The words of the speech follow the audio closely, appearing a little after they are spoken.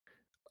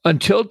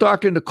Until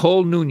Dr.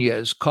 Nicole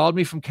Nunez called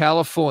me from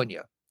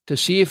California to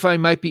see if I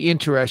might be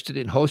interested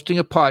in hosting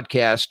a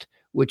podcast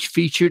which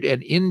featured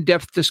an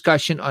in-depth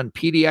discussion on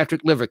pediatric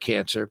liver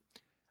cancer,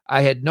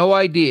 I had no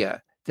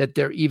idea that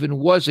there even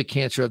was a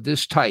cancer of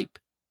this type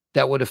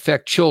that would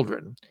affect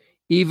children,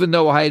 even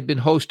though I had been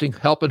hosting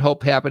Help and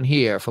Hope Happen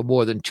Here for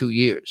more than 2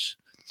 years.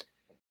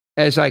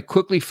 As I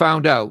quickly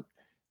found out,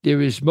 there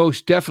is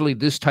most definitely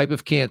this type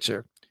of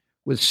cancer,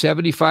 with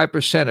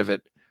 75% of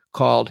it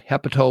called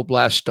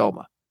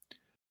hepatoblastoma.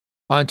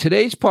 On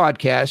today's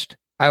podcast,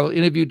 I will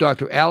interview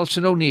Dr.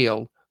 Allison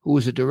O'Neill, who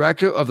is the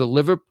director of the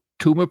liver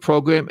tumor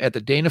program at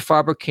the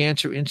Dana-Farber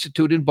Cancer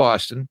Institute in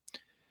Boston,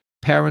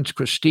 parents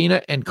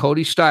Christina and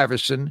Cody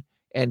Stuyvesant,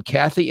 and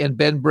Kathy and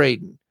Ben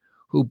Braden,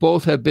 who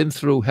both have been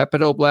through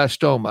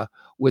hepatoblastoma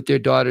with their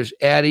daughters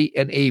Addie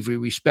and Avery,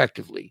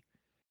 respectively,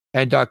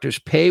 and Drs.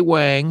 Pei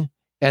Wang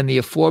and the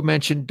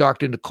aforementioned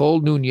Dr.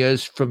 Nicole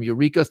Nunez from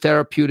Eureka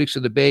Therapeutics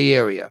in the Bay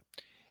Area,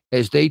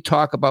 as they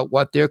talk about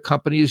what their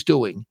company is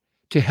doing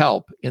to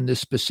help in this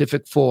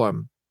specific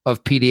form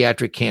of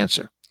pediatric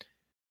cancer.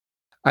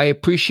 I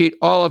appreciate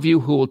all of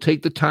you who will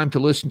take the time to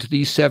listen to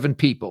these 7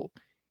 people,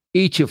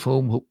 each of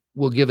whom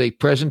will give a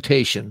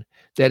presentation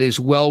that is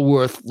well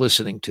worth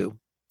listening to.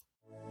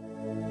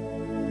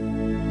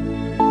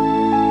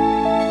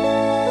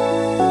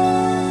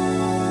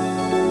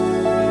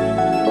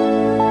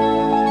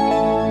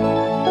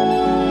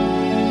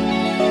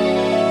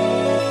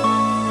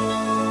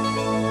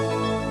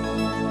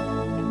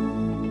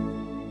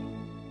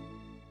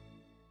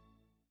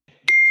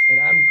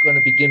 Going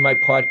to begin my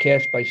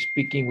podcast by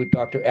speaking with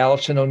Dr.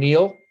 Allison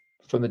O'Neill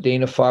from the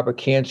Dana-Farber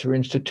Cancer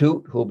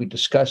Institute, who will be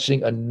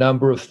discussing a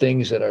number of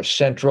things that are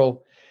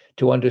central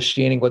to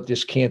understanding what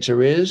this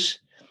cancer is.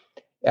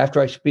 After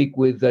I speak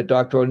with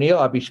Dr. O'Neill,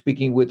 I'll be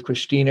speaking with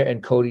Christina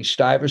and Cody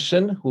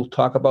Stuyvesant, who will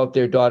talk about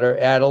their daughter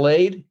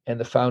Adelaide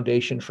and the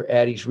Foundation for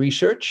Addie's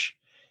research.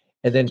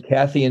 And then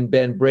Kathy and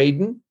Ben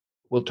Braden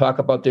will talk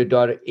about their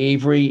daughter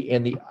Avery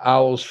and the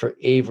Owls for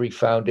Avery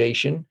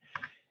Foundation.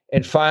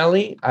 And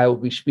finally, I will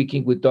be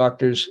speaking with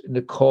Drs.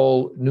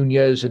 Nicole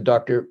Nunez and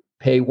Dr.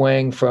 Pei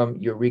Wang from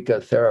Eureka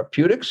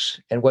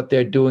Therapeutics and what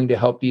they're doing to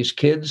help these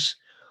kids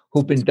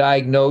who've been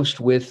diagnosed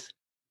with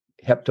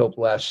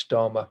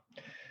hepatoblastoma.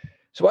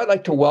 So I'd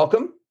like to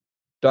welcome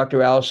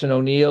Dr. Allison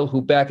O'Neill,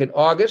 who back in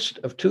August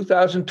of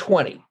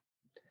 2020,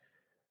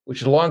 which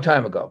is a long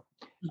time ago,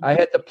 I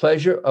had the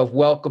pleasure of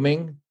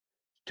welcoming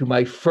to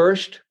my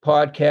first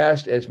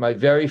podcast as my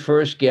very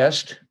first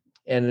guest.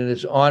 And it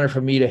is an honor for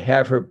me to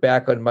have her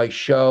back on my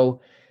show.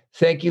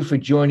 Thank you for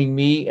joining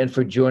me and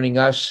for joining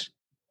us,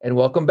 and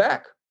welcome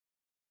back.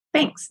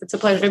 Thanks. It's a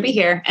pleasure to be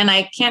here. And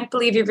I can't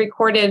believe you've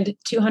recorded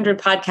 200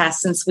 podcasts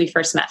since we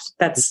first met.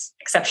 That's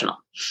exceptional.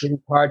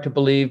 It's hard to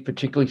believe,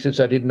 particularly since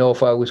I didn't know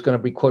if I was going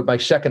to record my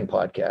second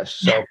podcast.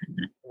 So it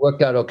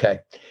worked out okay.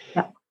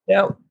 Yeah.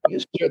 Now,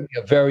 you're certainly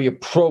a very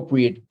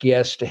appropriate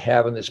guest to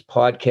have on this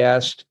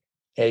podcast,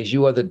 as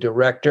you are the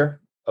director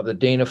of the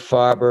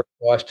Dana-Farber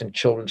Boston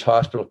Children's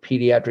Hospital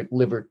Pediatric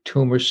Liver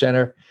Tumor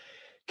Center.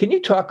 Can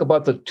you talk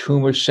about the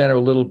tumor center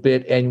a little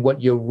bit and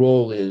what your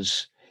role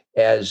is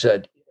as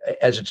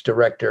its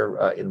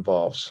director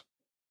involves?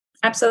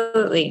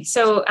 Absolutely.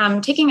 So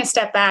taking a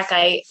step back,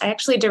 I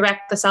actually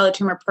direct the solid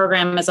tumor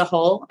program as a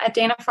whole at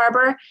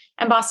Dana-Farber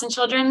and Boston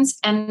Children's.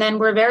 And then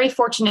we're very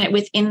fortunate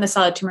within the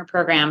solid tumor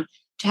program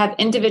to have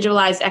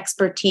individualized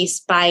expertise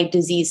by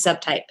disease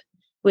subtype,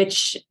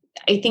 which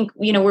I think,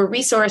 we're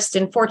resourced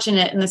and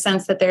fortunate in the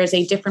sense that there is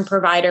a different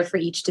provider for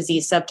each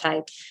disease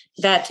subtype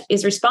that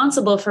is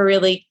responsible for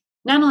really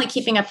not only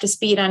keeping up to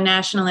speed on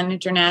national and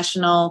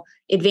international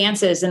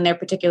advances in their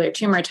particular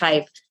tumor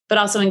type, but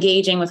also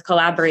engaging with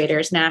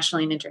collaborators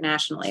nationally and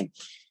internationally.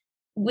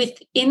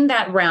 Within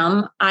that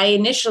realm, I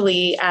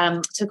initially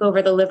took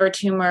over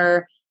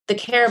the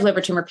care of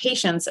liver tumor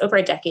patients over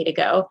a decade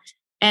ago.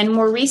 And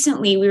more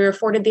recently, we were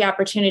afforded the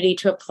opportunity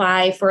to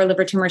apply for a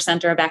liver tumor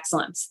center of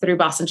excellence through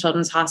Boston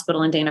Children's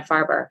Hospital and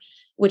Dana-Farber,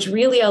 which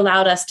really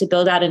allowed us to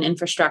build out an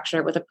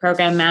infrastructure with a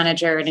program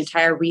manager, an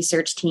entire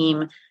research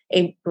team,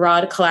 a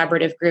broad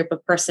collaborative group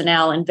of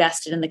personnel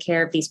invested in the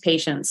care of these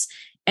patients.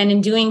 And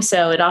in doing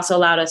so, it also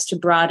allowed us to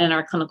broaden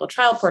our clinical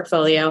trial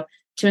portfolio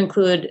to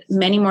include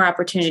many more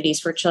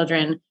opportunities for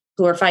children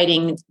who are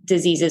fighting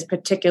diseases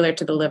particular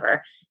to the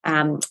liver.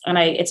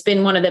 It's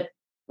been one of the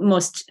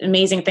most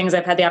amazing things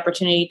I've had the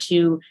opportunity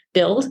to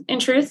build, in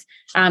truth,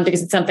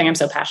 because it's something I'm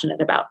so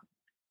passionate about.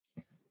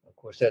 Of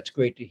course, that's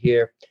great to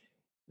hear.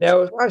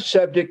 Now, our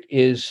subject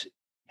is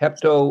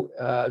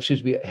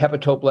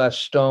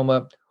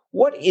hepatoblastoma.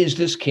 What is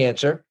this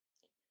cancer?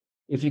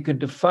 If you could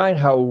define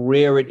how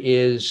rare it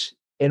is,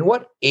 and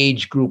what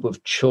age group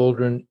of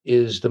children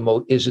is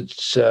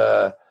its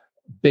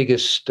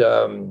biggest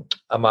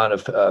amount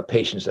of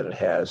patients that it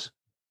has?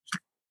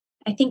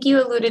 I think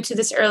you alluded to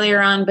this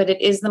earlier on, but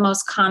it is the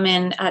most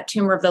common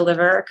tumor of the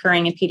liver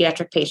occurring in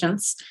pediatric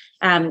patients.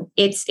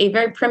 It's a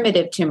very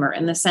primitive tumor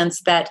in the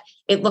sense that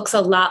it looks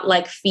a lot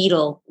like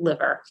fetal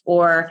liver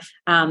or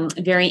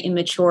very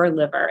immature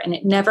liver, and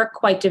it never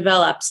quite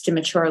develops to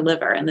mature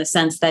liver in the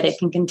sense that it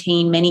can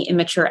contain many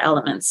immature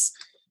elements.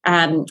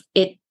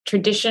 It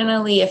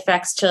traditionally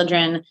affects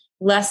children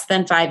less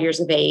than 5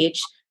 years of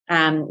age.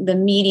 The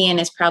median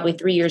is probably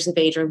 3 years of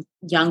age or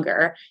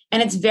younger,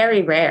 and it's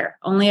very rare.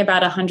 Only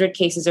about 100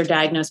 cases are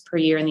diagnosed per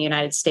year in the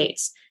United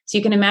States. So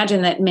you can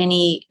imagine that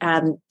many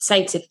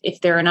sites,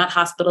 if there are not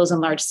hospitals in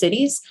large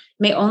cities,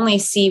 may only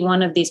see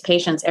one of these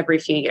patients every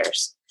few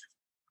years.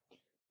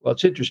 Well,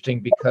 it's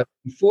interesting because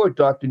before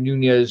Dr.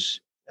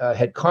 Nunez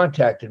had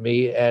contacted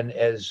me, and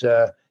as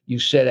you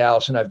said,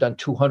 Allison, I've done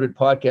 200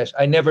 podcasts,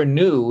 I never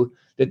knew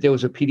that there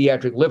was a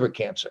pediatric liver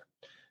cancer.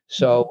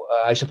 So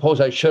I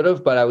suppose I should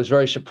have, but I was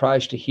very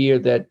surprised to hear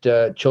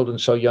that children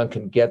so young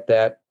can get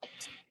that.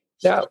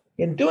 Now,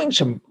 in doing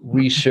some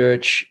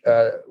research,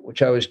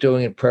 which I was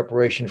doing in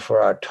preparation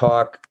for our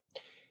talk,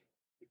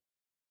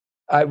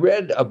 I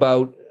read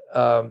about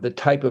the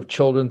type of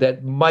children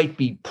that might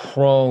be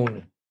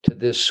prone to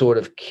this sort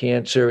of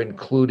cancer,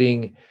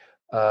 including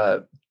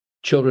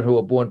children who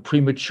are born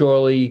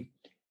prematurely,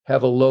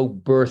 have a low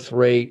birth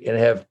rate,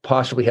 and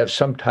possibly have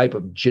some type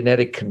of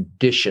genetic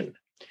condition.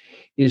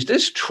 Is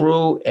this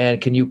true? And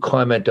can you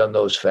comment on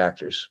those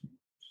factors?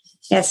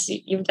 Yes,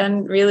 you've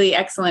done really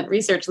excellent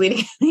research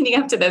leading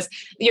up to this.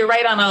 You're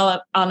right on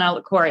all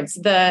accords.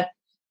 The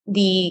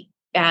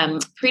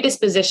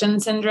predisposition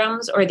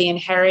syndromes or the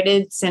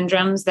inherited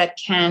syndromes that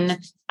can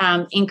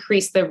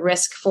increase the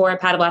risk for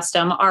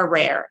hepatoblastoma are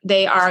rare.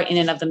 They are in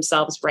and of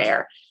themselves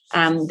rare.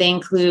 They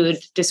include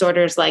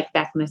disorders like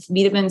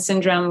Beckman-Wiedemann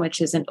syndrome,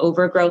 which is an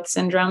overgrowth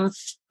syndrome,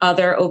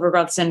 other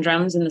overgrowth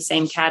syndromes in the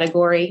same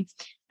category,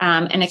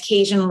 and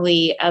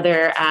occasionally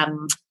other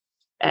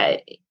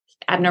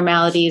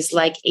abnormalities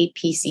like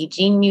APC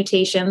gene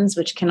mutations,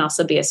 which can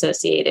also be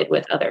associated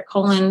with other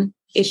colon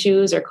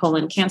issues or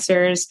colon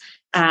cancers.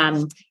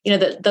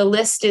 The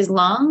list is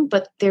long,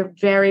 but they're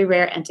very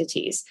rare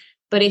entities.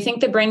 But I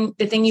think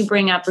the thing you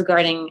bring up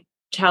regarding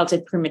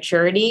childhood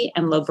prematurity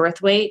and low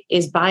birth weight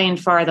is by and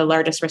far the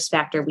largest risk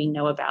factor we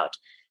know about.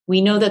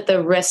 We know that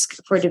the risk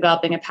for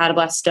developing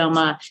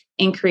hepatoblastoma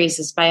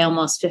increases by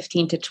almost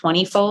 15 to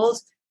 20-fold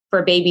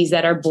for babies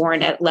that are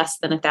born at less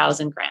than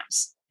 1,000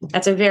 grams.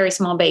 That's a very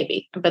small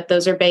baby, but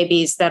those are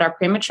babies that are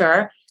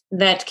premature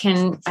that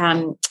can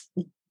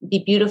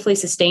be beautifully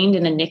sustained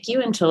in a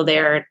NICU until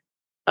they're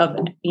of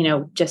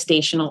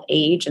gestational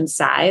age and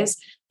size.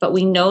 But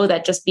we know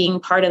that just being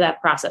part of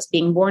that process,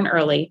 being born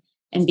early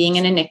and being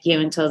in a NICU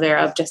until they're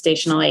of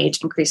gestational age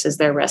increases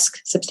their risk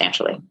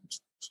substantially.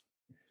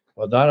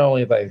 Well, not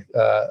only have I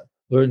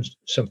learned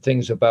some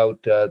things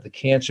about the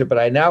cancer, but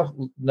I now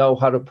know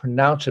how to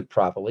pronounce it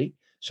properly.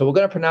 So we're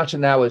going to pronounce it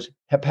now as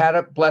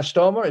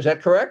hepatoblastoma. Is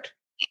that correct?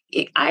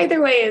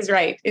 Either way is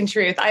right. In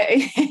truth,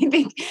 I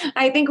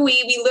think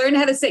we learn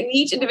how to say. We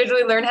each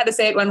individually learn how to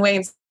say it one way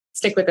and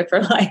stick with it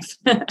for life.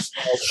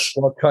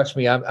 Well, trust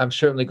me, I'm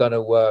certainly going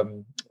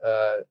to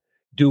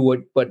do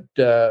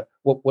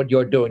what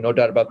you're doing. No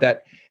doubt about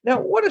that. Now,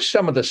 what are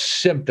some of the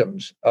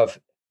symptoms of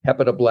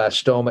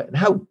hepatoblastoma, and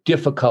how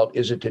difficult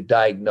is it to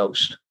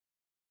diagnose?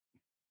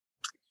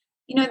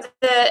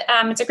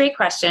 It's a great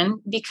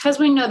question. Because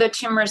we know that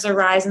tumors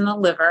arise in the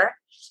liver,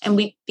 and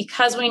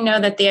because we know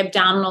that the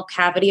abdominal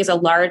cavity is a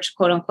large,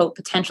 quote unquote,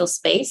 potential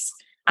space,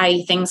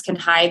 i.e. things can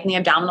hide in the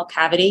abdominal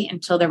cavity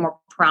until they're more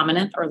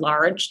prominent or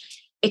large,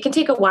 it can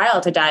take a while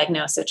to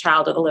diagnose a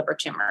child with a liver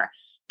tumor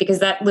because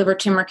that liver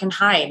tumor can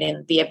hide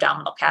in the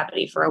abdominal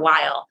cavity for a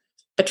while.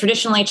 But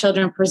traditionally,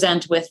 children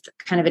present with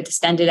kind of a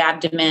distended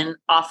abdomen,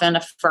 often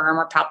a firm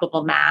or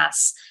palpable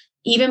mass.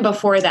 Even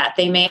before that,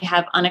 they may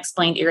have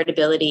unexplained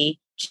irritability,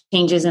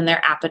 changes in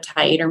their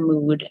appetite or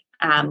mood,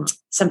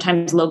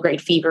 sometimes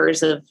low-grade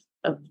fevers of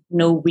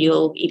no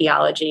real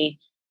etiology.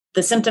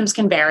 The symptoms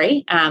can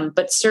vary,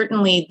 but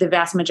certainly the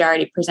vast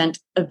majority present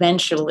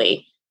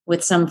eventually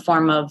with some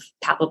form of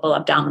palpable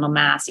abdominal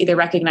mass, either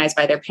recognized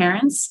by their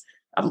parents,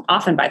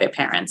 often by their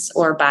parents,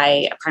 or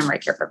by a primary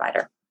care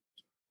provider.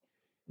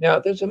 Now,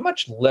 there's a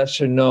much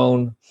lesser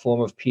known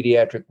form of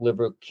pediatric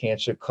liver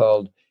cancer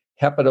called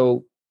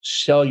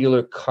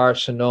hepatocellular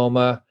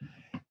carcinoma.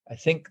 I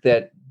think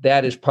that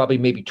is probably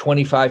maybe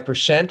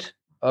 25%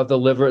 of the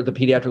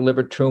pediatric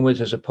liver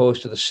tumors, as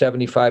opposed to the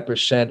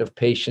 75% of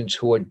patients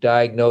who are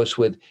diagnosed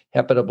with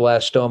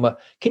hepatoblastoma.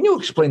 Can you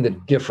explain the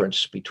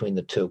difference between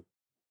the two?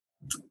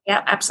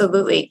 Yeah,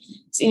 absolutely.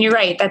 And you're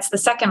right. That's the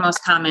second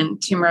most common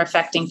tumor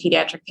affecting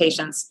pediatric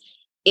patients.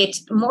 It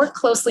more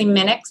closely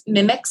mimics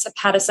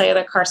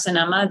hepatocellular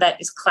carcinoma that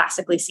is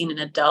classically seen in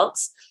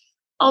adults,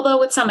 although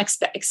with some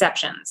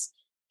exceptions.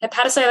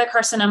 Hepatocellular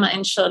carcinoma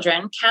in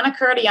children can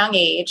occur at a young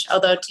age,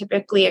 although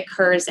typically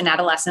occurs in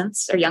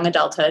adolescence or young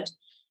adulthood.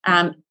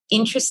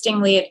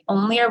 Interestingly, it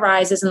only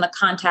arises in the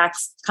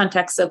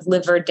context of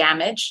liver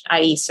damage,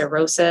 i.e.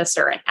 cirrhosis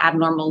or an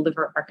abnormal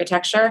liver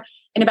architecture,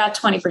 in about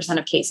 20%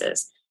 of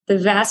cases. the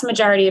vast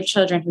majority of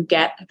children who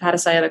get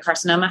hepatocellular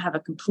carcinoma have a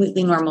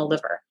completely normal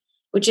liver,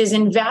 which is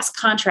in vast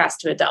contrast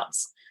to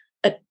adults.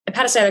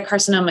 Hepatocellular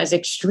carcinoma is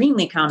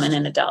extremely common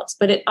in adults,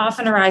 but it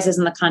often arises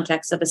in the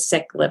context of a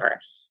sick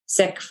liver,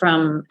 sick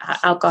from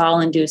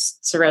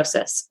alcohol-induced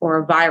cirrhosis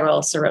or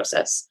viral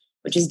cirrhosis,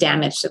 which is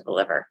damage to the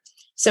liver.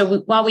 So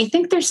while we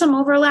think there's some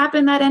overlap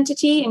in that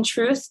entity, in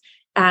truth,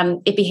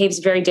 it behaves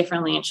very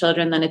differently in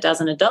children than it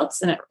does in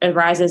adults, and it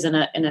arises in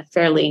a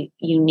fairly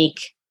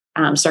unique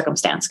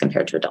circumstance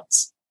compared to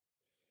adults.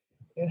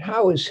 And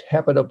how is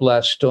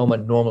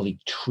hepatoblastoma normally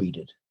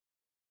treated?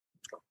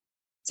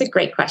 It's a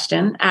great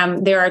question.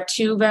 There are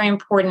two very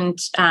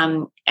important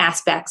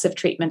aspects of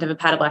treatment of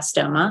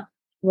hepatoblastoma.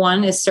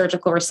 One is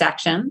surgical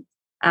resection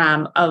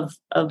of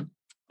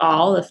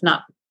all, if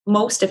not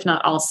most, if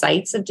not all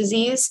sites of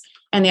disease,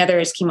 and the other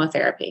is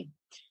chemotherapy.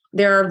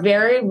 There are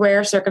very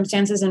rare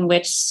circumstances in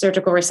which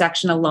surgical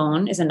resection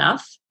alone is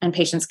enough, and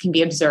patients can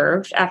be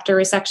observed after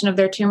resection of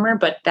their tumor,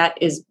 but that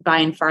is by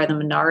and far the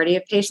minority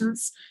of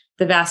patients.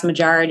 The vast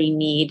majority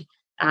need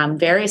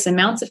various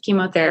amounts of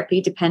chemotherapy,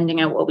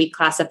 depending on what we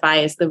classify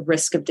as the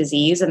risk of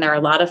disease. And there are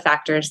a lot of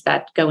factors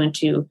that go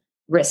into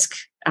risk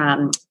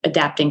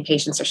adapting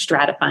patients or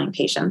stratifying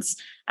patients.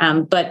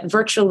 But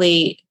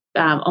virtually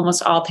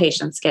almost all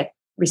patients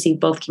receive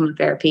both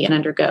chemotherapy and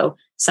undergo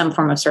some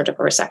form of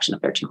surgical resection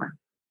of their tumor.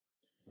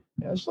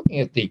 I was looking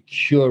at the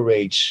cure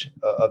rates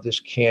of this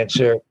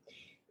cancer,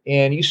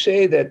 and you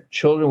say that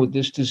children with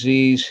this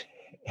disease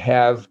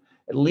have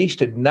at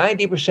least a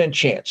 90%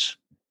 chance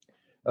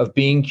of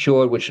being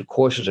cured, which of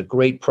course is a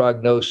great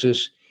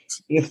prognosis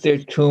if their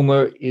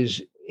tumor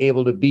is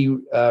able to be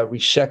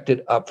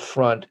resected up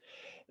front.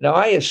 Now,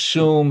 I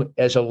assume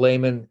as a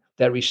layman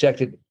that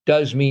resected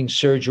does mean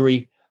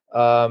surgery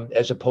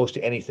as opposed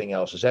to anything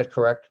else. Is that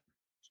correct?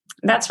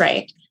 That's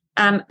right.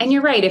 And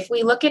you're right. If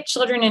we look at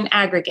children in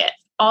aggregate,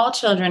 all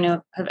children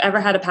who have ever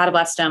had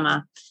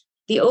hepatoblastoma,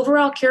 the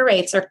overall cure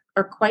rates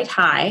are quite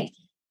high,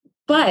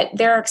 but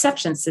there are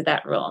exceptions to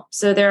that rule.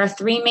 So there are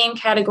three main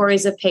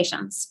categories of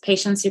patients: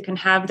 patients who can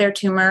have their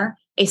tumor,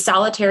 a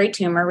solitary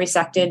tumor,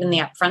 resected in the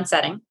upfront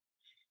setting;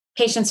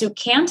 patients who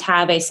can't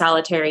have a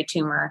solitary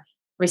tumor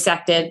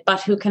resected,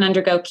 but who can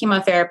undergo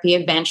chemotherapy,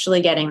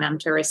 eventually getting them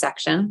to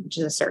resection, which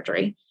is a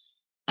surgery.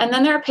 And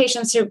then there are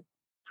patients who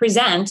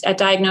present at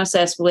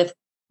diagnosis with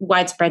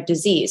widespread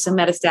disease, so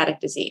metastatic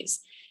disease.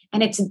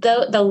 And it's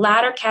the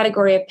latter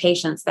category of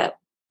patients that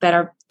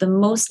are the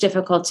most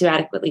difficult to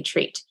adequately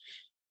treat.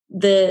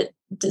 The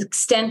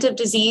extent of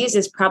disease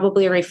is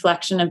probably a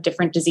reflection of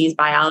different disease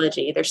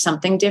biology. There's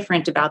something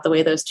different about the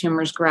way those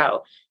tumors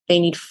grow. They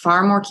need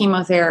far more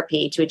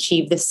chemotherapy to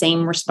achieve the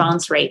same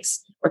response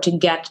rates or to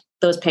get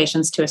those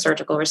patients to a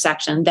surgical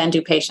resection than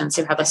do patients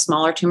who have a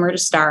smaller tumor to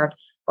start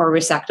or a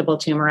resectable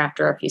tumor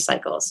after a few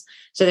cycles.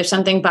 So there's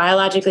something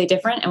biologically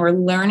different, and we're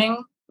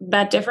learning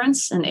that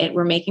difference, and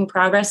we're making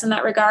progress in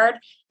that regard.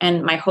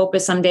 And my hope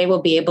is someday we'll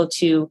be able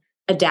to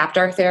adapt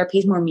our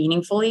therapies more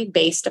meaningfully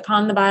based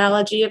upon the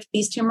biology of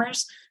these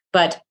tumors.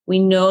 But we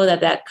know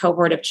that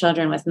cohort of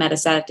children with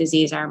metastatic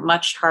disease are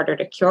much harder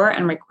to cure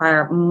and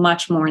require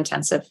much more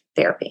intensive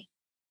therapy.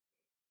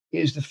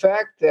 Is the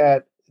fact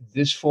that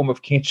this form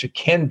of cancer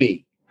can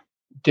be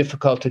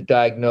difficult to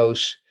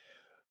diagnose,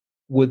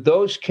 would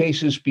those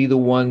cases be the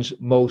ones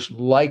most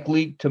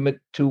likely to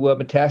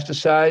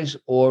metastasize,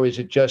 or is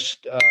it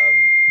just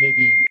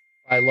maybe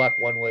by luck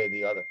one way or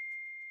the other?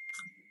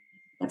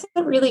 That's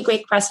a really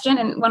great question,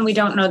 and one we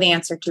don't know the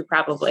answer to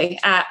probably.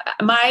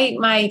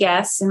 My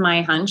guess and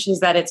my hunch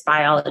is that it's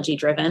biology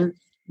driven,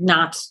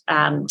 not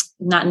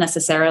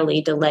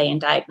necessarily delay in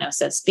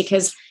diagnosis,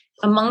 because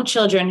among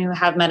children who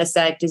have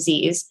metastatic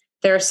disease,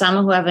 there are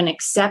some who have an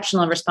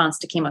exceptional response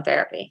to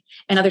chemotherapy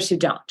and others who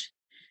don't.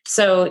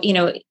 So,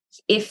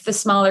 if the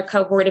smaller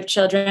cohort of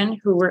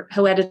children who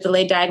had a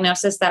delayed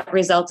diagnosis that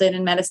resulted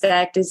in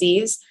metastatic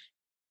disease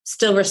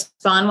still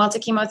respond well to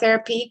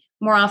chemotherapy,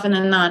 more often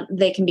than not,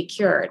 they can be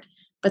cured.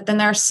 But then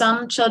there are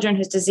some children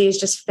whose disease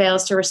just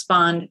fails to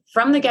respond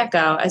from the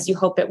get-go as you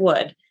hope it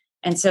would.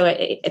 And so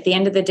at the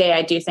end of the day,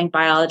 I do think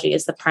biology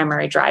is the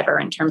primary driver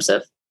in terms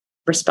of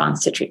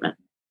response to treatment.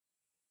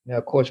 Now,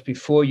 of course,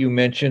 before you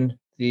mentioned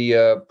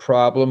the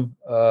problem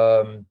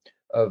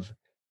of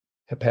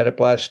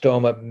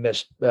hepatoblastoma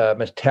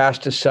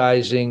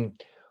metastasizing,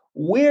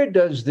 where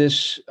does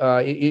this,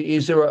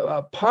 is there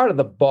a part of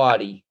the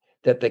body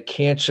that the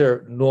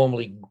cancer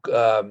normally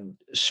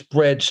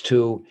spreads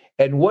to,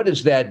 and what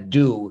does that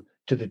do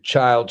to the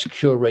child's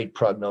cure rate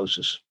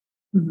prognosis?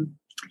 Mm-hmm.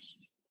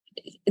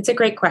 It's a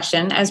great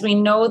question. As we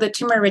know, the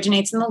tumor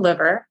originates in the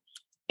liver.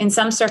 In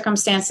some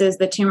circumstances,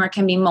 the tumor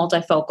can be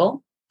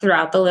multifocal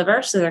throughout the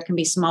liver, so there can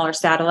be smaller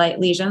satellite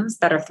lesions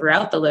that are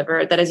throughout the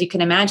liver that, as you can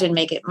imagine,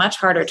 make it much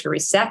harder to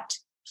resect,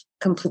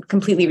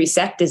 completely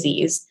resect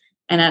disease,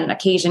 and on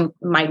occasion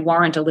might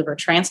warrant a liver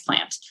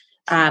transplant.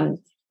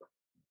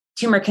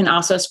 Tumor can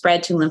also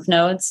spread to lymph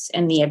nodes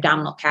in the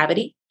abdominal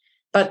cavity,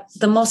 but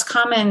the most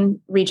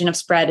common region of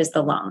spread is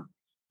the lung.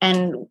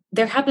 And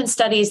there have been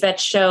studies that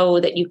show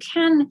that you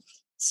can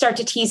start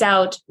to tease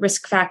out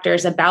risk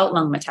factors about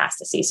lung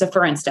metastases. So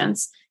for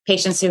instance,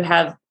 patients who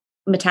have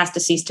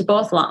metastases to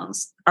both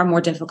lungs are more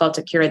difficult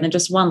to cure than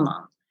just one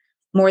lung.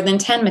 More than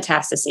 10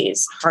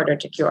 metastases, harder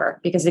to cure,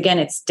 because again,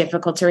 it's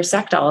difficult to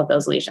resect all of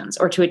those lesions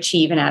or to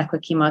achieve an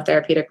adequate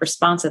chemotherapeutic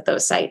response at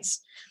those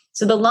sites.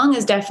 So the lung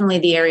is definitely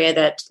the area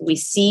that we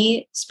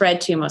see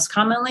spread to most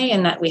commonly,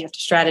 and that we have to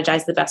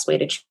strategize the best way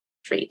to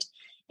treat.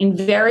 In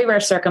very rare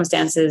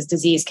circumstances,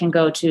 disease can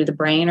go to the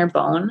brain or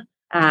bone.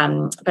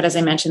 But as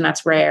I mentioned,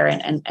 that's rare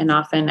and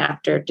often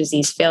after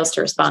disease fails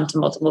to respond to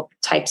multiple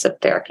types of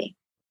therapy.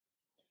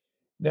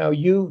 Now,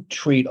 you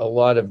treat a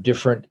lot of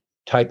different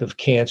type of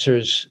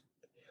cancers.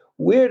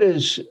 Where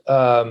does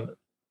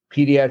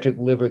pediatric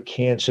liver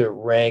cancer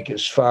rank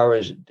as far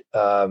as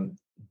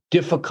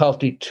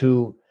difficulty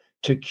to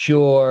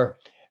cure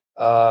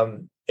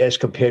as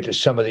compared to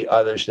some of the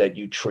others that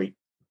you treat?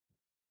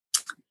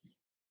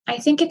 I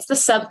think it's the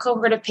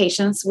subcohort of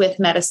patients with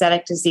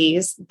metastatic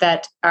disease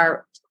that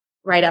are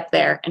right up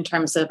there in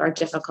terms of our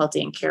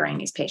difficulty in curing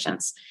these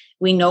patients.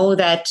 We know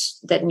that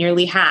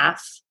nearly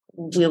half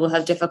we will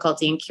have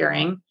difficulty in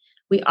curing.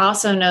 We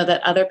also know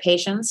that other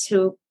patients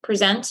who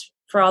present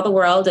for all the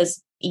world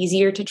as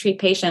easier to treat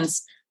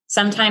patients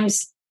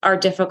sometimes are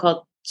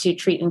difficult to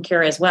treat and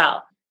cure as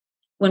well.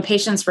 When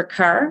patients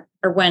recur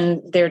or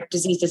when their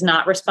disease does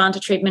not respond to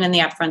treatment in the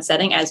upfront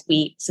setting, as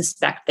we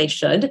suspect they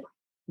should,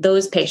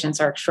 those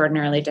patients are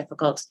extraordinarily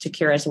difficult to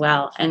cure as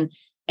well. And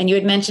you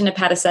had mentioned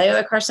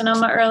hepatocellular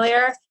carcinoma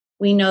earlier.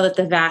 We know that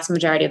the vast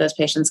majority of those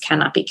patients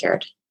cannot be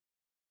cured.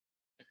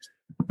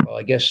 Well,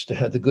 I guess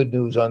the good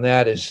news on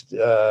that is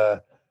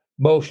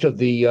most of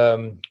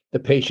the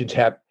patients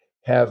have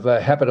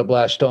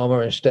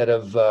hepatoblastoma instead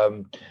of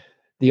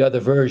the other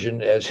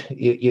version, as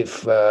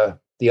if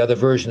the other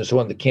version is the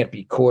one that can't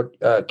be cured,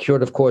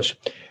 of course.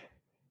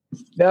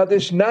 Now,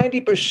 this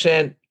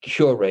 90%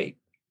 cure rate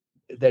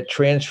that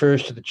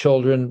transfers to the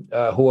children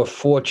who are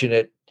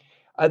fortunate,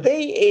 are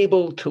they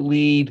able to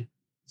lead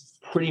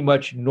pretty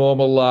much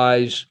normal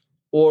lives,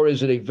 or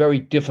is it a very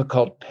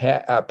difficult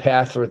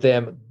path for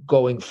them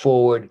going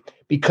forward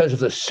because of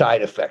the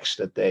side effects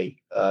that they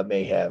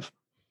may have?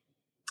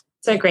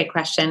 It's a great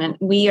question. And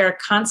we are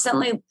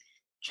constantly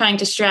trying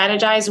to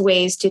strategize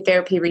ways to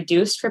therapy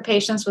reduced for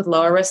patients with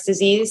lower risk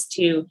disease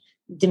to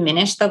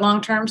diminish the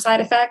long-term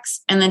side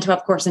effects, and then to,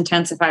 of course,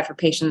 intensify for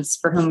patients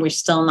for whom we're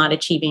still not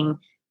achieving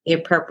the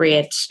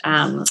appropriate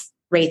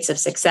rates of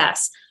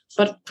success.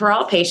 But for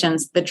all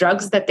patients, the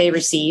drugs that they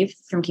receive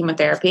from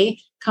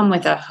chemotherapy come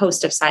with a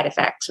host of side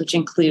effects, which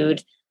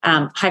include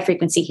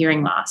high-frequency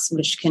hearing loss,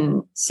 which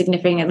can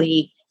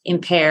significantly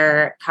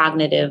impair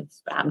cognitive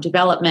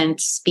development,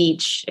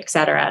 speech, et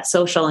cetera,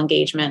 social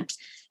engagement,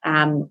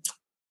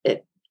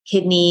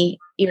 kidney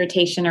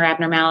irritation or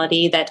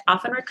abnormality that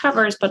often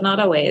recovers, but not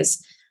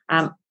always,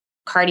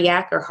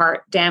 cardiac or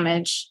heart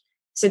damage.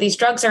 So these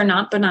drugs are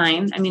not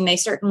benign. I mean, they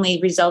certainly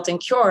result in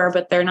cure,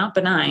 but they're not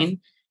benign.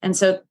 And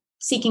so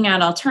seeking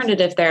out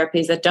alternative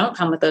therapies that don't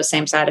come with those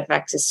same side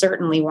effects is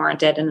certainly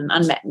warranted and an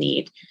unmet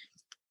need.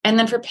 And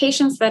then for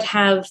patients that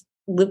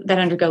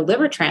undergo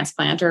liver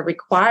transplant or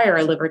require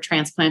a liver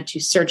transplant to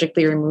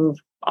surgically remove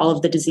all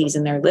of the disease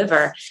in their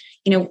liver,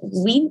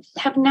 we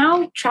have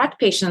now tracked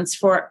patients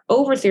for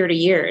over 30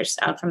 years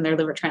out from their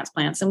liver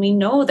transplants. And we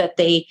know that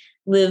they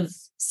live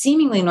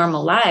seemingly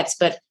normal lives,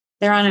 but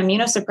they're on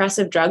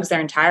immunosuppressive drugs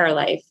their entire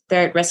life.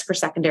 They're at risk for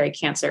secondary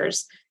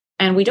cancers.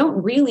 And we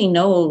don't really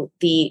know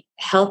the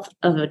health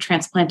of a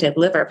transplanted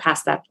liver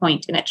past that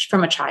point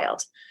from a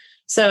child.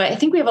 So I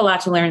think we have a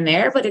lot to learn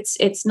there, but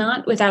it's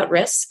not without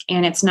risk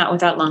and it's not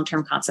without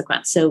long-term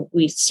consequence. So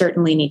we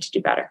certainly need to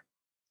do better.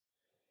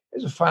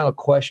 As a final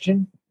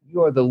question,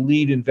 you are the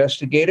lead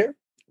investigator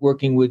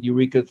working with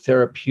Eureka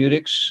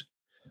Therapeutics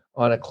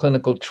on a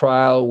clinical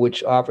trial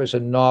which offers a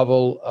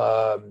novel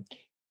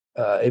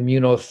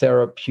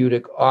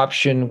immunotherapeutic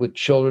option with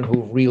children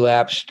who've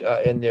relapsed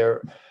in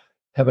their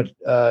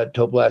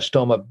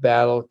hepatoblastoma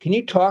battle. Can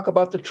you talk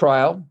about the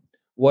trial,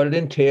 what it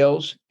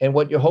entails, and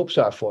what your hopes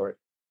are for it?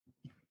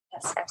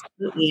 Yes,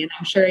 absolutely. And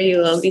I'm sure you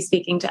will be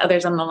speaking to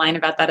others on the line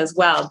about that as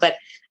well. But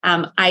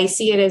I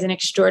see it as an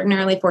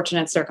extraordinarily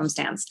fortunate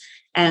circumstance.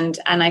 And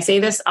I say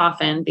this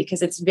often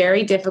because it's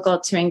very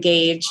difficult to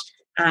engage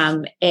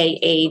an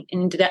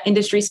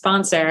industry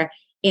sponsor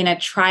in a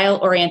trial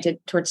oriented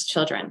towards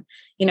children.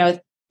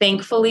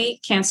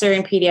 Thankfully, cancer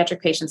in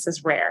pediatric patients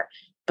is rare.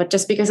 But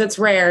just because it's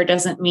rare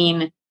doesn't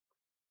mean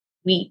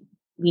we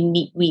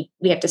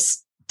have to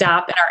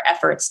stop in our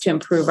efforts to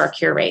improve our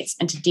cure rates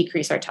and to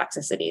decrease our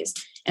toxicities.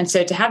 And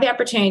so to have the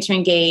opportunity to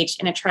engage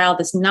in a trial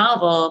this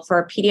novel for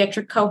a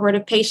pediatric cohort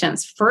of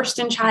patients, first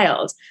in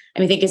child,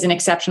 I think is an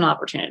exceptional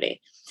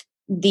opportunity.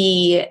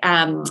 The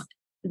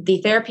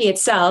therapy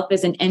itself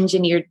is an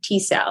engineered T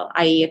cell,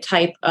 i.e. a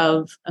type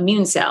of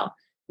immune cell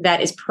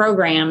that is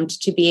programmed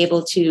to be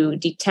able to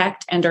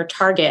detect and or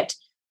target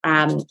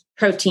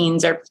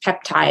proteins or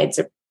peptides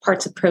or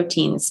parts of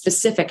proteins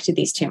specific to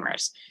these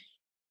tumors,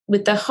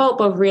 with the hope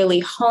of really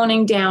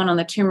honing down on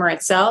the tumor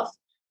itself,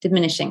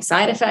 diminishing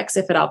side effects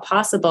if at all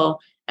possible,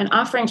 and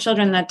offering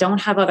children that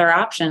don't have other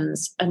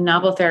options a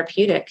novel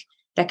therapeutic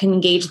that can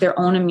engage their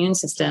own immune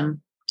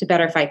system to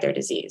better fight their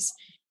disease.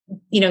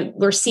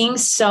 We're seeing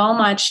so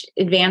much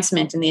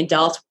advancement in the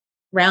adult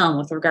realm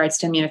with regards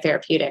to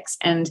immunotherapeutics.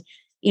 And,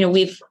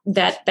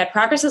 that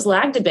progress has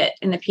lagged a bit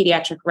in the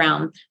pediatric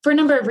realm for a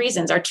number of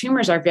reasons. Our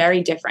tumors are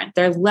very different.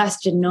 They're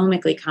less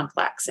genomically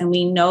complex. And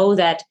we know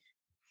that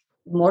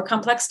more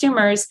complex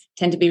tumors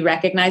tend to be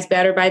recognized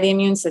better by the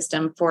immune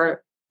system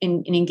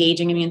in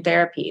engaging immune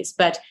therapies.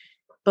 But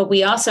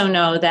we also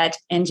know that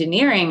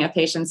engineering a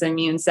patient's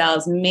immune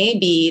cells may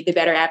be the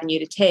better avenue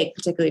to take,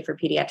 particularly for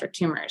pediatric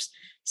tumors.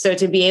 So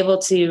to be able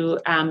to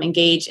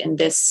engage in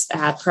this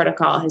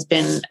protocol has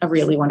been a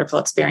really wonderful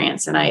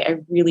experience. And I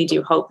really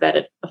do hope that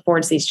it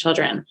affords these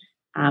children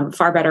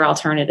far better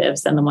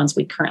alternatives than the ones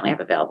we currently have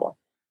available.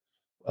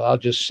 Well, I'll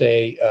just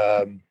say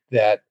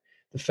that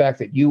the fact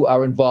that you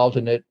are involved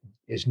in it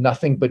is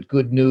nothing but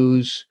good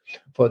news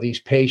for these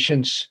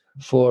patients,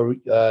 for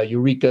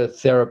Eureka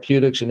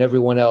Therapeutics, and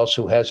everyone else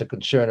who has a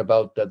concern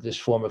about this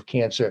form of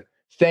cancer.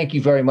 Thank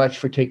you very much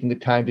for taking the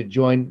time to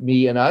join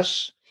me and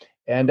us,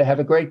 and have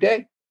a great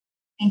day.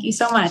 Thank you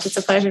so much. It's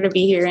a pleasure to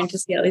be here and to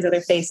see all these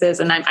other faces.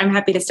 And I'm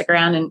happy to stick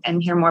around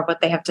and hear more of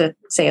what they have to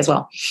say as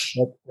well.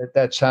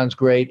 That sounds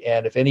great.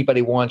 And if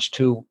anybody wants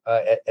to,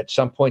 at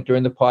some point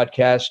during the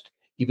podcast,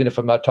 even if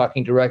I'm not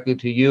talking directly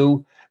to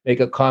you, make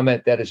a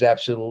comment, that is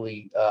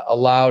absolutely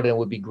allowed and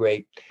would be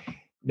great.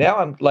 Now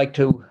I'd like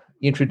to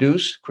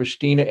introduce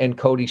Christina and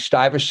Cody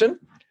Stuyvesant,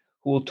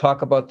 who will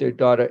talk about their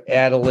daughter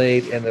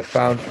Adelaide and the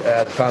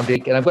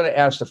foundation. And I'm going to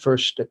ask the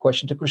first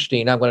question to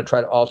Christina. I'm going to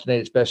try to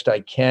alternate as best I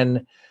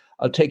can.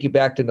 I'll take you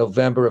back to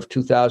November of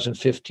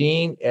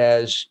 2015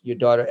 as your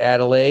daughter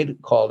Adelaide,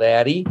 called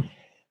Addie,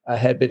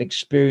 had been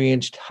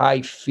experienced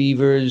high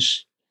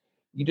fevers.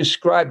 You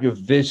described your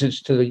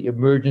visits to the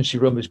emergency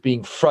room as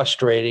being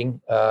frustrating,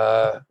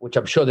 which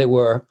I'm sure they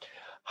were.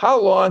 How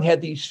long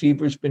had these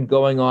fevers been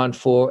going on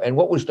for, and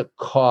what was the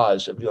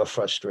cause of your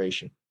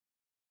frustration?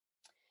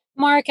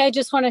 Mark, I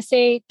just want to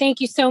say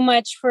thank you so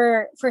much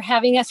for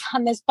having us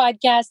on this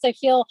podcast. I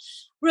feel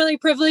really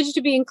privileged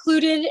to be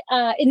included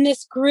in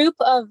this group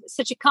of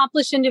such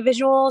accomplished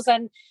individuals,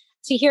 and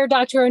to hear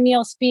Dr.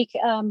 O'Neill speak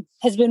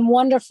has been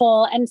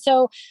wonderful. And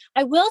so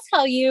I will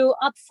tell you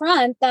up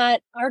front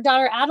that our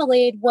daughter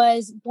Adelaide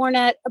was born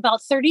at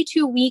about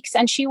 32 weeks,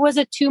 and she was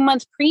a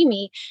 2-month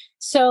preemie.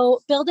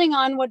 So building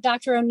on what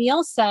Dr.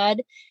 O'Neill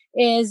said,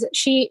 is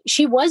she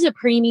was a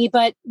preemie,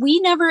 but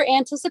we never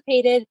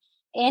anticipated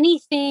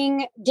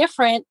anything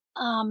different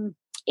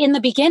in the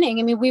beginning.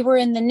 I mean, we were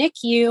in the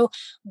NICU,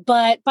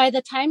 but by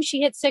the time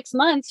she hit 6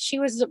 months, she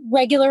was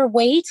regular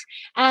weight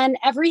and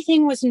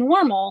everything was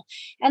normal.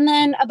 And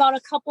then about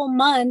a couple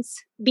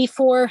months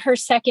before her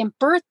second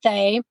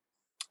birthday,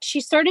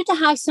 she started to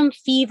have some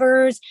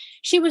fevers.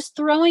 She was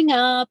throwing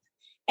up,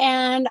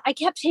 and I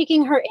kept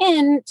taking her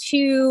in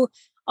to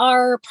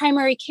our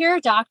primary care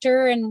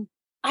doctor, and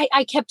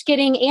I kept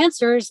getting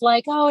answers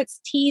like, oh,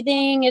 it's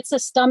teething, it's a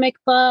stomach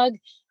bug.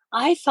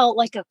 I felt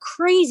like a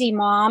crazy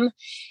mom.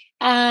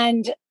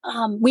 And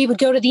we would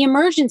go to the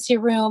emergency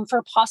room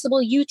for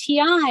possible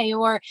UTI,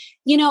 or,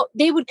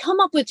 they would come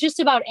up with just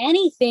about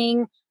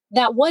anything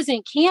that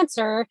wasn't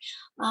cancer.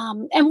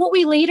 And what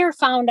we later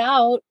found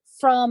out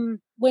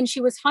from when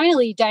she was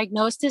finally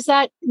diagnosed is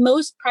that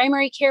most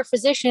primary care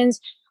physicians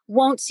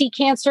won't see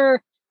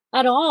cancer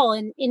at all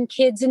in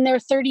kids in their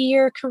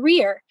 30-year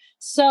career.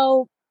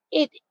 So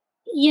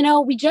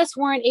we just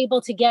weren't able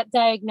to get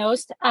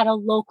diagnosed at a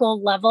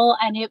local level.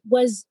 And it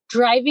was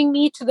driving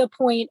me to the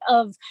point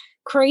of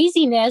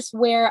craziness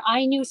where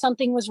I knew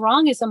something was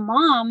wrong as a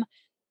mom,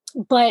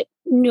 but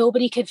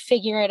nobody could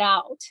figure it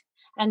out.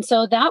 And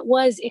so that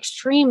was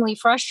extremely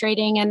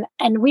frustrating.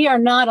 And we are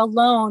not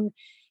alone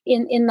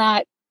in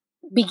that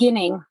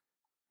beginning.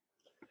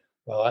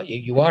 Well,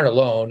 you aren't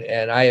alone.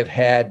 And I have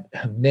had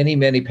many,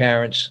 many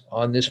parents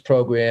on this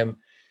program,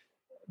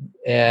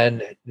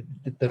 and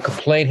the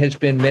complaint has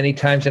been many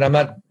times, and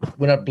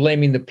we're not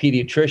blaming the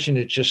pediatrician.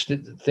 It's just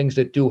things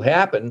that do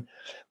happen,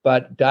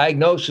 but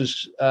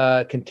diagnosis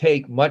can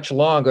take much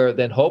longer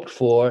than hoped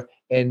for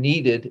and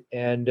needed.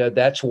 And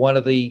that's one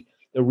of the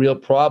real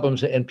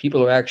problems. And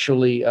people are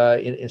actually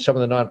in some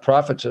of the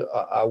nonprofits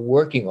are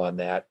working on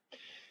that.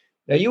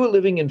 Now, you were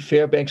living in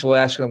Fairbanks,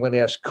 Alaska. I'm going to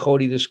ask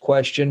Cody this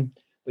question,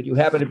 but you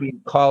happen to be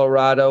in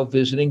Colorado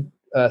visiting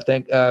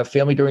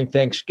family during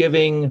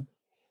Thanksgiving.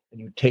 And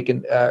you've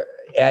taken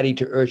Addie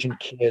to urgent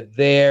care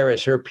there,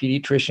 as her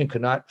pediatrician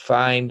could not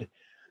find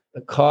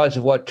the cause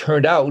of what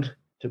turned out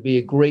to be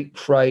a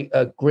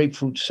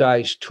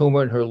grapefruit-sized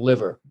tumor in her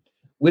liver.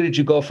 Where did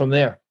you go from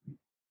there?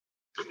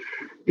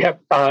 Yeah,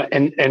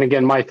 and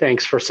again, my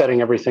thanks for setting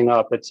everything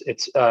up.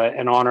 It's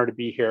an honor to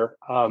be here.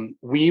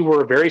 We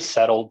were very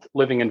settled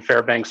living in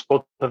Fairbanks.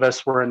 Both of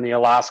us were in the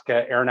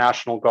Alaska Air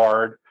National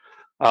Guard.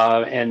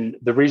 And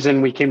the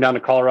reason we came down to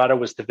Colorado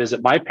was to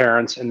visit my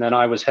parents, and then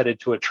I was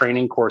headed to a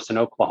training course in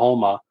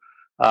Oklahoma.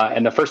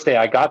 And the first day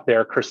I got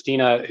there,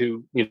 Christina,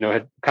 who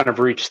had kind of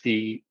reached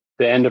the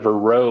the end of her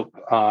rope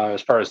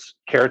as far as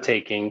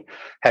caretaking,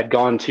 had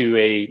gone to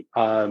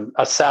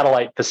a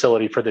satellite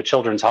facility for the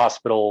Children's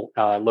Hospital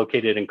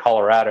located in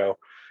Colorado.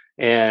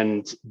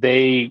 And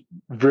they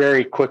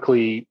very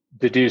quickly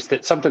deduced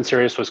that something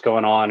serious was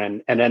going on,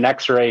 and an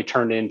X-ray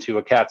turned into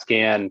a CAT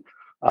scan.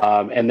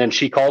 And then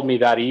she called me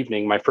that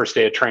evening, my first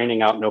day of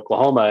training out in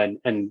Oklahoma,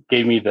 and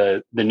gave me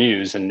the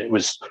news. And it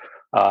was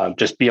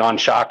just beyond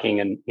shocking.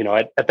 And,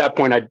 at that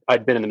point,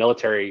 I'd been in the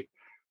military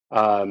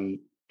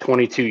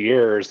 22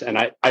 years, and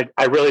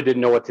I really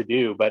didn't know what to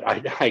do. But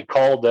I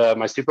called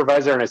my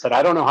supervisor and I said,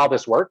 I don't know how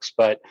this works,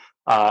 but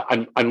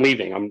I'm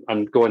leaving.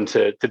 I'm going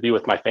to be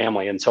with my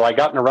family. And so I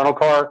got in a rental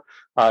car,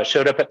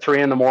 showed up at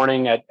 3 a.m.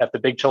 at the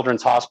big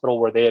children's hospital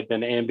where they had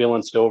been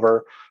ambulanced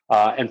over.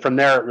 And from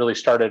there, it really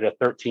started a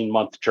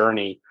 13-month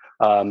journey.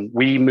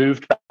 We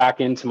moved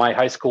back into my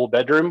high school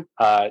bedroom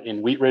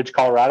in Wheat Ridge,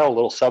 Colorado, a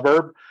little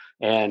suburb.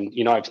 And,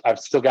 I've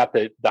still got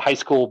the high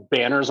school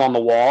banners on the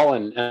wall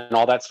and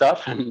all that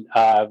stuff. And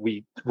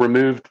we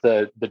removed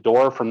the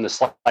door from the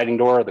sliding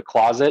door of the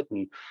closet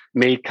and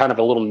made kind of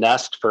a little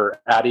nest for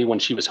Addie when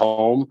she was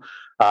home.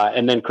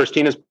 And then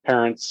Christina's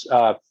parents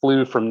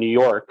flew from New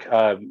York.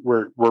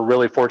 We're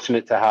really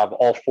fortunate to have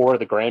all 4 of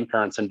the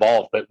grandparents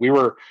involved, but we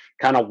were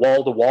kind of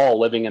wall to wall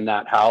living in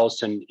that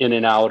house and in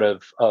and out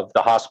of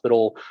the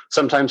hospital,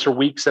 sometimes for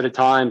weeks at a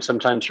time,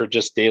 sometimes for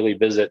just daily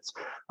visits.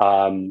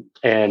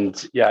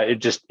 And yeah,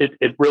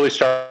 it really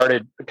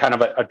started kind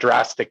of a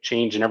drastic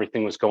change in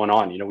everything was going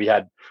on. We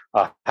had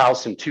a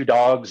house and 2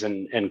 dogs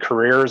and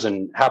careers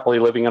and happily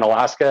living in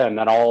Alaska. And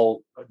that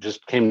all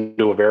just came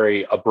to a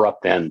very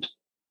abrupt end.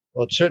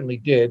 Well, it certainly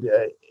did.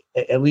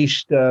 At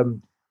least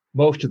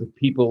most of the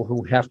people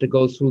who have to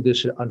go through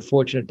this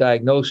unfortunate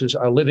diagnosis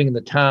are living in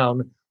the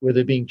town where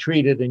they're being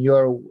treated, and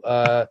you're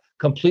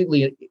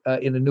completely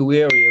in a new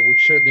area,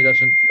 which certainly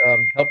doesn't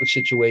help the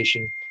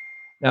situation.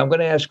 Now, I'm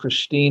going to ask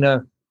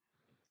Christina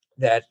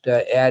that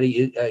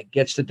Addie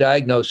gets the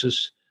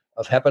diagnosis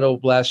of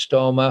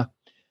hepatoblastoma.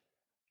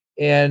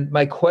 And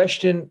my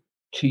question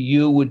to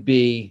you would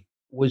be,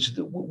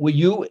 were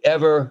you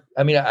ever,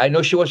 I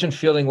know she wasn't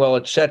feeling well,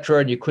 et cetera,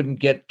 and you couldn't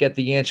get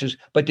the answers,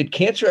 but did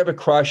cancer ever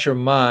cross your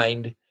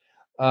mind?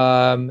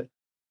 And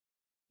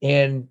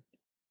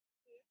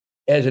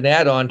as an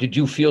add-on, did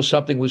you feel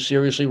something was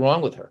seriously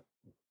wrong with her?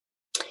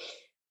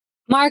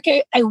 Mark,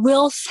 I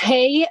will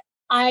say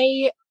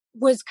I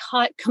was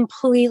caught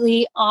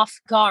completely off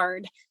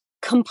guard.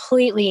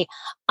 Completely.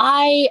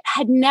 I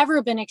had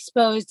never been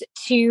exposed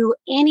to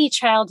any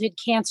childhood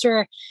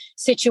cancer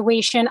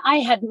situation. I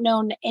hadn't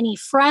known any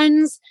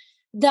friends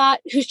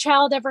whose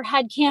child ever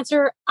had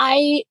cancer.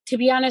 To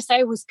be honest,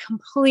 I was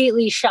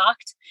completely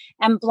shocked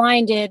and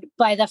blinded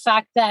by the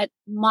fact that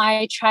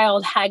my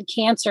child had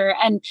cancer.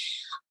 And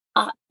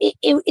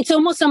it's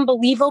almost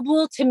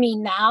unbelievable to me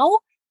now,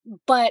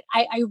 but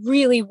I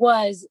really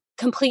was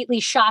completely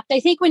shocked. I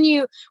think when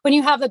you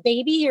have a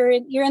baby, you're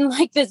in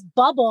like this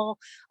bubble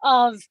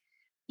of,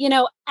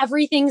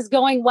 everything's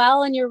going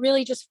well and you're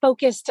really just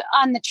focused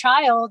on the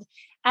child.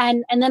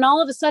 And then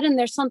all of a sudden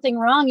there's something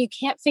wrong you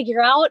can't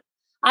figure out.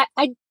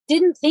 I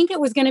didn't think it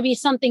was going to be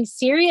something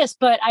serious,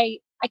 but I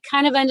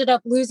kind of ended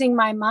up losing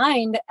my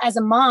mind as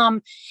a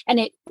mom. And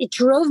it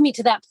drove me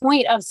to that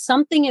point of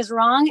something is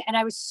wrong. And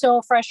I was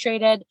so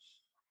frustrated.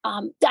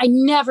 I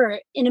never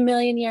in a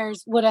million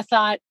years would have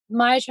thought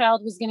my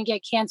child was going to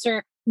get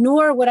cancer,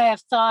 nor would I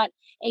have thought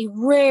a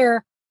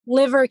rare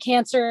liver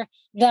cancer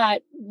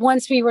that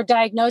once we were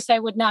diagnosed, I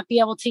would not be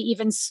able to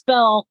even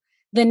spell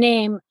the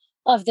name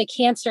of the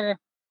cancer.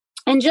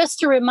 And just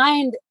to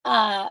remind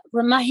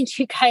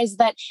you guys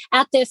that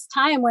at this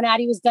time when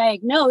Addie was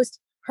diagnosed,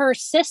 her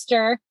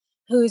sister,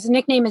 whose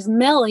nickname is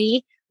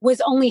Millie,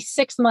 was only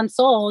 6 months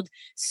old.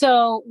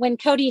 So when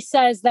Cody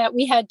says that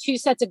we had 2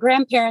 sets of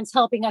grandparents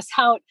helping us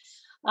out,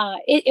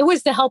 it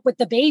was to help with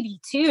the baby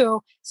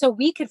too, so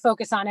we could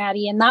focus on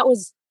Addie. And that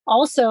was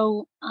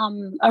also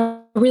a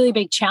really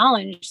big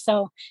challenge.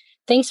 So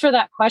thanks for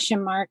that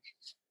question, Mark.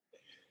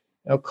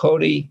 Now,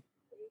 Cody,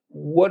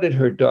 what did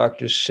her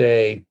doctors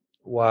say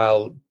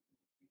while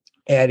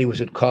Addie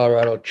was at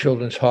Colorado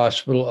Children's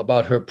Hospital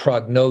about her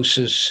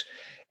prognosis,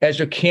 as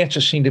her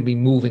cancer seemed to be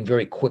moving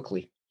very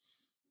quickly?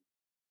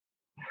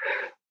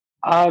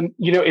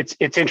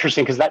 It's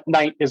interesting because that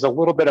night is a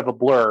little bit of a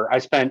blur. I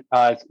spent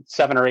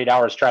 7 or 8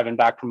 hours driving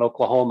back from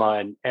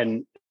Oklahoma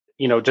and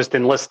just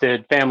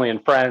enlisted family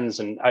and friends.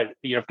 And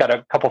I've got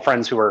a couple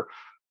friends who are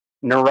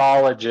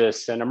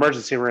neurologists and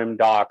emergency room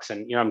docs.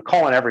 And, I'm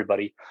calling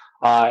everybody.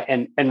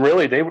 And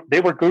really they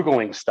were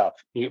Googling stuff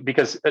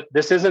because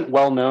this isn't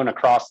well known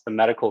across the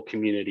medical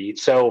community.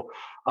 So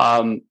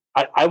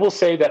I will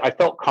say that I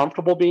felt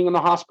comfortable being in the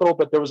hospital,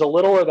 but there was a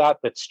little of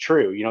that's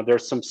true.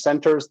 There's some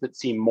centers that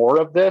see more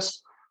of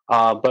this.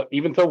 But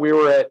even though we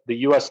were at the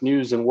U.S.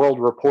 News and World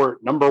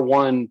Report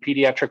 #1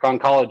 pediatric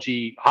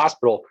oncology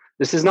hospital,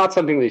 this is not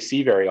something they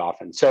see very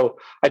often. So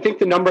I think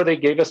the number they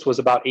gave us was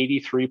about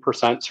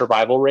 83%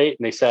 survival rate.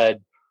 And they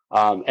said,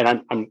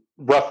 and I'm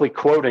roughly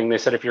quoting, they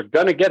said, if you're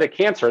going to get a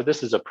cancer,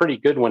 this is a pretty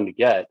good one to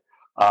get.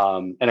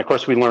 And of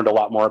course, we learned a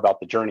lot more about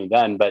the journey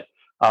then. But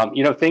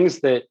Things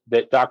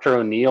that Dr.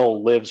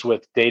 O'Neill lives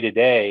with day to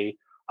day.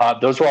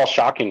 Those were all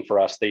shocking for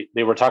us.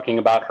 They were talking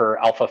about her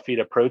alpha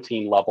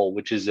fetoprotein level,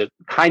 which is a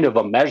kind of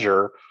a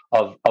measure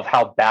of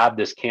how bad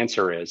this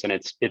cancer is, and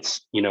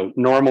it's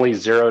normally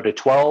 0 to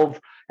 12,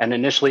 and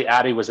initially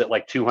Addie was at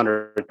like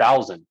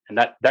 200,000, and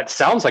that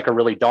sounds like a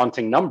really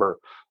daunting number.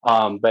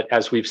 But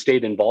as we've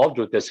stayed involved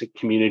with this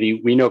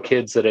community, we know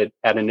kids that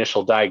at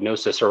initial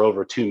diagnosis are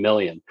over 2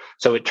 million.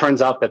 So it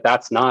turns out that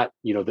that's not,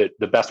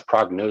 the best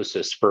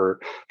prognosis for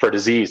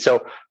disease.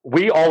 So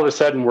we all of a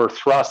sudden were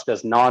thrust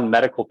as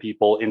non-medical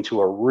people into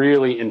a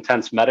really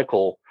intense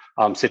medical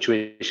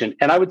situation.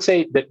 And I would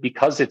say that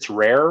because it's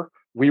rare,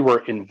 we were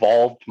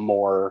involved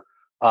more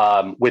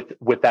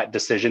with that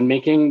decision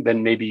making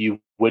than maybe you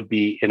would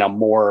be in a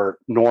more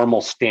normal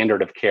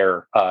standard of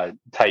care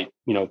type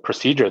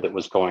procedure that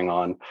was going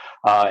on.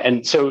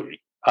 And so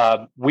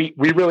we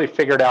really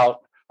figured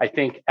out, I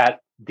think, at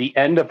the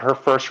end of her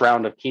first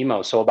round of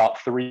chemo, so about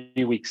 3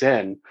 weeks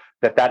in,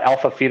 that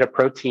alpha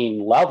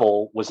fetoprotein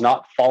level was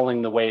not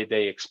falling the way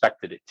they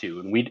expected it to.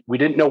 And we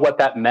didn't know what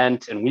that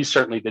meant, and we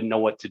certainly didn't know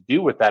what to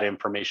do with that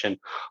information.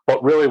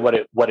 But really what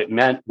it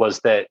meant was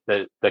that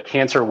the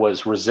cancer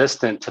was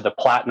resistant to the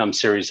platinum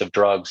series of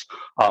drugs,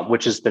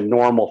 which is the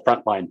normal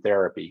frontline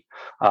therapy.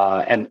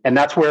 And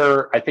that's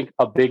where I think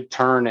a big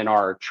turn in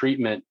our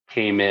treatment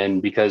came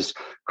in, because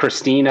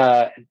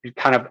Christina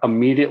kind of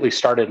immediately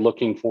started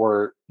looking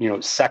for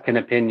second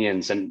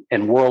opinions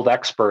and world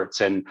experts.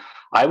 And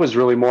I was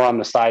really more on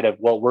the side of,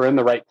 well, we're in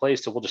the right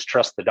place, so we'll just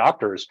trust the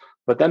doctors.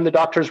 But then the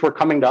doctors were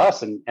coming to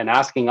us and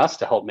asking us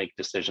to help make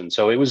decisions.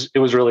 So it was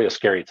really a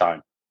scary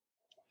time.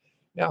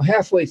 Now,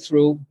 halfway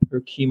through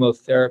her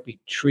chemotherapy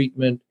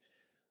treatment,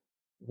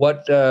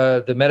 what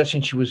the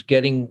medicine she was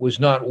getting was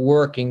not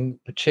working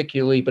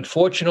particularly, but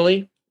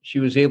fortunately, she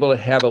was able to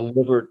have a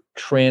liver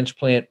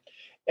transplant.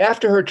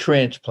 After her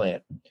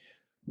transplant,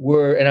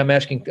 and I'm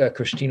asking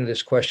Christina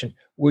this question,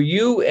 were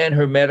you and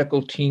her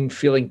medical team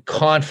feeling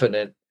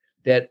confident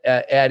that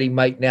Addie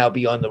might now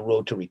be on the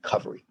road to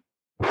recovery?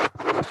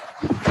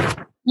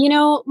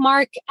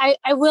 Mark, I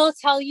will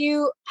tell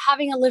you,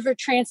 having a liver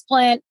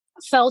transplant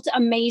felt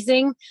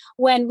amazing.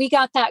 When we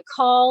got that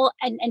call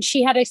and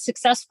she had a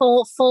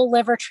successful full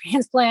liver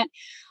transplant,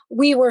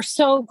 we were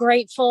so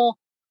grateful.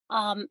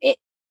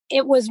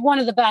 It was one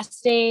of the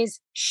best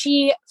days.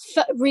 She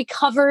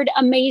recovered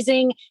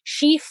amazing.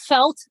 She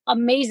felt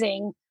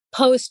amazing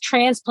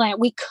post-transplant.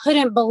 We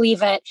couldn't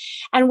believe it.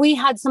 And we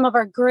had some of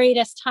our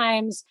greatest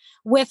times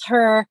with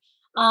her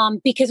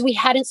because we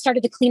hadn't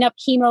started the cleanup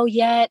chemo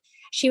yet.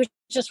 She was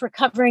just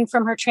recovering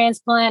from her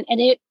transplant, and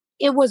it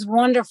was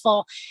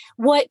wonderful.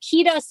 What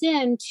keyed us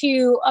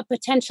into a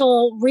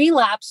potential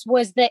relapse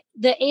was that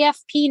the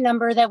AFP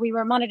number that we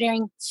were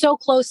monitoring so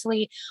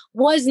closely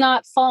was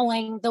not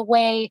falling the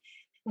way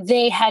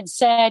they had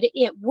said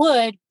it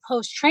would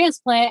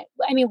post-transplant.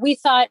 I mean, we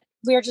thought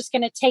we were just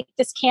going to take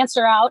this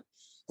cancer out,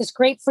 this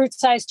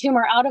grapefruit-sized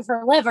tumor out of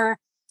her liver,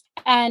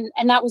 and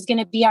that was going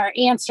to be our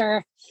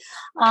answer.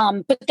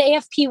 But the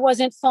AFP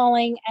wasn't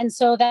falling, and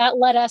so that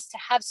led us to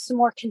have some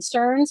more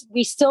concerns.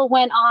 We still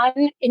went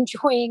on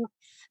enjoying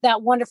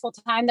that wonderful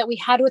time that we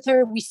had with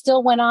her. We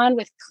still went on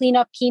with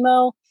cleanup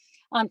chemo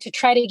to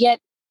try to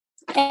get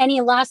any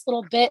last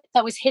little bit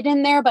that was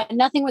hidden there, but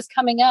nothing was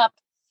coming up.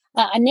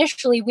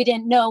 Initially, we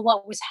didn't know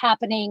what was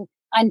happening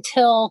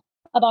until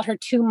about her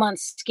 2-month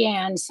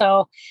scan.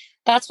 So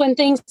that's when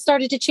things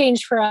started to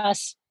change for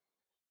us.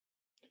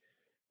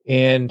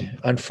 And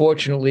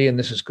unfortunately, and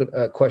this is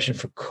a question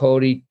for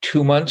Cody,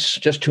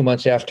 just 2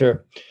 months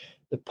after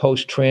the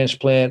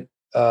post-transplant,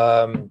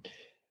 her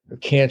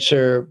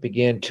cancer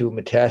began to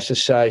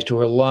metastasize to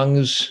her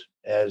lungs,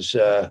 as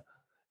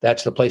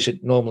that's the place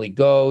it normally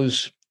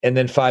goes. And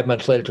then 5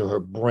 months later to her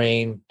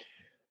brain.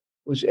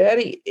 Was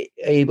Addie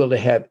able to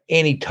have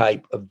any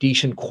type of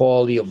decent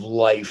quality of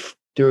life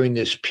during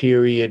this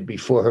period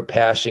before her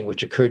passing,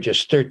 which occurred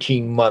just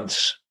 13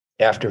 months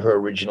after her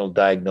original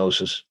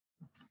diagnosis?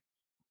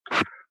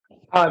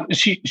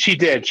 She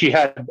did. She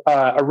had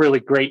a really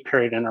great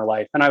period in her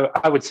life. And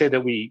I would say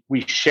that we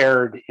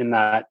shared in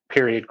that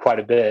period quite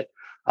a bit.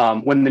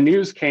 When the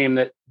news came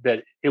that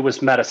it was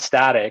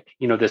metastatic,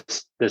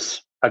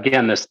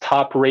 this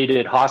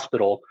top-rated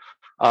hospital,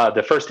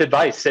 the first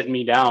advice sitting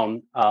me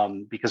down,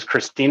 because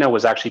Christina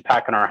was actually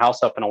packing our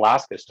house up in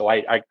Alaska. So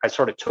I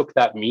sort of took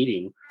that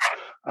meeting.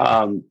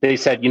 They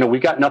said,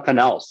 we've got nothing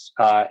else.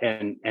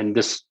 And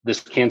this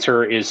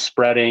cancer is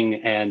spreading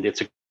and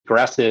it's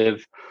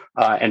aggressive.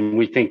 And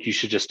we think you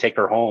should just take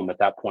her home at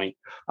that point.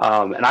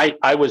 And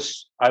I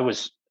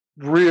was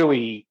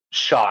really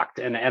shocked,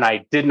 and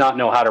I did not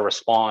know how to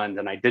respond,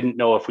 and I didn't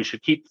know if we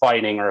should keep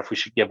fighting or if we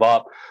should give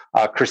up.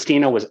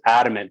 Christina was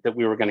adamant that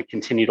we were going to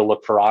continue to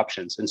look for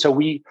options, and so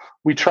we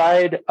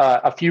tried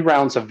a few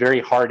rounds of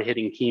very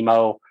hard-hitting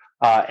chemo,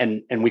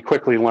 and we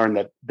quickly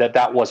learned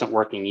that wasn't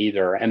working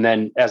either. And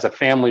then, as a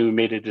family, we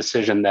made a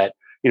decision that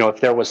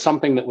if there was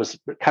something that was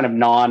kind of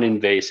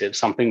non-invasive,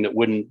 something that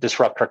wouldn't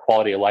disrupt her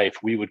quality of life,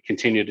 we would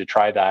continue to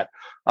try that.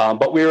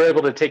 But we were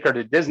able to take her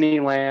to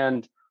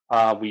Disneyland.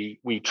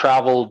 We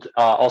traveled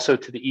also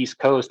to the East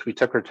Coast. We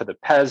took her to the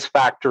Pez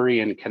factory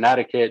in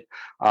Connecticut.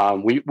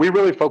 We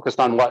really focused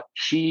on what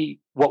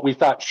we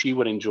thought she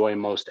would enjoy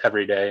most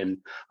every day. And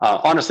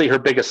honestly, her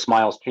biggest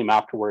smiles came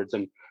afterwards.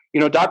 And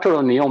Dr.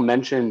 O'Neill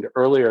mentioned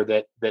earlier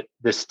that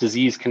this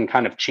disease can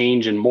kind of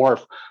change and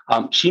morph.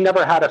 She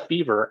never had a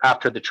fever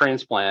after the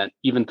transplant,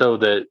 even though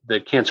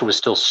the cancer was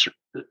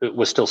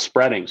still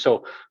spreading.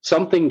 So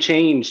something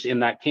changed in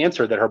that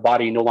cancer that her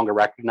body no longer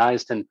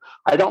recognized. And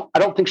I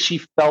don't think she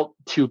felt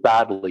too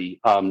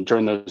badly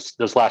during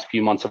those last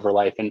few months of her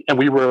life. And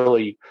we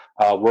really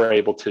were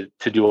able to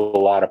do a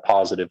lot of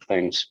positive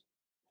things.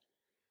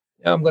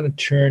 Now I'm going to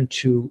turn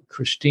to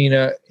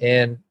Christina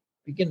and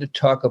begin to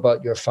talk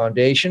about your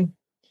foundation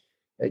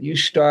that you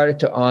started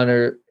to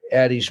honor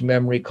Addie's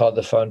memory, called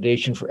the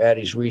Foundation for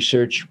Addie's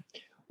Research.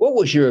 What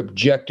was your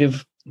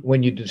objective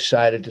when you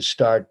decided to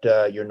start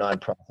your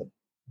nonprofit?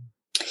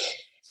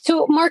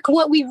 So, Mark,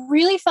 what we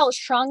really felt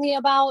strongly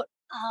about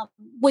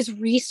was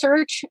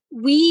research.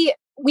 We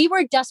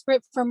were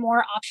desperate for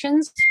more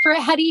options for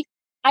Addie.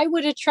 I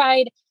would have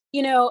tried,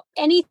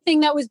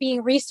 anything that was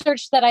being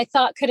researched that I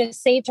thought could have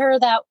saved her,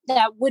 that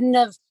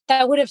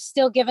would have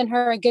still given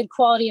her a good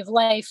quality of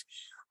life.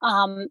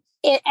 And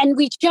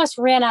we just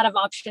ran out of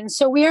options.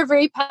 So we are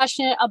very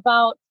passionate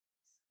about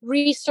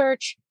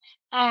research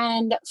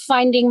and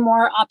finding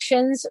more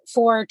options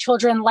for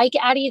children like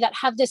Addie that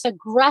have this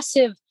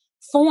aggressive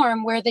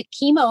form where the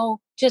chemo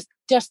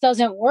just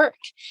doesn't work.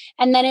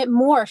 And then it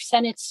morphs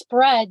and it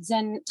spreads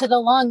and to the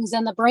lungs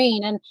and the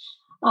brain. And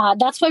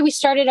that's why we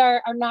started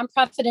our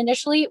nonprofit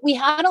initially. We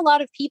had a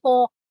lot of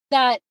people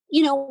that,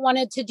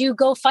 wanted to do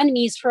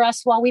GoFundMes for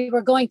us while we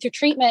were going through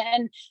treatment.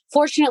 And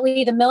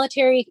fortunately, the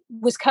military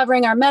was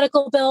covering our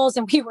medical bills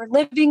and we were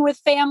living with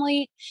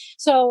family.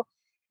 So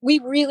we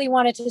really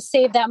wanted to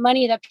save that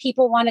money that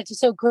people wanted to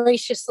so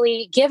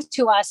graciously give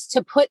to us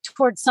to put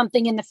towards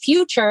something in the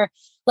future,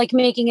 like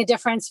making a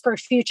difference for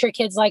future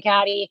kids like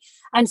Addie.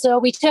 And so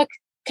we took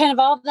kind of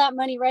all of that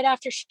money right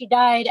after she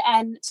died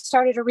and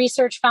started a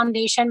research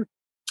foundation.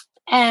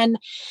 And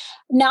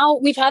now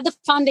we've had the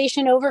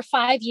foundation over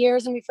 5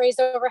 years and we've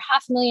raised over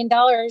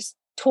 $500,000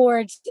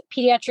 towards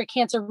pediatric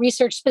cancer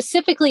research,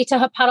 specifically to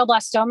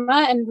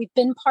hepatoblastoma. And we've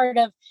been part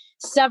of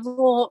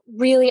several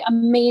really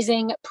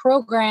amazing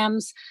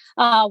programs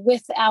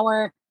with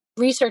our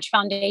research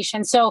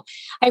foundation. So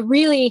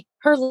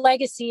her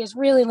legacy is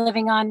really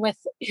living on with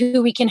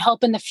who we can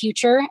help in the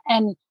future.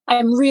 And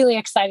I'm really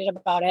excited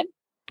about it.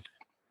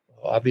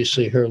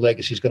 Obviously, her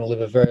legacy is going to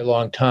live a very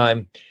long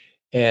time.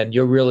 And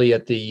you're really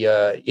at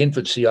the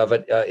infancy of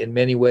it in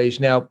many ways.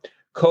 Now,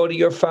 Cody,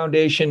 your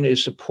foundation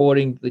is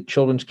supporting the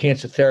Children's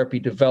Cancer Therapy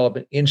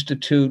Development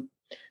Institute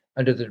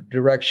under the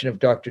direction of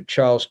Dr.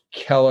 Charles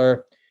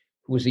Keller,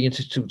 who was the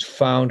Institute's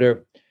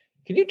founder.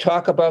 Can you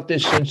talk about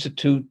this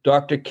institute,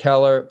 Dr.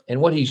 Keller, and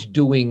what he's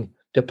doing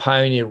to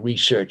pioneer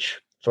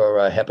research for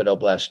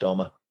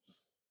hepatoblastoma?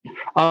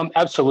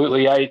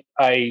 Absolutely.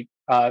 I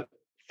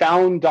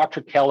found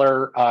Dr.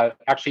 Keller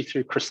actually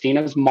through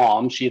Christina's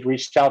mom. She had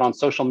reached out on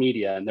social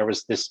media, and there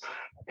was this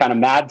kind of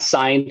mad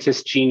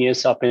scientist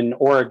genius up in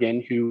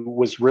Oregon who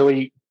was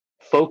really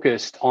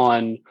focused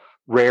on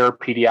rare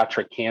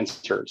pediatric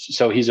cancers.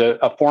 So he's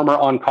a former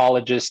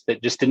oncologist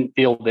that just didn't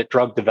feel that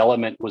drug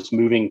development was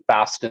moving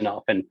fast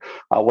enough and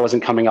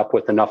wasn't coming up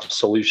with enough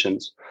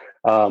solutions.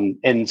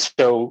 And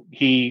so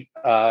he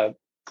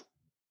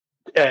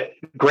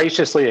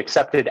graciously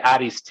accepted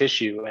Addie's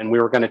tissue, and we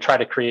were going to try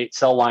to create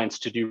cell lines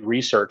to do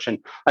research. And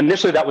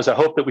initially that was a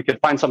hope that we could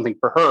find something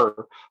for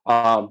her.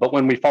 But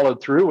when we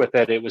followed through with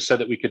it, it was so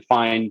that we could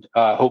find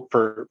hope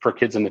for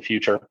kids in the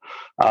future.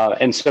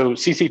 And so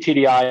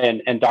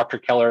CCTDI and Dr.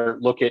 Keller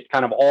look at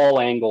kind of all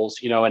angles,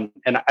 and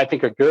I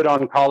think a good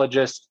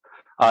oncologist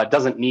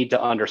doesn't need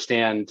to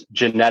understand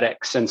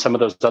genetics and some of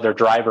those other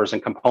drivers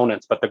and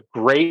components, but the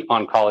great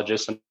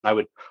oncologists, and I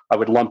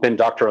would lump in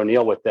Dr.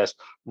 O'Neill with this,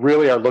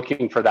 really are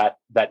looking for that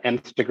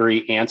nth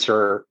degree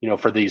answer,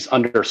 for these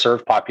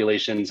underserved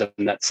populations and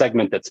that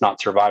segment that's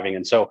not surviving.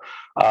 And so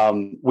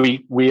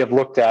we have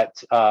looked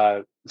at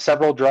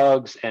several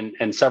drugs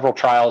and several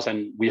trials,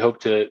 and we hope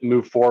to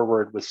move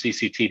forward with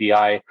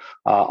CCTDI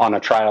on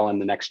a trial in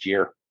the next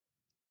year.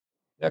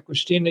 Now,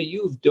 Christina,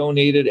 you've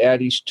donated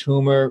Addie's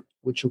tumor,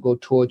 which will go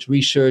towards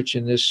research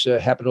in this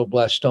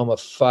hepatoblastoma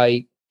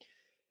fight.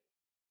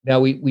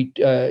 Now, you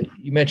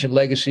mentioned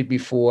legacy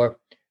before.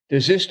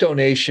 Does this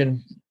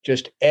donation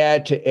just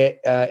add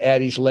to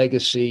Addie's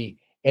legacy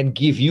and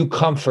give you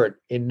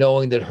comfort in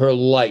knowing that her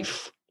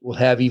life will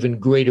have even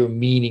greater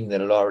meaning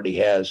than it already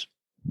has?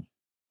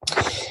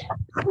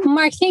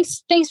 Mark,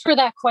 thanks for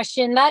that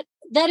question. That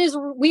is,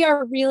 we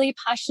are really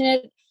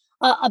passionate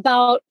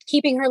about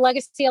keeping her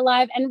legacy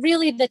alive. And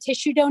really the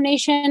tissue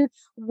donation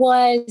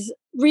was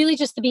really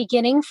just the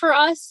beginning for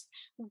us.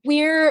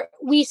 Where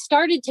we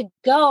started to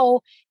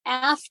go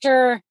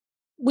after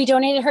we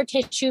donated her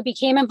tissue,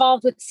 became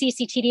involved with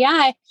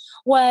CCTDI,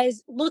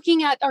 was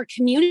looking at our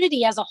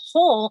community as a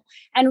whole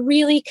and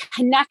really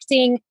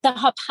connecting the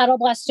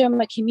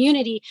hepatoblastoma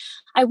community.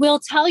 I will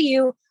tell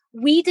you,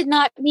 we did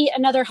not meet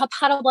another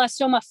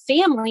hepatoblastoma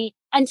family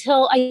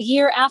until a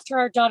year after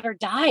our daughter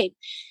died.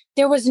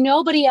 There was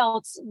nobody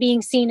else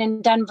being seen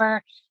in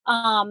Denver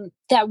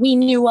that we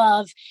knew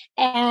of.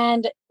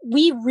 And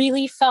we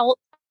really felt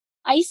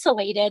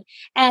isolated.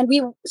 And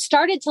we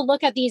started to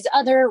look at these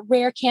other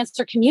rare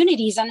cancer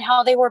communities and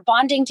how they were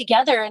bonding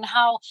together and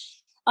how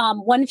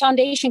one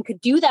foundation could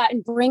do that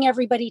and bring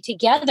everybody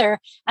together.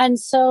 And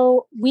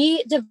so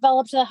we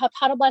developed the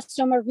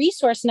Hepatoblastoma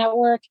Resource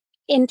Network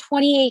in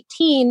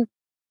 2018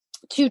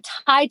 to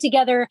tie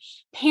together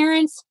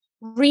parents,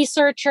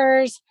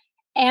 researchers,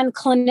 and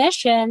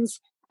clinicians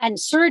and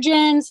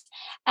surgeons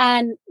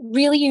and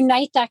really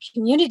unite that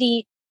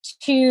community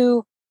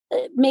to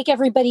make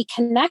everybody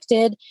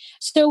connected.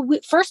 So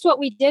first, what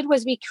we did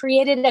was we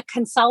created a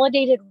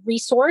consolidated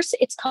resource.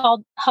 It's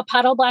called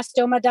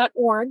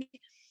hepatoblastoma.org.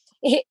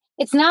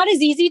 It's not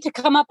as easy to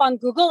come up on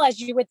Google as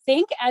you would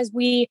think, as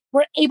we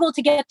were able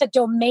to get the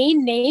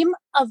domain name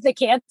of the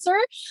cancer,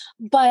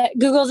 but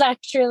Google's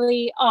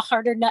actually a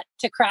harder nut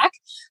to crack.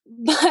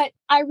 But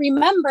I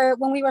remember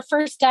when we were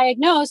first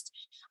diagnosed,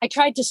 I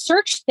tried to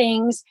search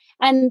things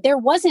and there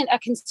wasn't a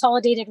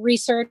consolidated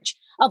research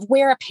of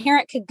where a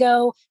parent could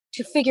go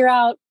to figure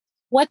out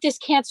what this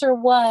cancer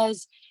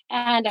was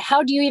and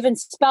how do you even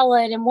spell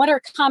it and what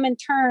are common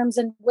terms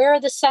and where are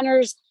the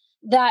centers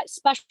that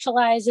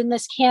specialize in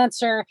this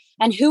cancer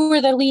and who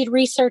are the lead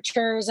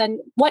researchers and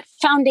what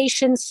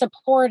foundations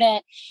support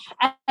it.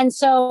 And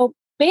so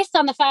based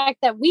on the fact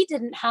that we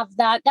didn't have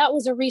that, that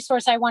was a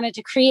resource I wanted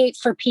to create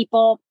for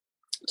people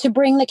to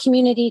bring the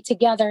community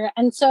together.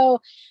 And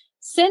so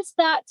since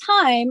that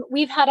time,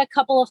 we've had a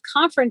couple of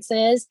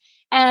conferences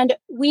and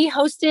we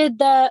hosted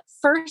the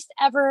first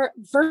ever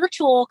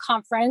virtual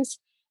conference.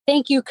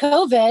 Thank you,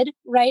 COVID,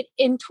 right,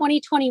 in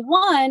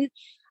 2021.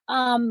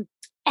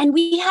 And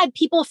we had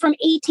people from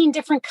 18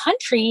 different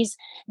countries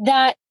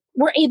that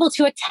were able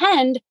to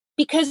attend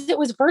because it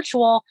was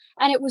virtual.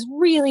 And it was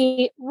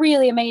really,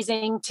 really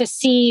amazing to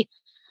see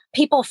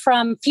people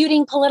from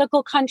feuding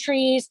political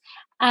countries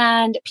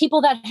and people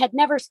that had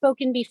never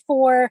spoken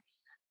before,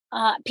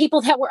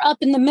 people that were up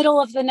in the middle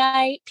of the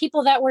night,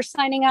 people that were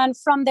signing on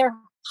from their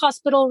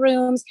hospital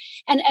rooms,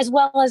 and as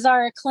well as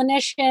our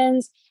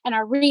clinicians and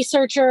our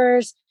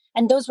researchers.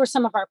 And those were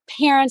some of our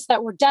parents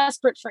that were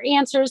desperate for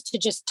answers to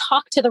just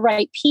talk to the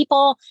right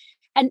people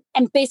and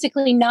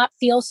basically not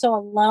feel so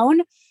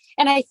alone.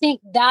 And I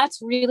think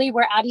that's really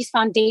where Addie's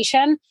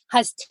Foundation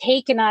has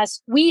taken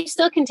us. We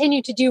still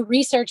continue to do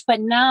research, but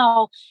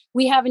now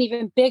we have an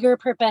even bigger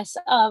purpose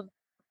of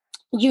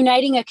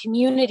uniting a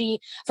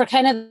community for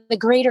kind of the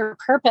greater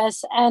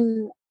purpose.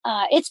 And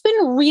it's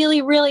been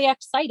really, really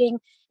exciting.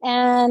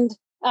 And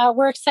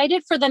we're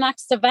excited for the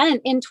next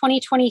event in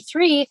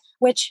 2023,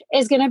 which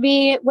is going to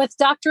be with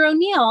Dr.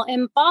 O'Neill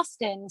in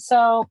Boston.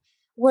 So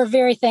we're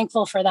very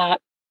thankful for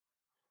that.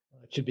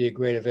 It should be a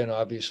great event,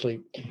 obviously.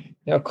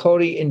 Now,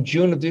 Cody, in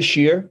June of this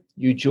year,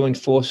 you joined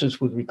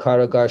forces with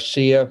Ricardo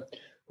Garcia,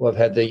 who I've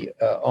had the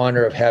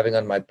honor of having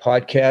on my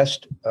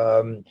podcast,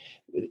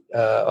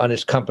 on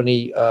his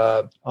company,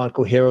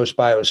 OncoHeroes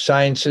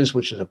Biosciences,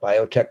 which is a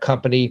biotech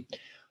company,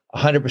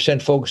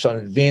 100% focused on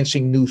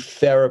advancing new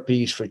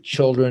therapies for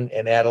children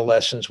and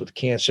adolescents with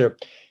cancer.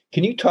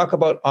 Can you talk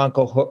about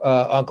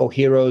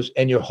OncoHeroes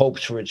and your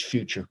hopes for its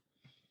future?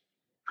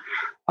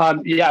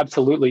 Yeah,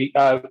 absolutely.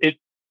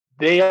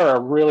 They are a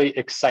really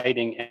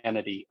exciting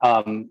entity.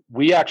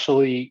 We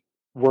actually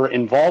were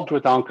involved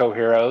with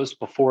OncoHeroes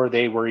before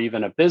they were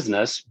even a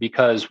business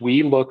because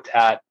we looked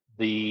at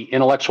the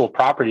intellectual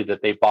property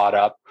that they bought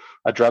up,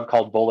 a drug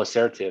called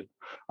volasertib.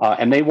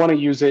 And they want to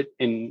use it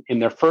in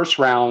their first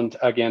round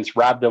against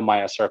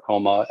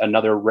rhabdomyosarcoma,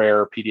 another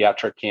rare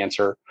pediatric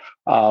cancer.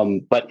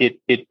 But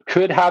it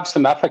could have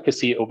some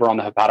efficacy over on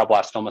the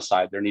hepatoblastoma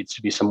side. There needs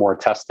to be some more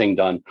testing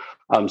done.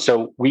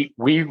 So we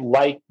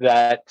like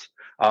that.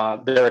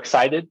 They're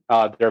excited.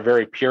 They're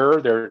very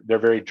pure. They're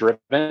very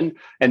driven.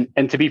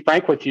 And to be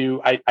frank with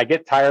you, I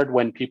get tired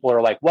when people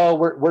are like, "Well,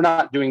 we're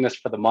not doing this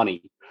for the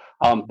money."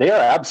 They are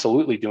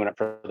absolutely doing it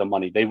for the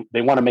money.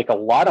 They want to make a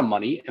lot of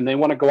money and they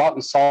want to go out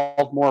and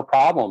solve more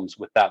problems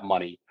with that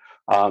money.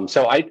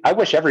 So I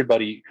wish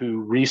everybody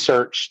who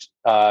researched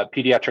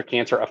pediatric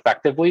cancer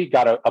effectively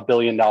got $1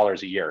 billion a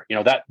year. You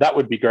know, that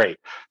would be great.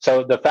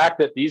 So the fact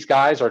that these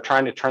guys are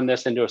trying to turn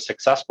this into a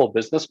successful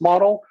business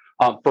model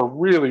for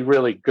really,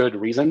 really good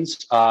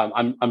reasons,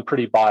 I'm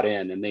pretty bought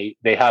in. And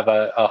they have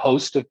a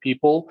host of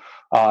people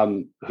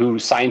who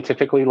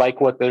scientifically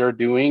like what they're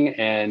doing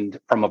and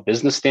from a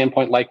business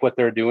standpoint like what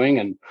they're doing.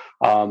 And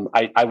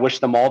I wish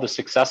them all the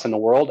success in the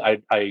world.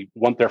 I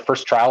want their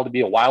first trial to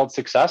be a wild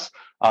success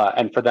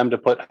and for them to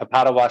put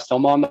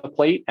hepatoblastoma on the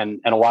plate and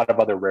a lot of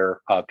other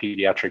rare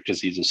pediatric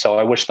diseases. So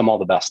I wish them all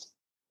the best.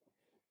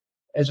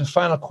 As a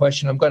final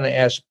question, I'm going to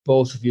ask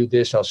both of you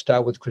this. I'll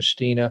start with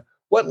Christina.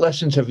 What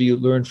lessons have you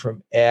learned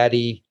from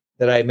Addie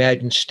that I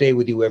imagine stay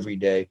with you every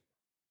day?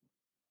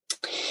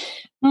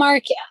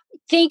 Mark,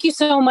 thank you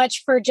so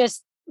much for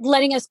just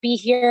letting us be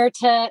here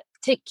to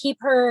to keep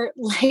her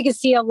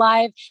legacy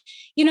alive.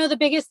 The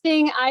biggest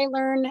thing I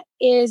learned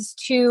is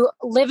to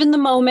live in the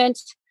moment.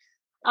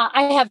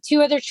 I have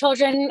 2 other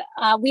children.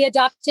 We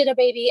adopted a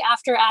baby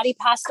after Addie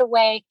passed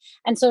away.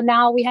 And so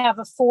now we have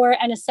a 4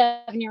 and a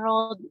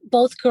 7-year-old,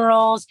 both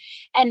girls.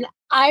 And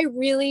I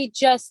really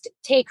just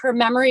take her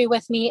memory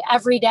with me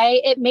every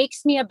day. It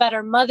makes me a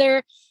better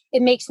mother.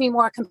 It makes me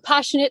more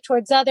compassionate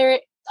towards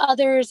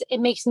others. It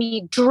makes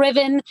me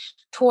driven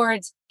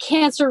towards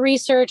cancer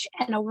research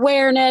and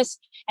awareness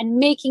and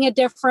making a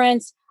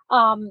difference.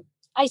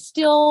 I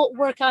still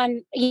work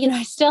on,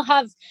 I still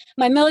have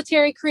my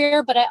military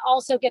career, but I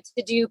also get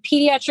to do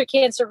pediatric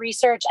cancer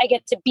research. I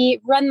get to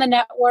run the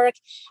network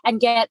and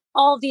get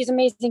all of these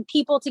amazing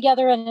people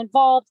together and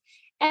involved.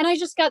 And I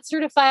just got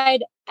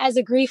certified as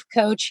a grief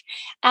coach.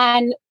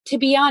 And to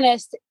be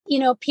honest,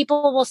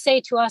 people will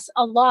say to us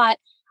a lot,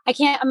 I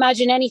can't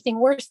imagine anything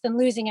worse than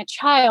losing a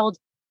child.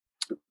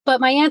 But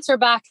my answer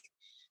back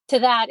to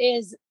that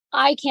is,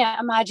 I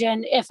can't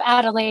imagine if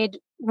Adelaide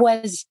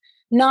was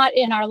not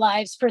in our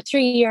lives for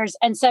 3 years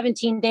and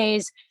 17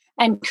 days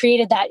and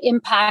created that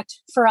impact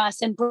for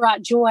us and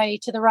brought joy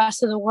to the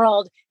rest of the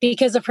world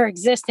because of her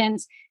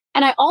existence.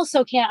 And I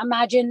also can't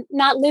imagine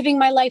not living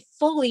my life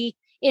fully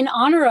in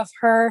honor of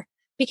her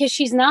because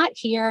she's not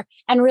here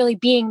and really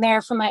being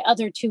there for my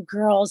other 2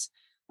 girls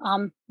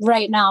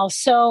right now.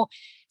 So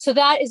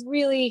that is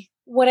really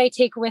what I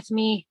take with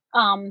me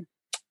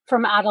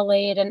from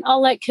Adelaide. And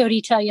I'll let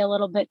Cody tell you a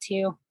little bit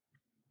too.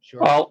 Sure.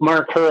 Well,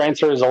 Mark, her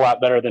answer is a lot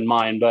better than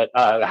mine, but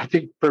I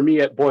think for me,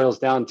 it boils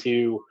down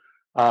to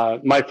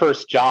my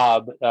first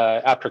job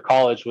after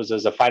college was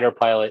as a fighter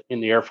pilot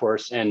in the Air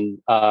Force. And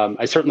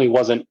I certainly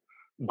wasn't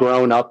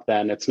grown up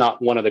then. It's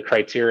not one of the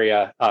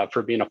criteria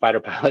for being a fighter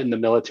pilot in the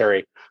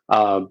military.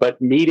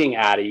 But meeting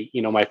Addie,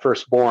 my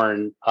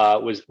firstborn,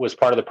 was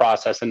part of the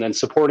process, and then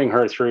supporting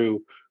her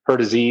through her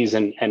disease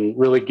and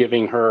really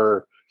giving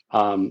her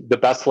the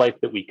best life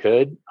that we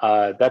could.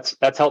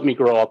 That's helped me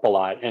grow up a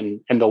lot.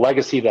 And the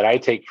legacy that I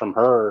take from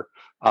her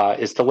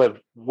is to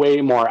live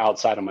way more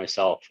outside of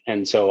myself.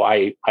 And so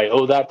I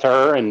owe that to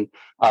her. And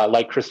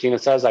like Christina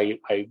says, I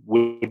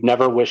would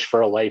never wish for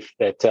a life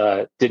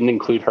that didn't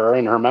include her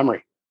in her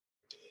memory.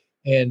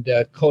 And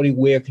Cody,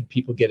 where can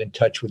people get in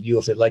touch with you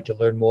if they'd like to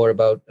learn more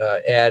about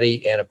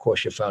Addie and, of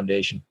course, your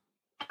foundation?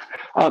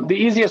 The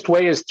easiest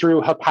way is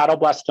through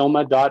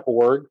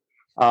hepatoblastoma.org.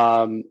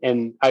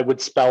 And I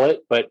would spell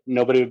it, but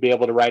nobody would be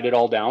able to write it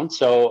all down.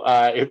 So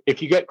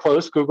if you get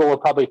close, Google will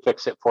probably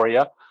fix it for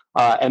you.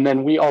 And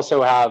then we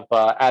also have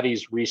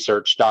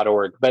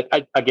addiesresearch.org.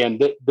 But again,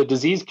 the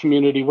disease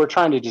community, we're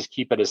trying to just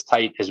keep it as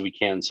tight as we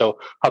can. So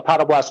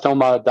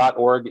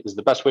hepatoblastoma.org is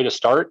the best way to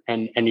start,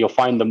 and you'll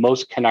find the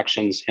most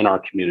connections in our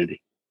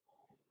community.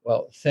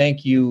 Well,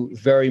 thank you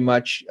very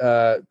much,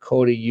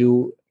 Cody,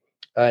 you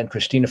and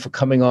Christina, for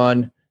coming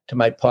on to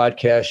my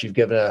podcast. You've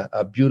given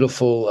a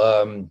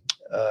beautiful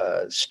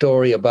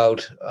story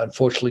about,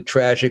 unfortunately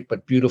tragic,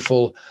 but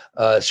beautiful,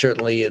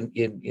 certainly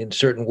in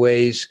certain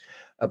ways,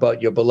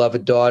 about your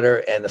beloved daughter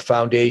and the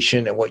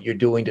foundation and what you're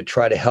doing to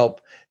try to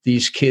help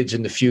these kids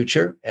in the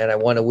future. And I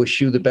want to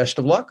wish you the best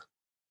of luck.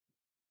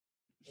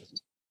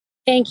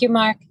 Thank you,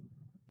 Mark.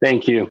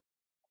 Thank you.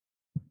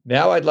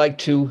 Now I'd like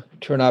to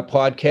turn our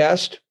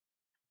podcast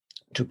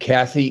to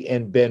Kathy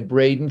and Ben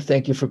Braden.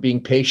 Thank you for being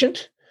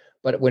patient,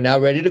 but we're now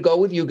ready to go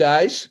with you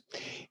guys.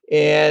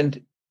 And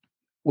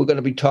we're going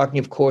to be talking,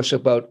 of course,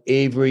 about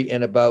Avery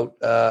and about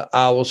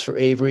Owls for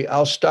Avery.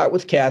 I'll start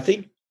with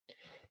Kathy.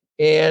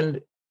 And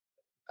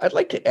I'd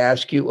like to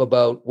ask you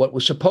about what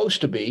was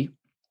supposed to be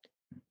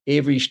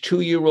Avery's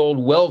 2-year-old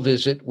well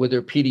visit with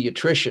her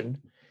pediatrician.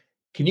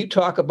 Can you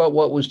talk about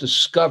what was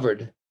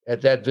discovered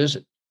at that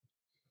visit?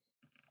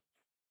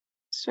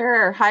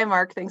 Sure. Hi,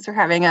 Mark. Thanks for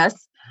having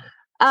us.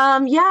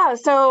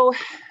 So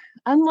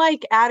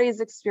unlike Addie's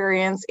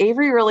experience,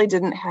 Avery really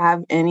didn't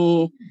have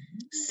any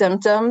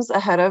symptoms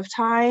ahead of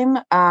time.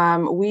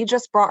 We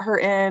just brought her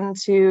in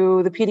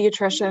to the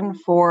pediatrician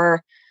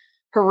for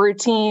her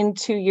routine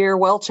 2-year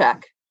well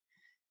check.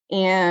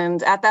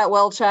 And at that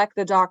well check,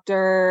 the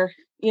doctor,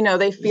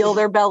 they feel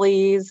their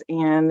bellies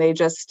and they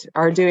just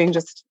are doing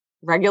just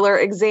regular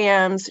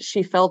exams.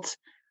 She felt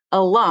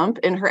a lump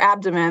in her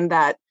abdomen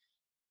that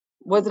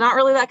was not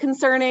really that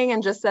concerning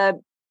and just said,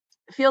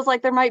 feels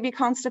like there might be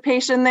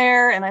constipation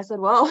there. And I said,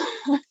 well,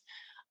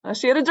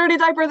 she had a dirty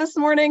diaper this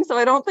morning, so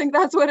I don't think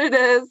that's what it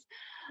is.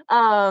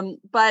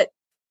 But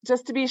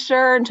just to be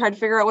sure and try to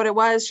figure out what it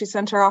was, she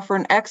sent her off for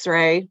an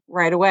X-ray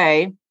right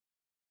away.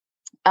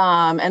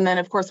 And then,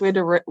 of course, we had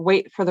to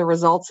wait for the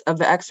results of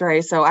the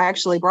X-ray. So I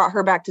actually brought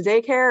her back to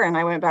daycare and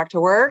I went back to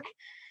work.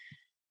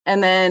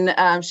 And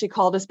then she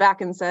called us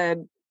back and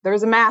said, there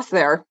was a mass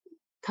there.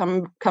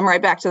 Come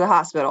right back to the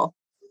hospital.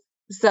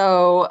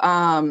 So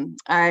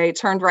I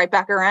turned right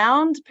back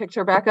around, picked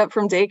her back up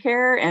from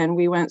daycare, and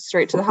we went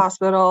straight to the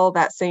hospital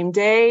that same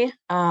day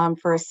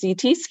for a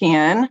CT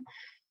scan.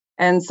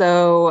 And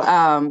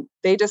so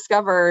they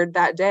discovered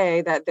that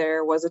day that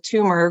there was a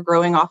tumor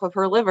growing off of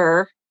her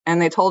liver. And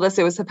they told us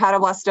it was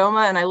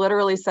hepatoblastoma. And I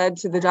literally said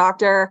to the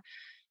doctor,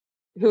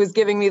 who was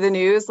giving me the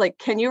news, like,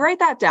 can you write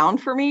that down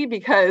for me?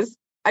 Because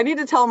I need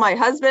to tell my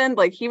husband,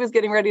 like, he was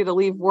getting ready to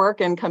leave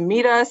work and come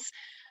meet us.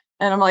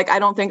 And I'm like, I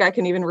don't think I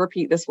can even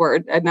repeat this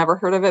word. I'd never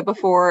heard of it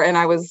before. And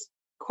I was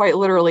quite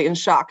literally in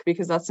shock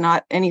because that's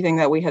not anything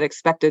that we had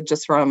expected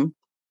just from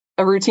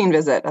a routine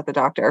visit at the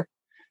doctor.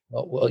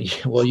 Well,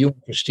 you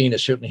and Christina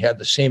certainly had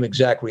the same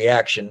exact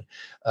reaction,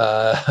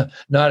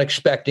 not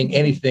expecting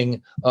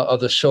anything of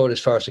the sort as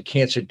far as the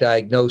cancer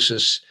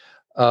diagnosis.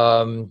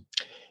 Now,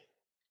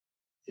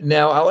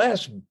 I'll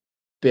ask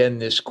Ben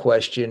this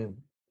question.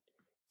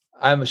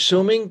 I'm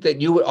assuming that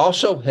you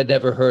also had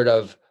never heard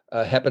of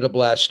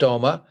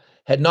hepatoblastoma,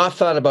 had not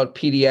thought about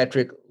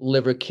pediatric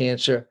liver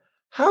cancer.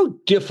 How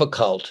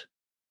difficult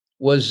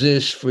was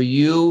this for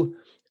you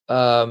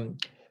and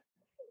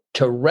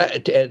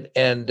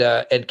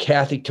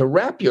Kathy to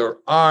wrap your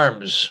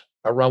arms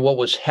around what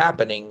was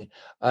happening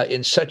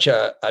in such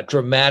a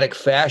dramatic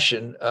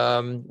fashion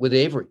with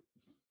Avery?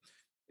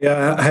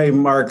 Yeah. Hey,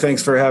 Mark,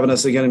 thanks for having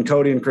us again. And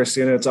Cody and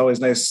Christina, it's always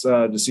nice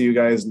to see you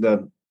guys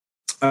and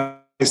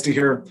nice to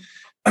hear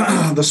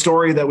the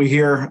story that we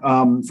hear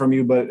from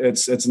you, but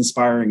it's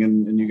inspiring,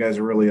 and you guys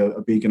are really a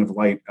beacon of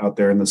light out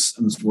there in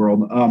this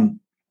world. I'm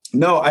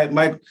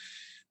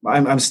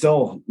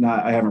still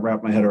not, I haven't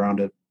wrapped my head around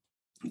it.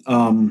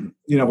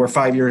 We're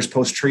 5 years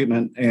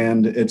post-treatment,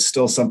 and it's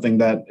still something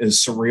that is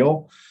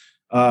surreal.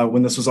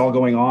 When this was all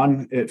going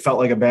on, it felt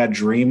like a bad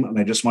dream, and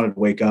I just wanted to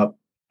wake up,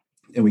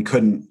 and we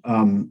couldn't.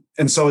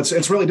 And so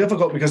it's really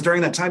difficult because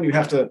during that time you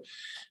have to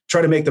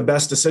try to make the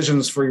best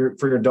decisions for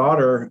your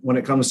daughter when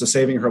it comes to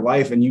saving her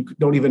life, and you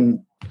don't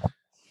even,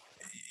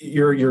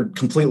 you're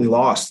completely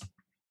lost.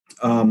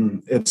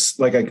 It's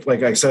like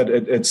I said,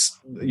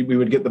 we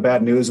would get the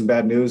bad news,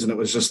 and it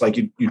was just like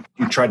you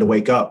tried to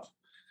wake up,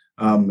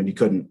 and you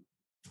couldn't.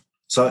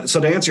 So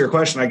to answer your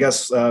question, I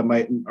guess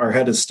our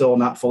head is still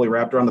not fully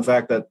wrapped around the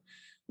fact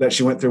that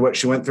she went through what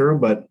she went through,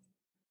 but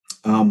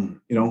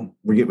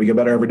we get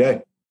better every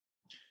day.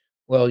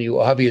 Well, you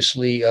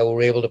obviously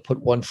were able to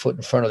put one foot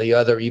in front of the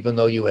other, even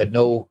though you had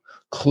no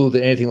clue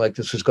that anything like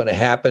this was going to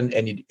happen,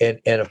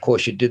 and of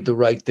course you did the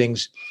right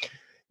things.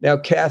 Now,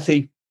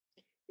 Kathy,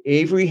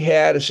 Avery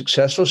had a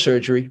successful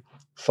surgery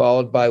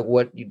followed by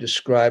what you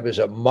describe as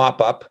a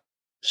mop-up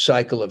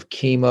cycle of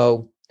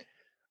chemo.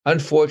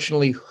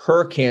 Unfortunately,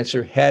 her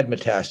cancer had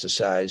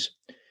metastasized.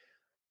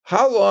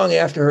 How long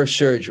after her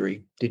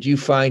surgery did you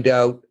find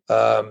out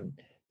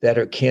that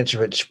her cancer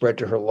had spread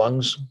to her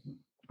lungs?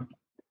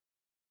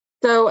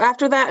 So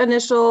after that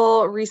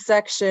initial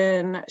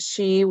resection,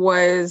 she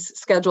was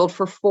scheduled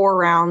for 4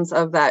 rounds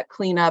of that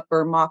cleanup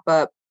or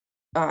mop-up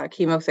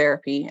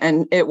chemotherapy.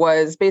 And it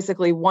was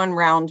basically 1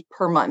 round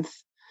per month.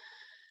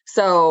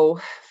 So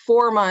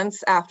 4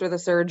 months after the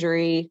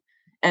surgery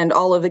and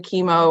all of the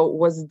chemo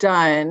was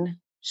done,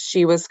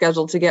 she was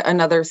scheduled to get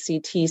another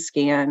CT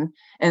scan.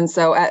 And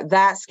so at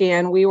that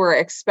scan, we were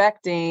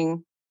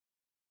expecting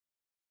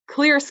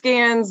clear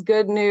scans,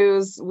 good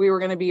news, we were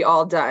going to be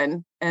all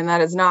done. And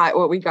that is not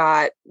what we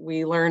got.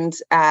 We learned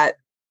after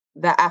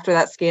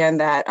that scan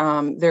that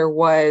there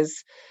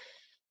was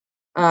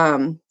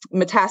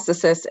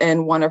metastasis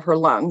in one of her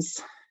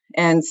lungs.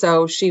 And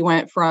so she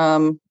went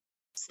from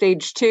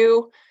stage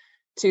 2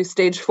 to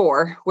stage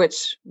 4,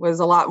 which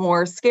was a lot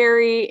more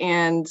scary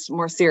and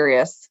more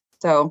serious.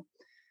 So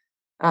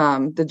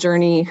the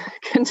journey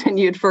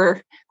continued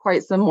for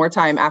quite some more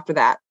time after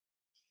that.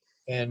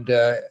 And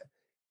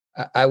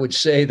I would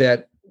say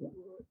that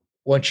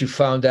once you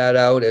found that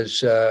out,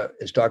 as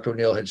Dr.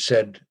 O'Neill had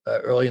said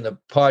early in the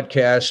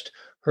podcast,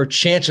 her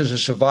chances of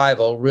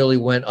survival really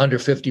went under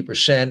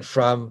 50%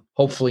 from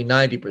hopefully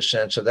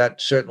 90%. So that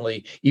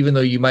certainly, even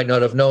though you might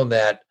not have known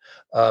that,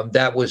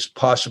 that was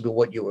possibly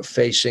what you were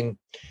facing.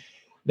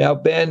 Now,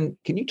 Ben,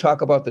 can you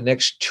talk about the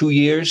next 2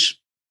 years,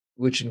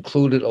 which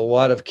included a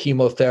lot of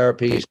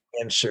chemotherapies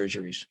and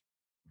surgeries?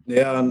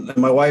 Yeah, and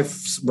my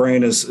wife's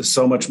brain is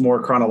so much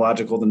more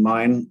chronological than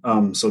mine.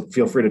 So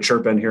feel free to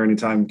chirp in here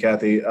anytime,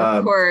 Kathy.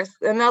 Of course.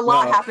 And a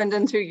lot happened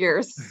in 2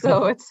 years.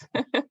 So it's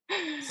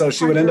so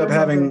she would end up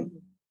having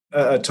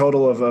a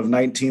total of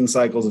 19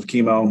 cycles of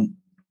chemo,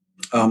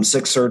 6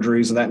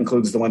 surgeries, and that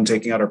includes the one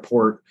taking out her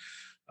port.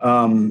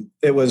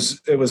 It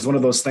was one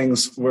of those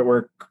things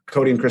where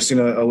Cody and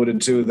Christina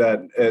alluded to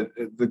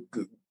that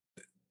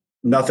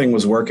nothing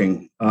was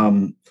working.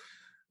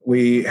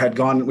 We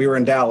were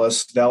in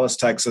Dallas,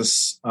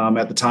 Texas,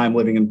 at the time,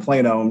 living in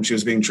Plano, and she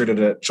was being treated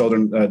at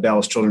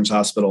Dallas Children's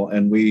Hospital.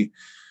 And we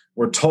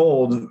were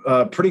told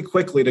pretty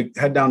quickly to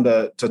head down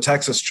to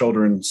Texas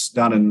Children's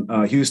down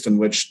in Houston,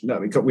 which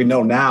we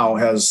know now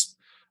has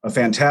a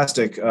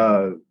fantastic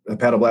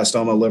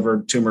hepatoblastoma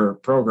liver tumor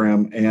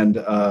program. And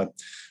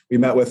we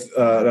met with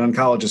an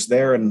oncologist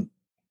there, and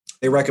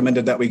they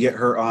recommended that we get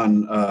her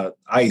on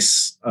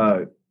ICE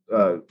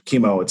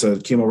chemo. It's a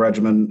chemo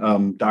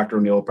regimen. Dr.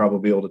 O'Neill will probably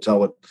be able to tell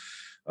what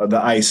the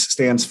ICE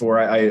stands for.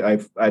 I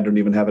don't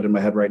even have it in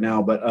my head right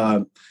now,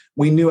 but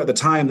we knew at the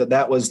time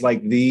that was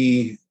like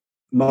the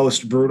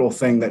most brutal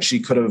thing that she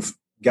could have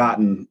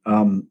gotten,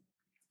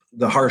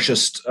 the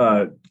harshest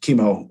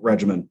chemo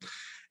regimen.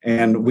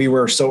 And we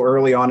were so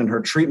early on in her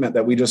treatment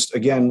that we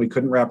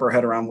couldn't wrap our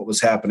head around what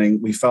was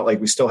happening. We felt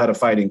like we still had a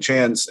fighting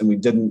chance, and we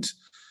didn't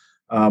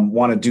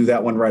want to do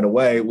that one right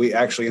away. We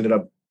actually ended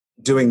up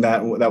doing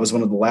that. That was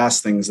one of the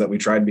last things that we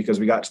tried because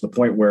we got to the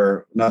point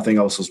where nothing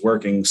else was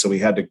working. So we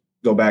had to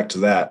go back to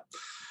that.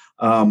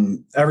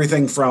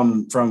 Everything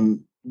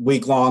from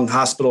week-long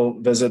hospital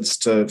visits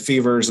to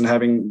fevers and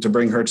having to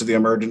bring her to the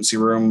emergency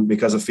room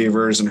because of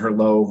fevers and her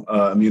low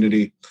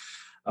immunity.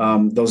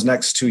 Those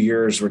next 2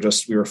 years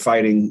we were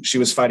fighting. She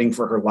was fighting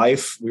for her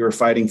life. We were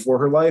fighting for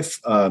her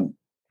life.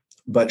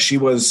 But she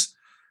was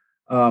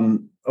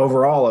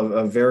overall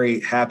a very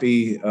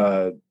happy,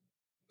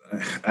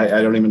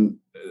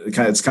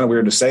 it's kind of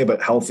weird to say,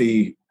 but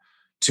healthy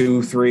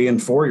 2, 3, and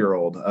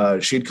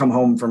 4-year-old. She'd come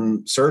home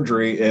from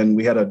surgery and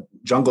we had a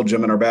jungle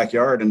gym in our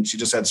backyard, and she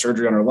just had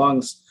surgery on her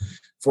lungs.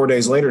 4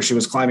 days later, she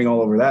was climbing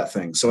all over that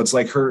thing. So it's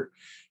like her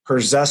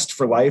zest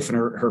for life and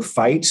her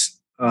fight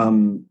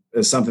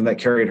is something that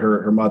carried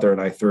her mother and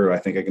I through. I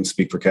think I can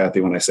speak for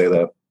Kathy when I say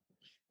that.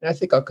 And I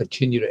think I'll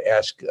continue to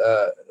ask,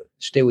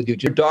 stay with you.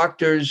 Your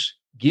doctors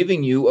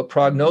giving you a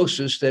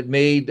prognosis that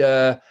made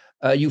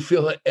you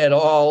feel at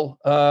all,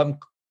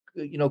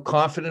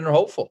 confident or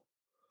hopeful?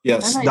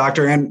 Yes,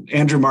 Dr.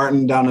 Andrew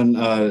Martin down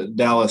in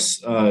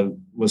Dallas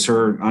was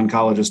her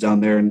oncologist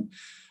down there, and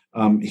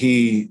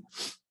he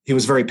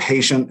was very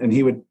patient, and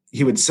he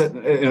would sit.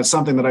 It's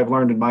something that I've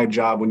learned in my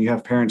job when you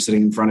have parents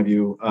sitting in front of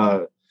you,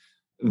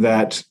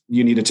 that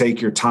you need to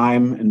take your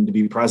time and to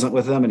be present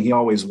with them, and he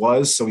always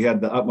was. So he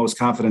had the utmost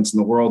confidence in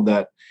the world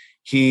that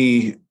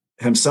he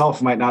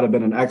himself might not have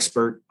been an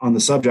expert on the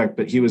subject,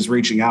 but he was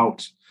reaching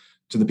out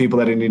to the people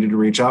that he needed to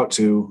reach out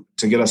to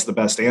get us the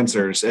best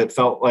answers. It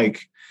felt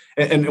like,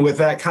 and with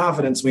that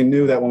confidence, we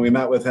knew that when we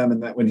met with him,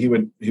 and that when he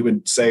would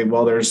say,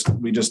 well,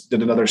 we just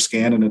did another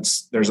scan and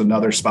there's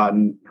another spot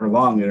in her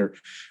lung, or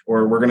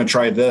we're going to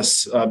try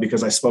this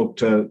because I spoke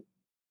to,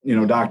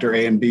 Dr.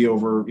 A and B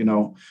over,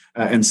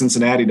 in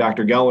Cincinnati,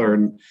 Dr.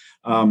 Geller.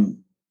 And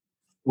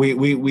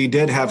we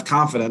did have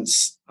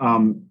confidence.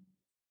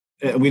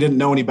 We didn't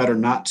know any better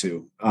not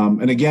to.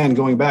 And again,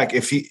 going back,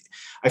 I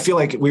feel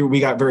like we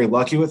got very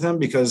lucky with him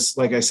because,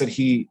 like I said,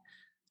 he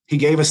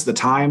gave us the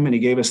time and he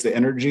gave us the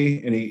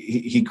energy, and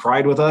he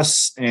cried with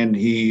us, and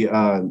he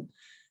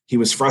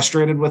was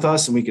frustrated with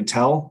us, and we could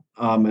tell.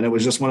 And it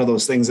was just one of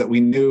those things that we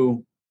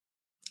knew.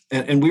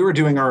 And we were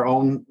doing our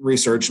own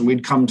research, and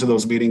we'd come to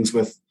those meetings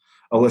with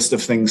a list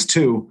of things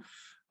too.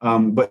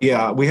 But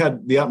yeah, we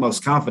had the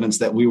utmost confidence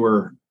that we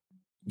were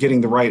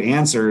getting the right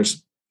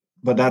answers.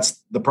 But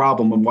that's the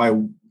problem, and why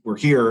we're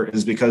here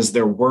is because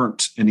there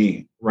weren't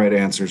any right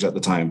answers at the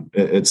time,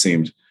 it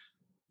seemed.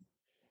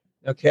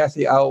 Now,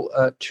 Kathy, I'll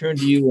turn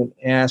to you and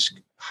ask,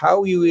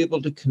 how were you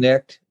able to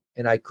connect,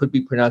 and I could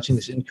be pronouncing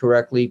this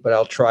incorrectly, but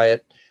I'll try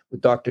it,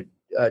 with Dr.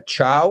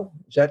 Chow?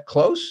 Is that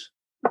close?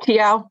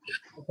 Tiao.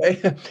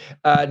 Okay.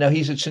 Now,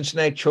 he's at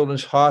Cincinnati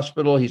Children's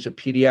Hospital. He's a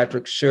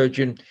pediatric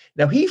surgeon.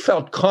 Now, he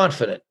felt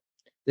confident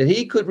that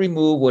he could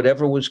remove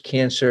whatever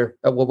cancer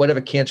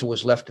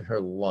was left in her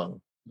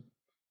lung.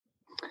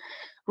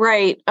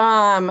 Right.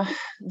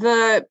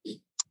 The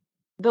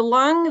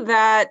lung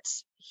that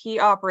he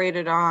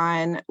operated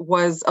on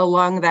was a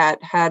lung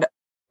that had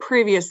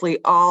previously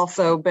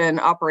also been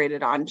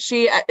operated on.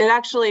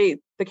 The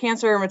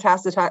cancer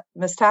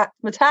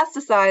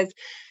metastasized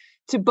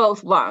to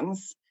both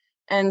lungs.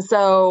 And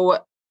so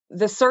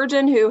the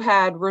surgeon who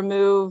had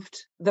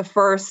removed the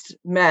first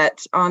met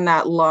on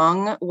that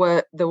lung,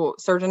 the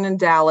surgeon in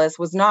Dallas,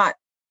 was not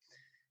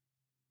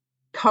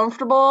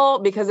comfortable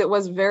because it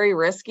was very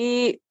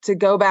risky to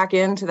go back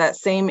into that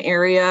same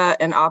area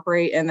and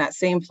operate in that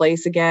same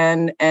place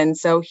again. And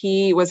so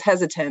he was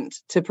hesitant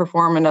to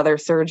perform another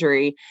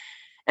surgery.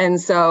 And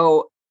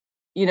so,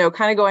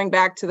 kind of going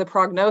back to the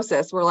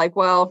prognosis, we're like,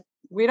 well,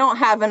 we don't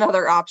have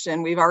another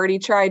option. We've already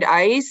tried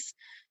ICE,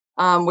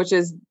 which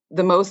is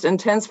the most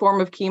intense form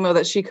of chemo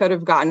that she could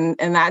have gotten,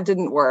 and that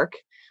didn't work.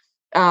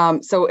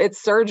 So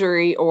it's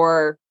surgery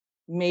or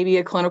maybe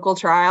a clinical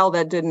trial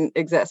that didn't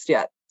exist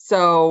yet.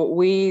 So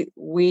we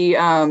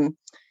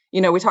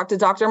talked to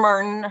Dr.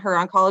 Martin, her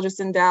oncologist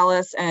in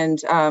Dallas, and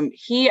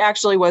he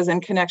actually was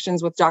in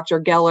connections with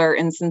Dr. Geller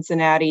in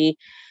Cincinnati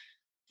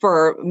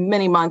for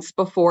many months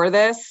before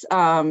this,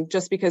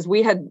 just because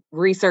we had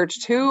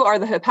researched who are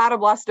the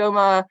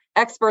hepatoblastoma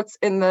experts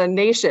in the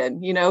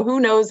nation, who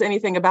knows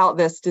anything about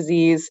this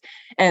disease.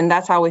 And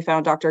that's how we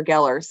found Dr.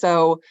 Geller.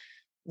 So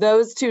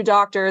those two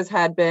doctors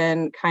had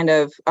been kind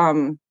of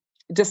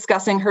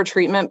discussing her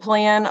treatment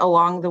plan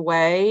along the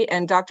way.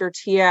 And Dr.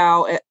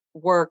 Tiao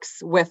works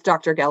with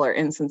Dr. Geller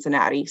in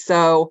Cincinnati.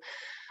 So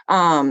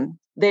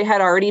they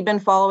had already been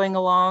following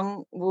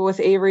along with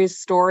Avery's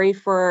story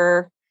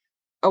for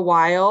a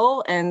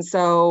while. And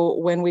so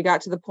when we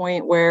got to the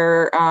point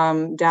where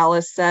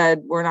Dallas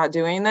said, we're not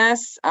doing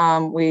this,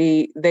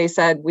 they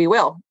said, we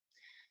will.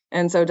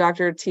 And so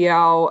Dr.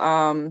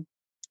 Tiao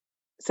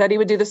said he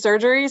would do the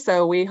surgery.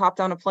 So we hopped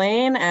on a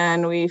plane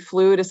and we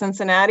flew to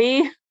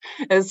Cincinnati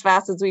as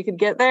fast as we could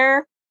get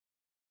there.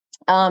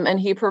 And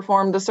he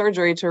performed the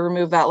surgery to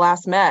remove that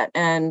last met.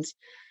 And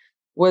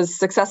was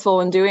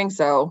successful in doing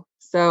so.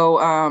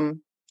 So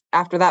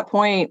after that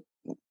point,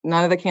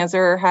 none of the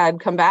cancer had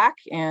come back,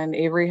 and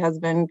Avery has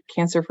been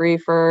cancer-free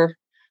for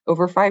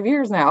over 5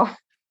 years now.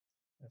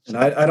 And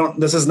I don't,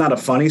 this is not a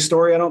funny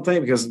story, I don't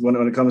think, because when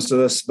it comes to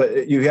this,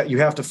 but you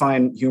have to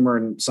find humor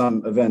in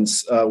some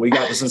events. We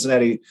got to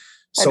Cincinnati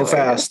so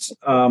fast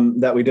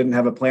that we didn't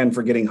have a plan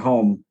for getting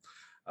home.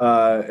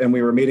 And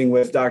we were meeting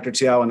with Dr.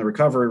 Tiao in the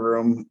recovery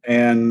room,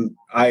 and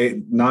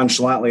I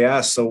nonchalantly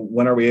asked, so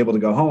when are we able to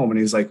go home? And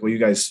he's like, well, you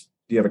guys,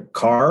 do you have a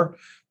car?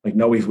 Like,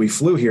 no, we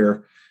flew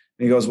here.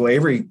 And he goes, well,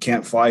 Avery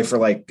can't fly for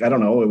like, I don't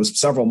know, it was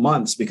several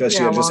months because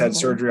she had just had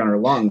surgery on her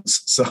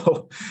lungs.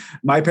 So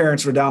my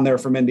parents were down there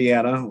from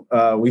Indiana.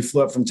 We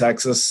flew up from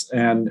Texas,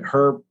 and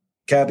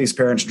Kathy's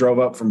parents drove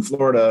up from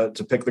Florida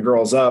to pick the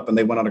girls up, and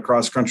they went on a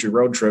cross-country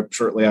road trip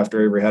shortly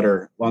after Avery had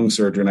her lung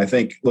surgery. And I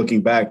think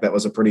looking back, that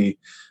was a pretty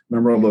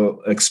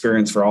memorable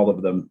experience for all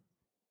of them.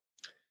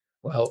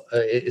 Well,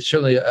 it's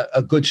certainly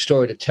a good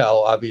story to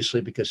tell,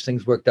 obviously, because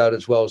things worked out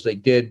as well as they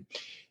did.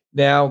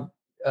 Now,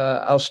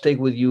 I'll stay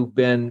with you,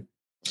 Ben.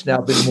 It's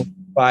now been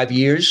 5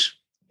 years.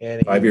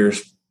 And 5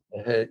 years.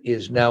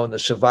 Is now in the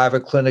Survivor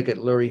Clinic at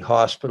Lurie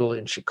Hospital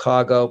in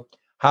Chicago.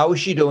 How is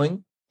she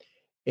doing?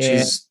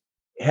 And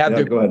have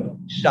there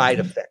been side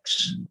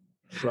effects?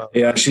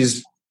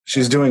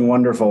 She's doing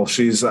wonderful.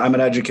 I'm an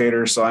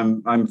educator, so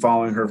I'm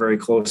following her very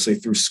closely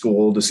through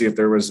school to see if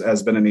there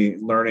has been any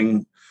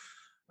learning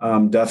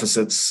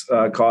deficits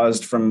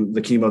caused from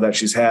the chemo that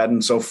she's had.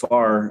 And so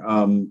far,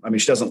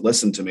 she doesn't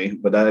listen to me,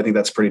 but I think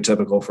that's pretty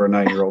typical for a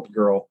 9-year-old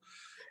girl.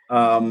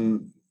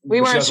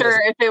 We weren't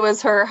sure if it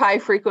was her high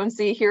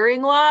frequency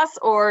hearing loss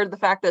or the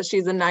fact that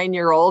she's a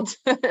 9-year-old.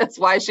 That's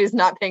why she's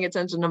not paying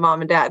attention to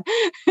mom and dad.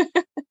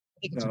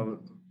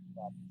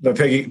 But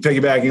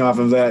piggybacking off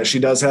of that, she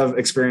does have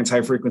experienced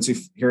high frequency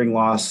hearing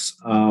loss.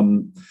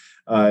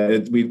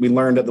 We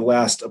learned at the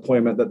last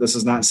appointment that this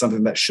is not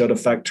something that should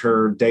affect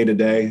her day to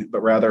day,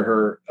 but rather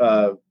her,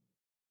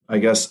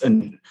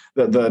 and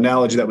the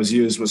analogy that was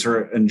used was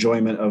her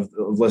enjoyment of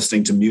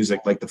listening to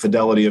music, like the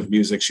fidelity of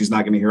music. She's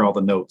not going to hear all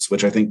the notes,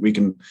 which I think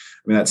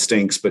that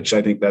stinks, but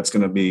I think that's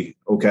going to be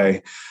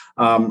okay.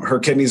 Her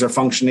kidneys are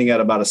functioning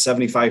at about a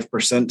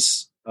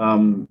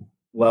 75%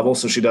 level.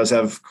 So she does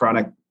have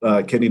chronic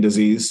kidney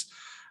disease.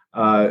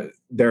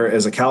 There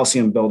is a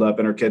calcium buildup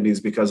in her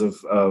kidneys because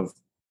of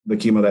the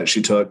chemo that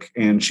she took.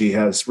 And she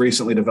has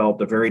recently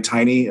developed a very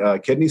tiny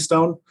kidney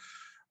stone,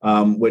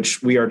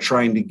 which we are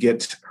trying to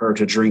get her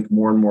to drink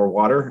more and more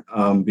water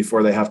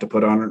before they have to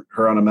put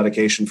her on a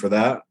medication for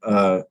that.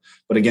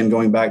 But again,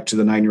 going back to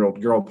the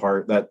 9-year-old girl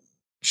part, that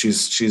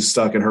she's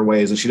stuck in her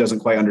ways and she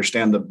doesn't quite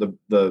understand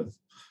the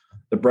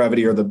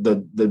brevity or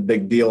the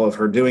big deal of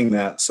her doing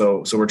that.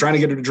 So we're trying to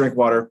get her to drink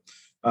water.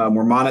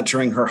 We're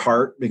monitoring her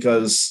heart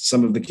because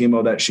some of the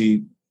chemo that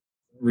she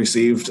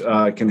received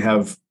can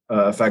have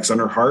effects on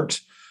her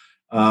heart.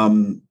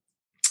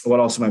 What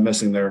else am I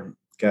missing there,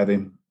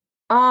 Kathy?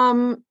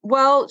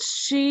 Well,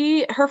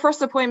 her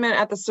first appointment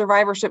at the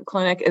survivorship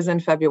clinic is in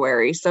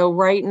February. So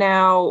right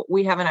now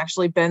we haven't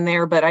actually been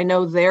there, but I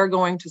know they're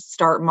going to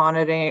start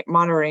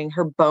monitoring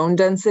her bone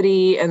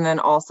density and then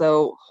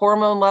also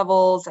hormone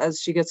levels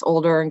as she gets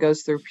older and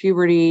goes through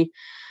puberty.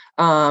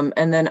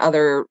 And then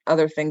other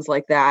things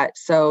like that.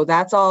 So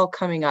that's all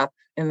coming up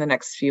in the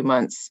next few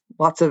months.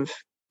 Lots of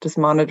just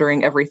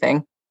monitoring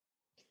everything.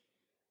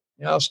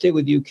 Now I'll stay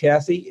with you,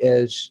 Kathy,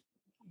 as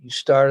you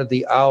started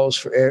the Owls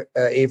for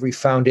Avery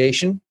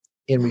Foundation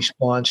in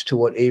response to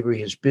what Avery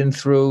has been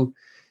through.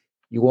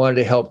 You wanted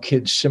to help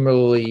kids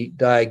similarly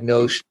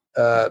diagnosed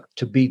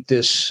to beat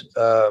this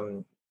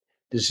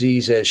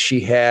disease as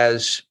she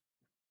has.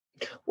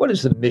 What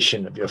is the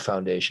mission of your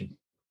foundation?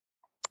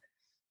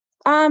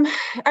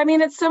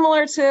 It's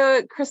similar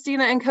to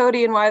Christina and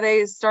Cody and why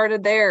they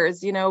started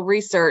theirs,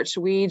 research.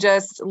 We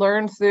just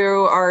learned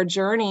through our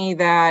journey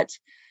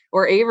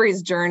or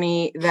Avery's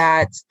journey,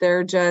 that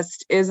there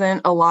just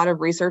isn't a lot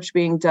of research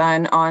being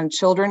done on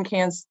childhood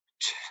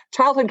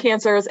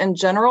cancers in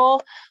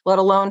general, let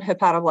alone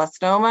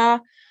hepatoblastoma.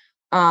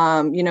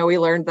 We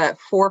learned that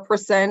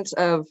 4%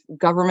 of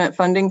government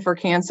funding for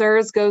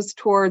cancers goes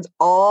towards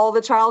all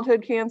the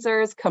childhood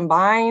cancers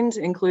combined,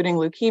 including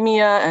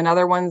leukemia and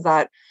other ones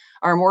that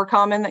are more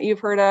common that you've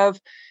heard of.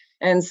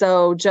 And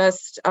so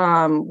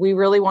we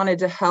really wanted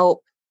to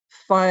help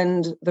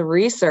fund the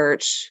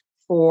research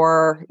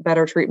for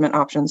better treatment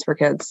options for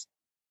kids.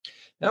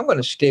 Now I'm going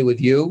to stay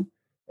with you,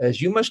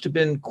 as you must have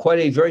been quite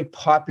a very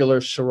popular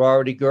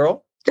sorority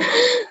girl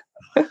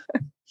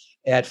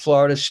at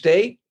Florida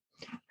State,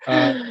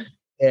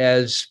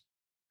 as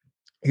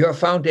your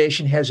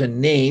foundation has a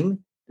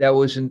name that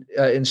was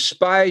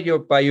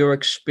inspired by your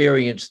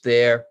experience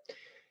there.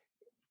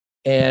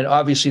 And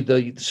obviously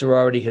the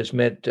sorority has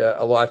meant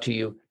a lot to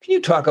you. Can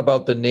you talk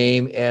about the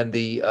name and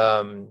the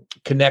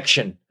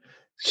connection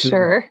to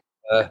Sure.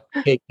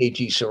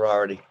 KKG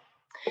sorority?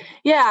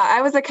 Yeah,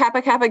 I was a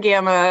Kappa Kappa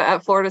Gamma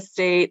at Florida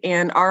State,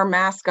 and our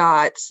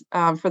mascot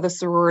for the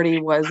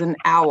sorority was an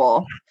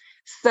owl.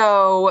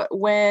 So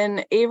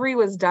when Avery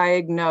was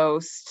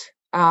diagnosed,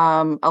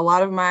 A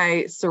lot of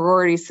my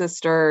sorority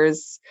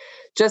sisters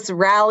just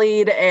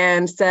rallied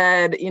and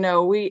said,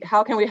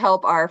 how can we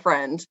help our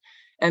friend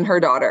and her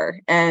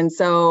daughter? And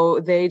so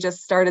they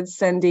just started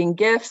sending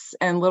gifts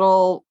and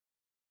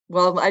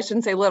I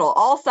shouldn't say little,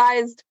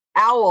 all-sized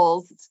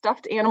owls,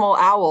 stuffed animal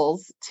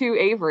owls to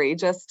Avery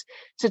just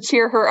to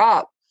cheer her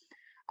up.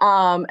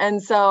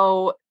 And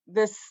so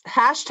this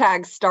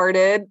hashtag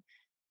started,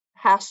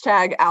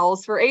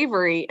 #Owls for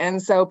Avery.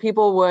 And so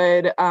people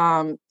would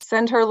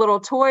send her little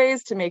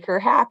toys to make her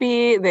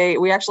happy.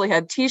 We actually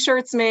had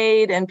t-shirts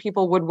made, and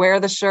people would wear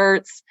the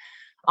shirts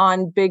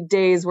on big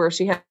days where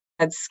she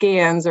had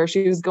scans, or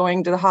she was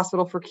going to the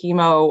hospital for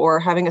chemo or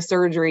having a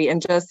surgery,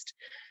 and just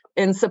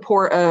in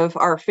support of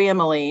our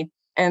family.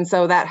 And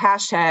so that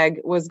hashtag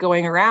was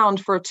going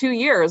around for 2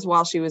 years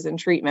while she was in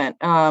treatment.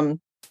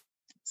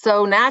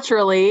 So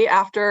naturally,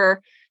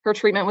 after her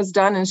treatment was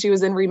done and she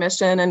was in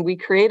remission and we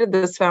created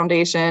this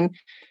foundation,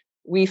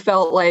 we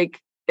felt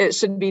like it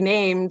should be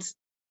named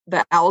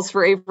the Owls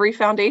for Avery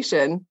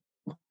Foundation.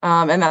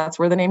 And that's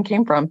where the name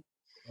came from.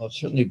 Well, it's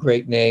certainly a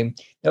great name.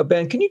 Now,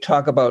 Ben, can you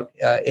talk about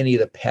any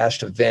of the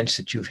past events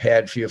that you've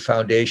had for your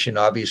foundation?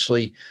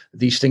 Obviously,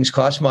 these things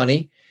cost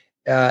money,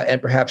 and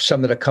perhaps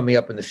some that are coming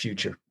up in the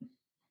future.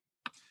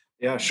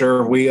 Yeah,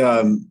 sure. We,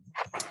 along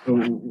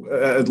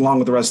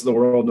with the rest of the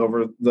world,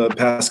 over the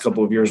past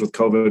couple of years with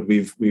COVID,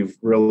 we've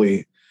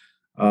really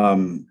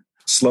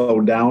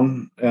slowed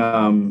down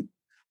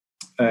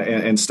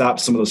and stopped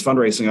some of those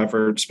fundraising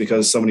efforts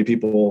because so many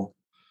people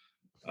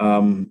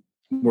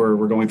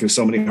were going through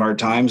so many hard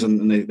times,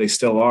 and they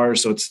still are.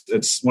 So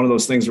it's one of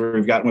those things where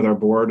we've gotten with our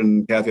board,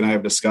 and Kathy and I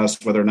have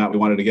discussed whether or not we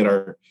wanted to get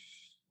our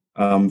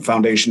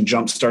foundation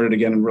jump started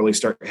again and really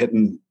start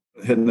hitting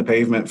the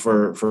pavement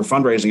for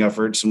fundraising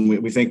efforts. And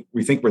we think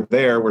we're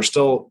there. We're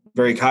still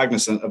very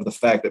cognizant of the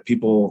fact that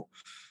people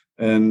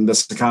in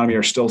this economy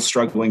are still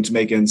struggling to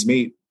make ends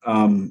meet.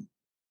 And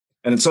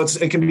so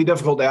it can be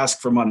difficult to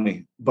ask for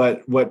money,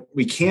 but what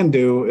we can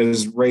do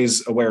is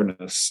raise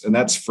awareness, and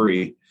that's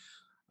free.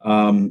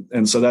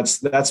 And so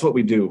that's what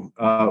we do.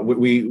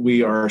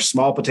 We are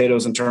small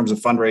potatoes in terms of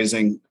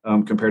fundraising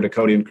compared to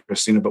Cody and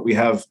Christina, but we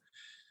have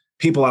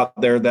people out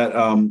there that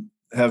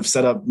have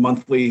set up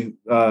monthly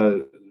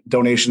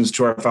donations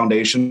to our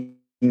foundation.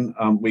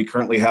 We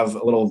currently have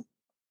a little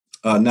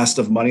nest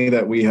of money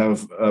that we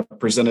have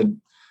presented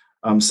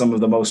some of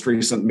the most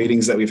recent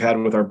meetings that we've had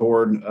with our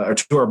board, or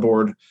to our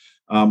board,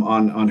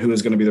 on who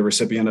is going to be the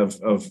recipient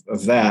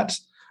of that.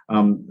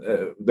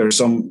 There's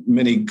so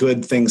many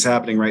good things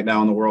happening right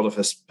now in the world of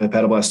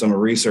hepatoblastoma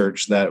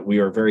research that we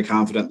are very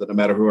confident that no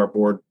matter who our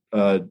board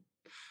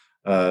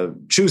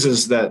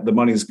chooses, that the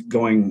money is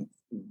going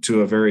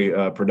to a very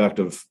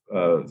productive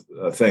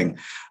thing.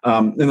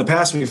 In the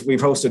past,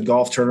 we've hosted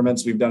golf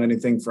tournaments. We've done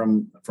anything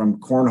from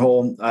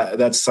cornhole.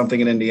 That's something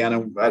in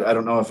Indiana. I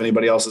don't know if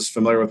anybody else is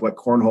familiar with what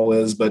cornhole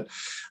is, but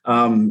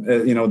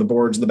the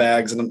boards and the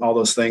bags and all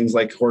those things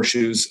like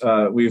horseshoes.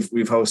 We've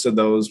hosted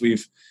those.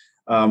 We've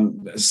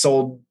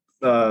sold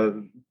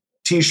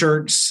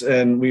T-shirts,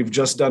 and we've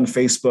just done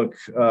Facebook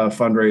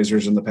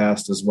fundraisers in the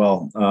past as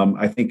well.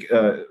 I think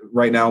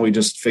right now we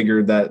just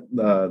figured that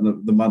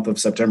the month of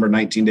September,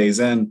 19 days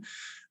in,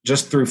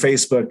 just through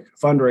Facebook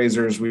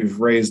fundraisers, we've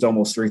raised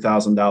almost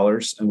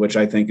 $3,000, and which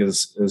I think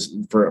is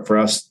for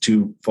us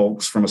two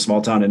folks from a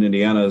small town in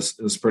Indiana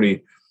is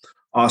pretty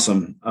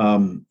awesome.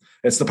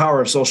 It's the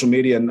power of social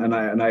media,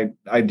 and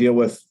I deal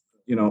with,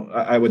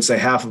 I would say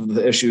half of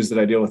the issues that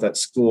I deal with at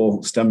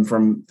school stem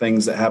from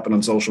things that happen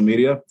on social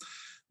media.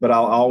 But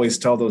I'll always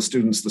tell those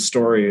students the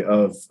story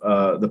of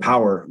the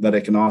power that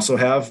it can also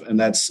have. And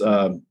that's,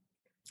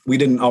 we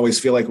didn't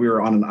always feel like we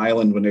were on an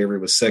island when Avery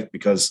was sick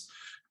because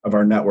of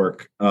our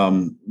network.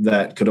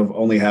 That could have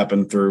only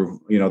happened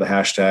through, the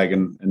hashtag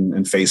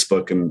and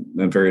Facebook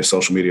and various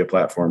social media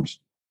platforms.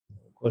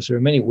 Of course, there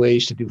are many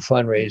ways to do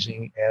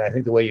fundraising. And I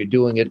think the way you're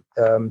doing it,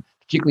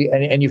 particularly,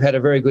 and you've had a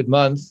very good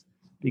month,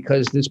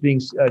 because this being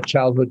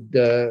Childhood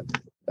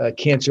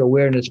Cancer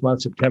Awareness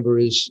Month, September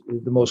is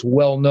the most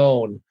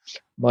well-known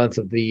month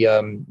of the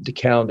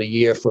calendar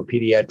year for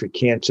pediatric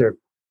cancer.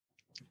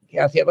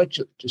 Kathy, I'd like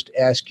to just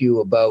ask you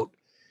about,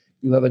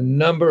 you have a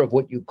number of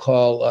what you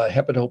call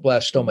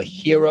hepatoblastoma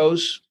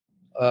heroes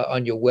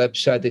on your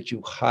website that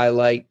you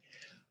highlight.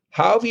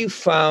 How have you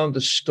found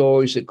the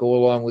stories that go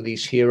along with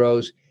these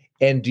heroes?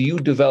 And do you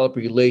develop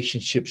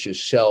relationships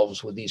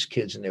yourselves with these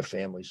kids and their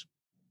families?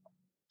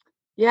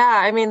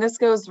 Yeah, this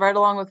goes right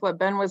along with what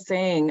Ben was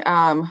saying.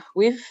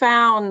 We've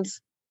found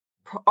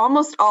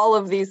almost all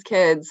of these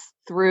kids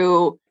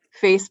through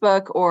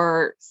Facebook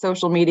or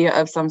social media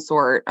of some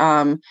sort.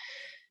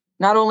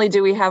 Not only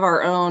do we have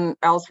our own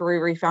Owls for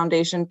Avery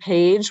Foundation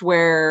page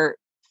where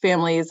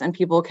families and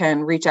people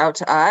can reach out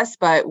to us,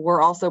 but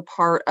we're also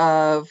part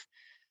of,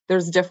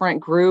 there's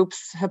different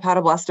groups,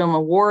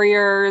 Hepatoblastoma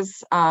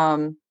Warriors,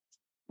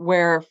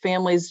 where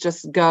families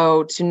just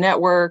go to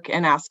network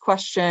and ask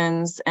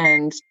questions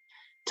and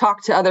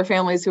talk to other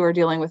families who are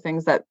dealing with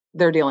things that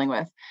they're dealing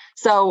with.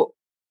 So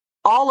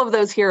all of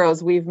those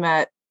heroes we've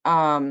met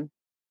on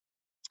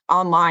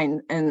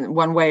online in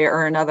one way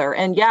or another.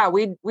 And yeah,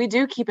 we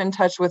do keep in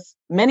touch with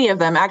many of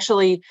them.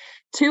 Actually,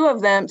 two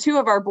of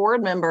our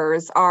board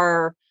members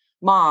are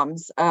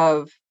moms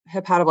of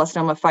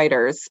hepatoblastoma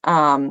fighters.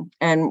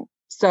 And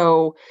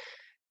so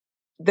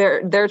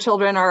their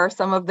children are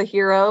some of the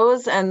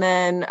heroes. And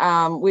then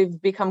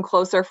we've become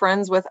closer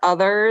friends with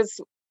others.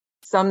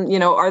 Some,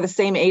 are the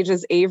same age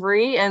as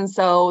Avery. And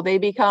so they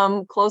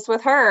become close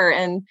with her.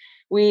 And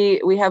we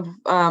have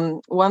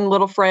one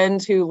little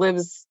friend who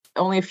lives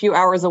only a few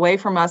hours away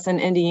from us in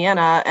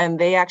Indiana. And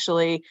they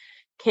actually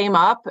came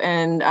up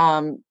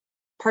and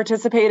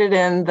participated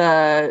in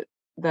the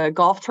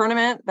golf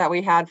tournament that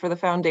we had for the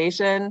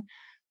foundation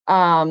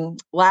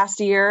last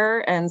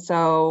year. And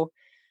so,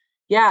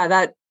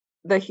 yeah,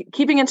 the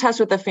keeping in touch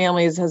with the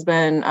families has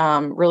been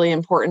really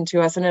important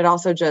to us. And it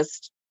also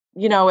just,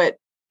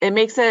 it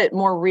makes it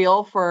more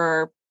real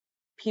for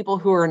people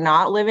who are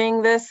not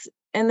living this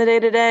in the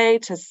day-to-day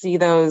to see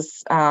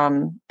those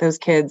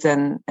kids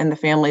and the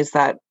families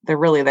that they're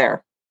really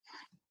there.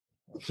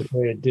 It's a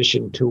great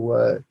addition to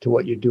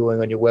what you're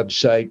doing on your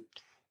website.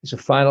 It's a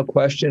final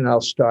question.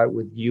 I'll start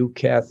with you,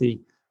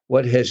 Kathy.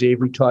 What has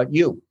Avery taught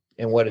you,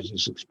 and what has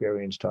this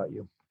experience taught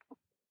you?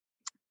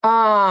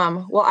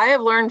 Well, I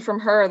have learned from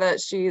her that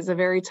she's a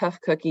very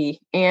tough cookie,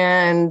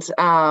 and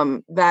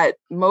that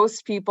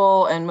most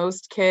people and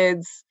most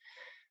kids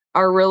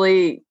are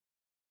really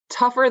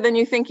tougher than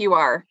you think you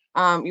are.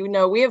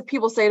 We have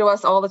people say to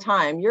us all the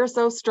time, "You're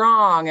so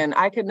strong," and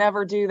 "I could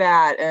never do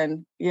that,"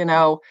 and you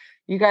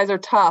guys are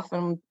tough,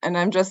 and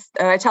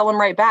I tell them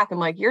right back, I'm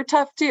like, "You're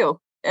tough too,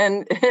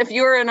 and if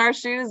you were in our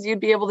shoes, you'd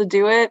be able to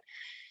do it."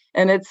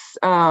 And it's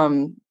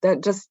that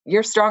just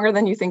you're stronger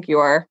than you think you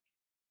are.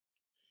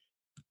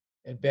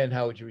 And Ben,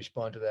 how would you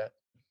respond to that?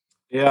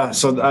 Yeah,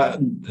 so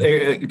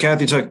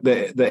Kathy took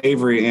the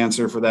Avery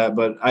answer for that,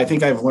 but I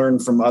think I've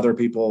learned from other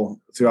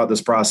people throughout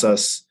this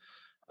process,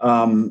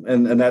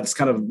 and that's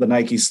kind of the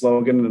Nike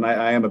slogan. And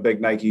I am a big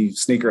Nike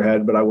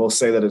sneakerhead, but I will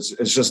say that it's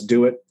just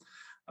do it.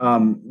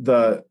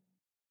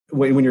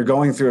 When you're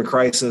going through a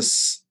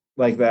crisis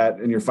like that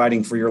and you're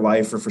fighting for your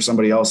life or for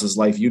somebody else's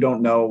life, you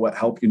don't know what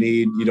help you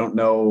need. You don't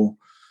know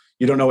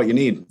what you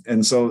need.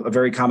 And so a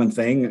very common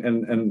thing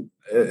and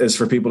is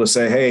for people to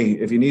say, "Hey,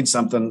 if you need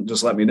something,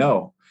 just let me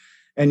know."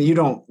 And you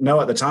don't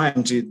know at the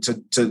time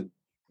to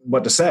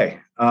what to say.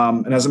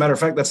 And as a matter of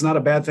fact, that's not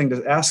a bad thing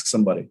to ask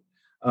somebody.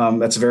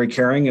 That's very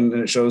caring and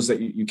it shows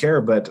that you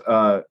care.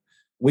 But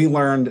we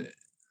learned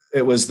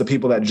it was the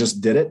people that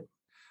just did it.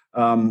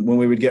 When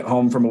we would get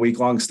home from a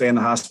week-long stay in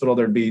the hospital,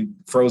 there'd be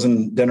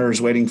frozen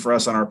dinners waiting for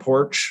us on our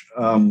porch.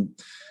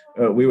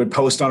 We would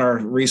post on our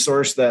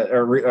resource on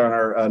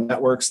our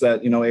networks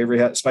that, Avery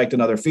had spiked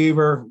another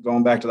fever,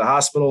 going back to the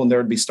hospital, and there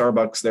would be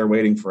Starbucks there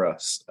waiting for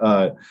us.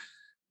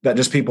 That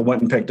just people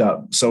went and picked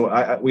up.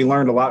 So we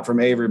learned a lot from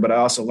Avery, but I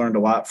also learned a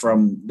lot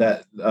from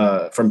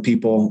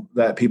people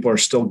that people are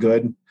still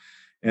good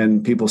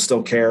and people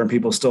still care and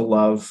people still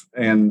love,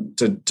 and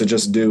to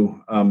just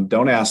do.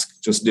 Don't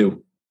ask, just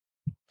do.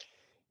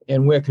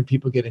 And where can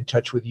people get in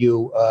touch with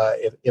you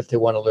if they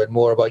want to learn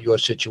more about your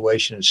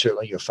situation and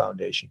certainly your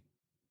foundation?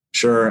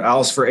 Sure.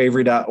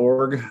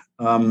 owlsforavery.org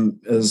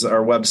is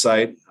our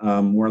website.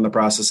 We're in the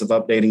process of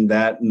updating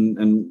that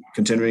and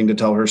continuing to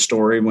tell her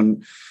story.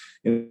 When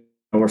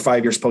we're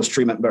 5 years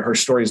post-treatment, but her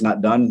story is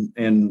not done,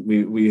 and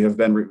we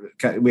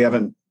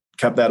haven't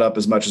kept that up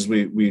as much as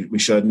we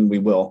should, and we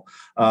will.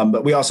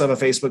 But we also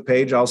have a Facebook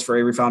page, Owls for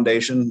Avery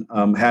Foundation,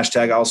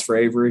 hashtag Owls for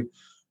Avery.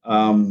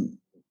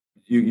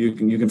 You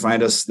can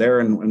find us there,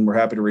 and we're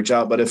happy to reach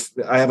out. But if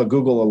I have a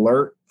Google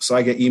alert, so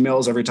I get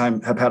emails every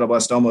time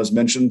hepatoblastoma is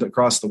mentioned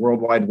across the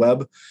World Wide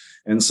Web.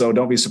 And so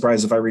don't be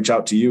surprised if I reach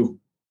out to you.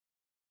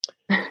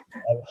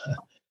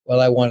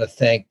 Well, I want to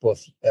thank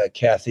both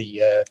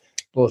Kathy,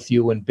 both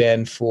you and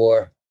Ben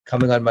for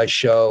coming on my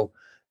show.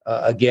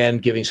 Again,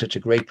 giving such a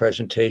great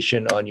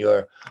presentation on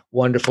your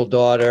wonderful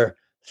daughter.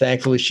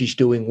 Thankfully, she's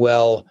doing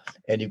well,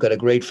 and you've got a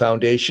great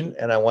foundation.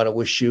 And I want to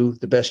wish you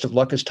the best of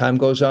luck as time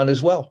goes on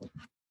as well.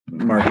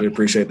 Mark, we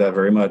appreciate that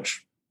very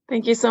much.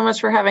 Thank you so much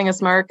for having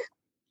us, Mark.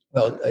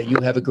 Well, you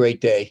have a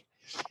great day.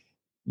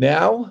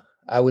 Now,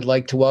 I would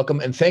like to welcome,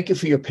 and thank you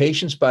for your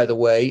patience, by the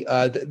way.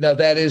 Now,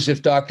 that is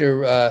if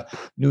Dr.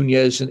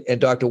 Nunez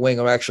and Dr. Wing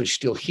are actually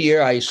still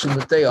here. I assume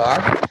that they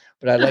are,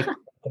 but I'd like to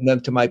welcome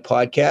them to my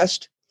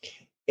podcast.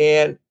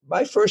 And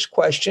my first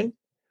question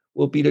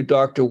will be to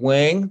Dr.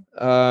 Wang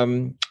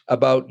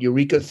about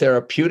Eureka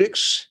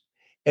Therapeutics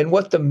and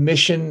what the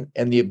mission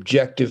and the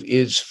objective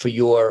is for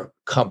your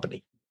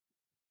company.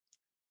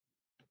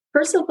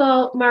 First of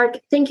all, Mark,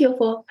 thank you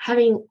for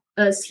having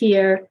us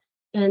here.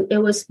 And it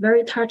was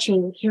very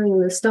touching hearing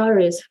the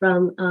stories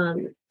from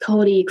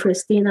Cody,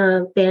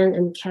 Christina, Ben,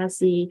 and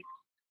Cassie.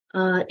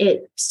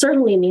 It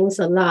certainly means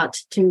a lot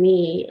to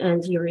me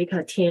and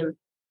Eureka team.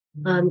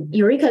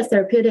 Eureka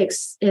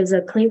Therapeutics is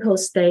a clinical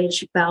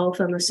stage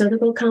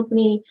biopharmaceutical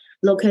company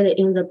located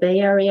in the Bay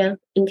Area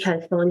in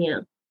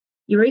California.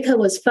 Eureka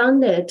was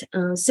founded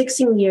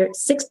 16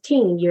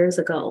 years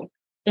ago,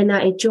 and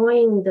I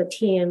joined the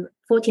team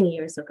 14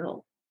 years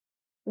ago.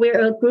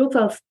 We're a group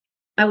of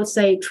I would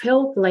say,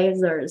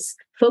 trailblazers,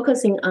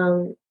 focusing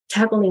on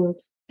tackling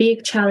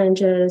big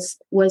challenges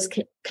with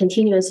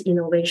continuous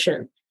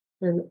innovation.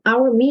 And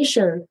our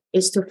mission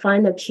is to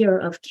find a cure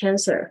of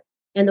cancer.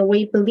 And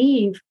we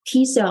believe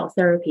T-cell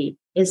therapy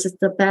is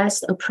the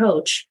best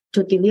approach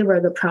to deliver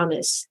the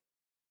promise.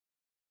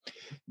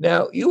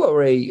 Now, you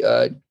are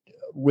a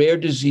rare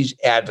disease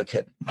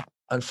advocate.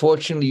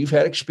 Unfortunately, you've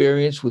had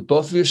experience with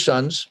both of your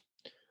sons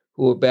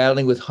who are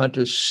battling with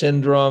Hunter's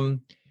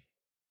syndrome.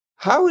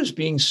 How is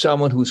being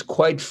someone who's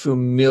quite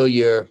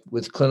familiar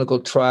with clinical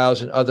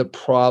trials and other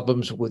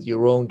problems with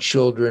your own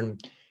children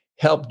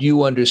helped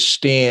you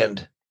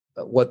understand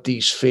what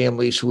these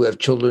families who have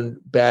children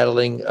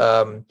battling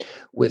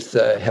with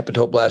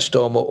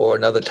hepatoblastoma or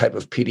another type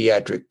of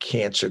pediatric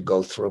cancer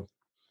go through?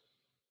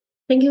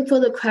 Thank you for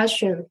the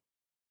question.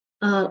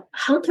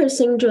 Hunter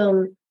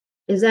syndrome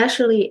is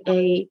actually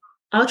a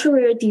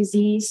ultra-rare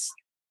disease,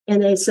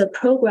 and it's a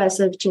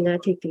progressive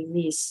genetic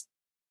disease.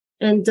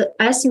 And the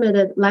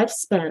estimated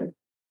lifespan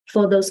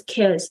for those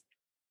kids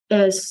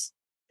is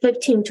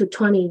 15 to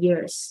 20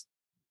 years.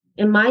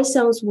 And my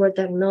sons were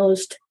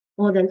diagnosed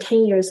more than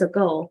 10 years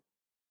ago.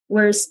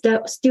 We're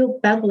still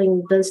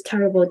battling this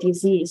terrible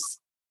disease,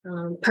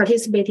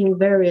 participating in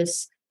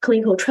various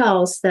clinical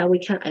trials that we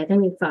can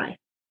identify.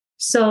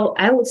 So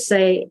I would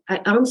say I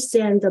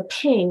understand the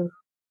pain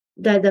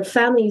that the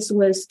families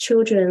with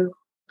children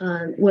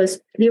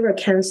with liver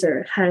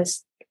cancer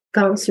has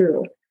gone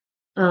through.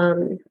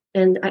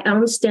 And I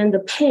understand the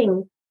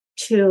pain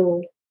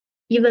to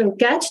even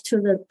get to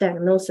the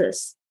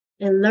diagnosis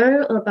and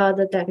learn about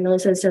the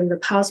diagnosis and the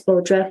possible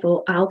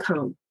dreadful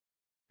outcome.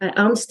 I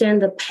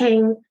understand the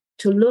pain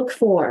to look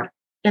for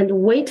and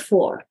wait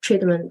for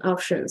treatment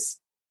options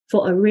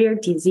for a rare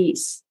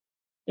disease,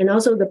 and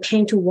also the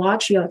pain to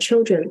watch your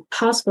children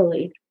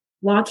possibly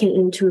walking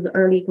into the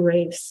early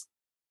graves,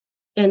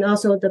 and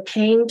also the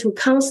pain to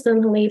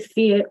constantly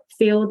feel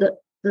the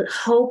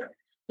hope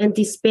and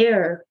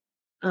despair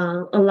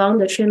along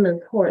the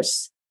treatment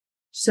course.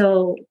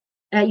 So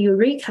at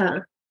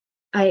Eureka,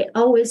 I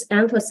always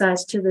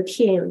emphasize to the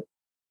team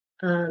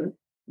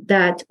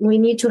that we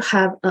need to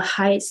have a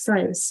high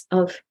sense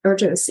of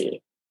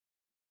urgency.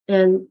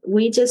 And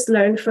we just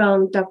learned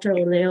from Dr.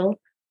 O'Neill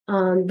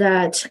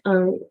that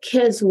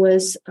kids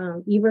with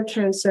liver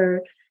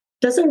cancer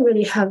doesn't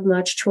really have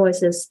much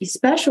choices,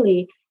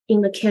 especially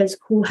in the kids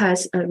who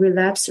has a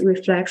relapse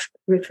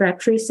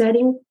refractory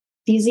setting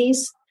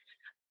disease.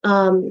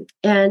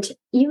 And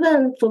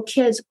even for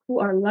kids who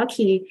are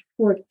lucky,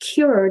 who are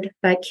cured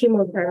by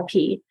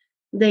chemotherapy,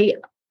 they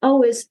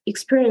always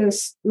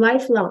experience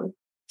lifelong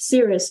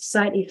serious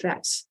side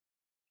effects.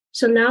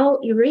 So now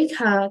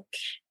Eureka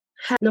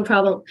no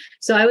problem.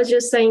 So I was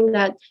just saying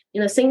that,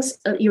 since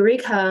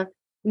Eureka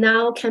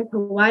now can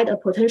provide a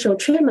potential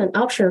treatment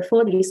option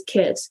for these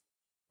kids,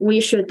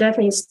 we should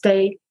definitely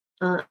stay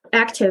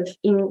active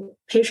in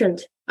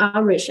patient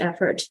outreach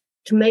effort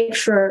to make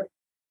sure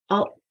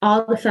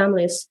all the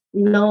families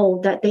know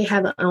that they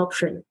have an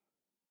option.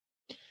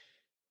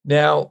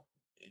 Now,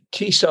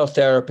 T-cell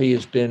therapy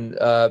has been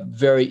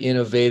very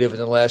innovative in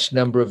the last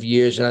number of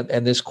years,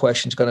 and this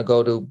question is going to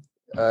go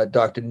to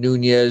Dr.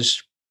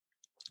 Nunez.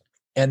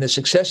 And the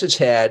success it's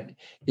had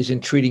is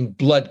in treating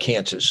blood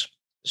cancers,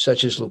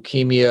 such as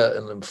leukemia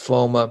and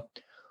lymphoma.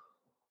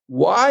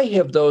 Why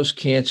have those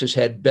cancers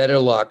had better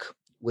luck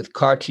with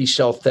CAR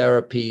T-cell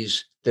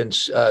therapies than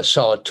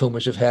solid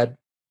tumors have had?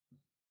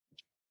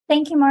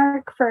 Thank you,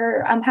 Mark,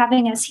 for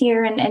having us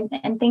here,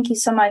 and thank you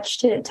so much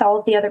to all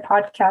of the other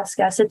podcast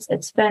guests.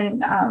 It's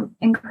been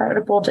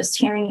incredible just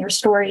hearing your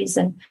stories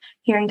and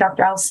hearing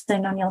Dr.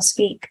 Alison O'Neill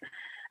speak.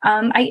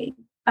 I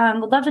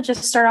would love to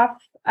just start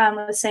off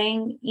with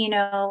saying,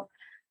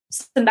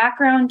 some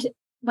background.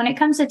 When it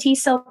comes to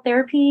T-cell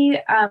therapy,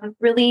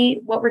 really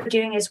what we're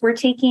doing is we're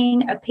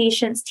taking a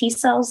patient's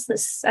T-cells.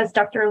 This, as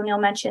Dr. O'Neill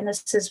mentioned,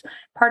 this is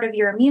part of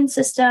your immune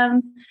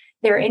system.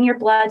 They're in your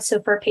blood.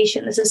 So for a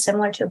patient, this is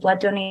similar to a blood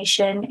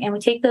donation. And we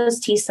take those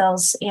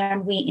T-cells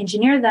and we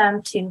engineer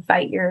them to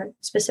fight your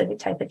specific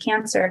type of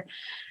cancer.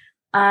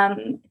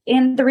 And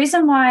the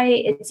reason why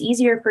it's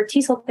easier for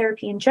T-cell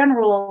therapy in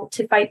general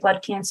to fight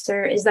blood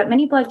cancer is that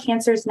many blood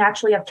cancers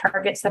naturally have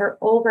targets that are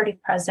already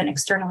present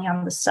externally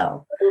on the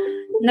cell.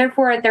 And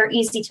therefore, they're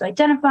easy to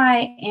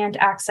identify and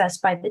access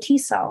by the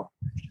T-cell.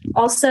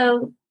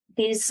 Also,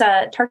 these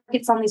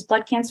targets on these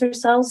blood cancer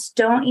cells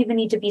don't even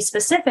need to be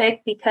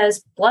specific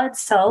because blood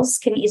cells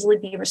can easily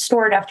be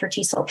restored after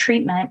T-cell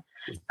treatment,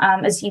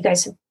 as you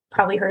guys have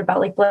probably heard about,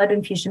 like blood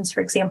infusions,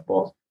 for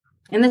example.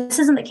 And this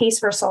isn't the case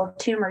for a solid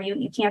tumor.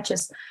 You can't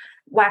just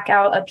whack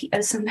out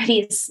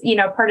somebody's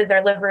part of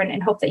their liver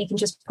and hope that you can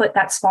just put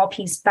that small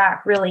piece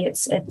back. Really,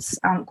 it's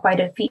quite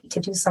a feat to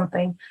do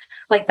something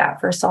like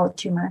that for a solid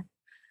tumor.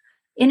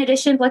 In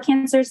addition, blood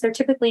cancers, they're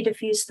typically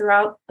diffused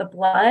throughout the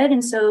blood,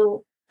 and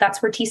so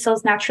that's where T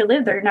cells naturally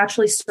live. They're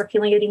naturally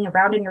circulating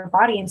around in your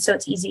body, and so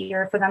it's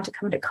easier for them to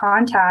come into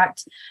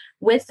contact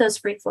with those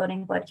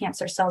free-floating blood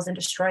cancer cells and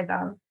destroy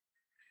them.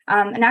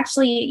 And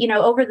actually,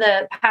 over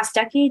the past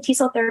decade,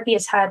 T-cell therapy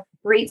has had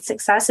great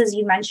success, as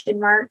you mentioned,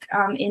 Mark,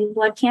 in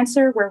blood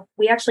cancer, where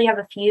we actually have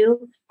a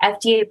few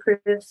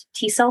FDA-approved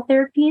T-cell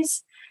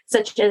therapies,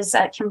 such as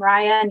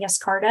Kymriah and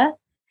Yescarta.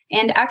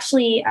 And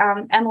actually,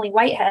 Emily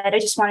Whitehead, I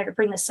just wanted to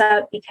bring this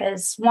up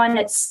because, one,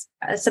 it's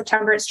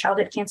September, it's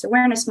Childhood Cancer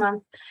Awareness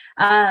Month.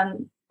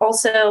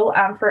 Also,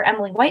 for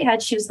Emily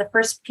Whitehead, she was the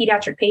first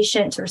pediatric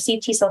patient to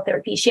receive T-cell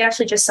therapy. She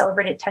actually just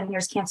celebrated 10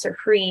 years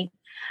cancer-free.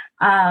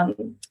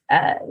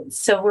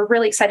 So we're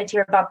really excited to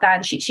hear about that.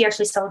 And she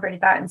actually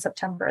celebrated that in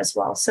September as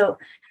well. So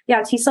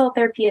yeah, T-cell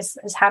therapy has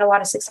had a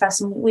lot of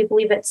success, and we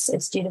believe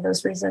it's due to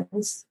those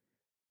reasons.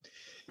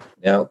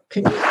 Now,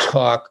 can you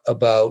talk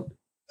about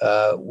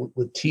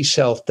with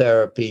T-cell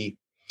therapy,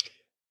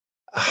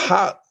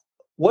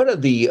 what are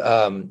the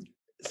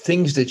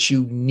things that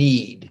you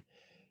need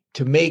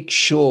to make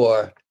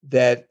sure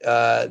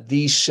that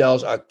these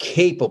cells are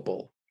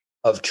capable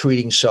of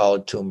treating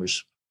solid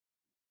tumors?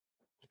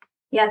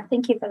 Yeah,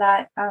 thank you for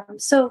that.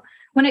 So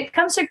when it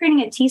comes to creating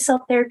a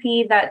T-cell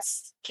therapy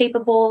that's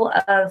capable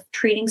of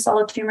treating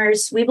solid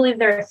tumors, we believe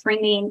there are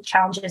three main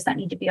challenges that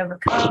need to be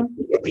overcome.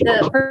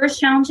 The first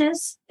challenge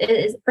is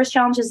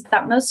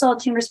that most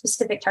solid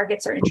tumor-specific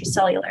targets are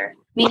intracellular,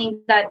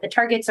 meaning that the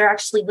targets are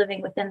actually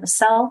living within the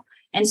cell,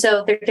 and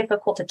so they're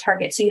difficult to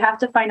target. So you have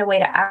to find a way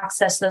to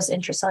access those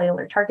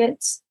intracellular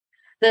targets.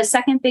 The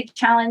second big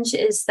challenge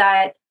is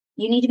that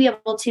you need to be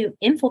able to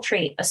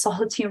infiltrate a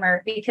solid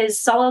tumor, because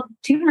solid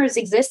tumors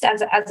exist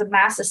as a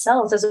mass of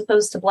cells, as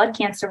opposed to blood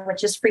cancer,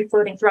 which is free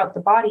floating throughout the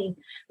body.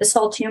 The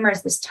solid tumor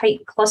is this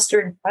tight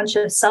clustered bunch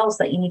of cells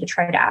that you need to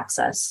try to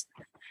access.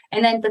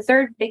 And then the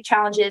third big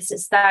challenge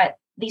is that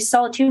these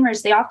solid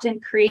tumors, they often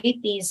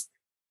create these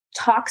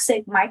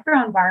toxic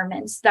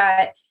microenvironments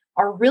that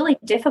are really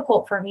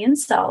difficult for immune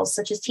cells,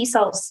 such as T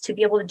cells, to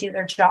be able to do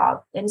their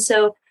job. And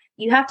so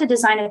you have to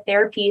design a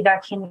therapy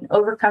that can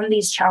overcome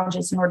these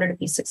challenges in order to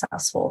be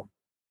successful.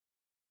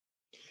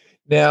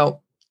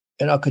 Now,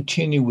 and I'll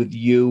continue with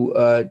you,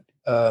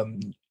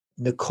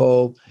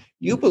 Nicole.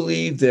 You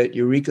believe that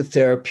Eureka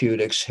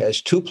Therapeutics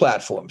has two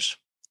platforms,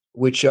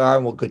 which are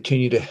and will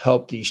continue to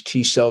help these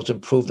T cells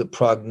improve the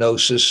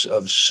prognosis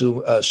of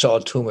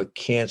solid tumor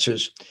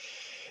cancers.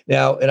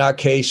 Now, in our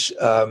case,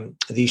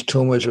 these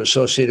tumors are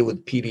associated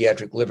with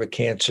pediatric liver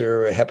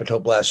cancer,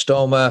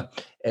 hepatoblastoma,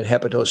 and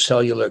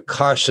hepatocellular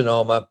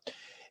carcinoma.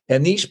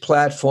 And these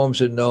platforms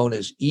are known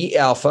as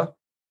E-alpha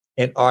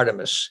and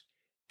Artemis.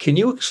 Can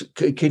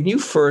you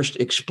first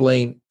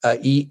explain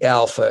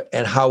E-alpha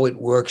and how it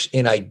works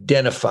in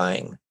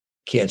identifying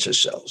cancer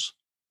cells?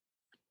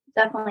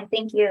 Definitely.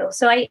 Thank you.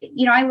 So I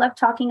love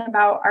talking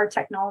about our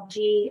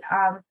technology.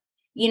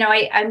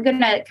 I'm going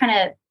to kind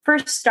of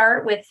first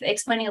start with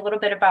explaining a little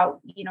bit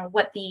about,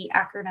 what the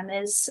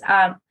acronym is.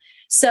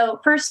 So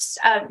first,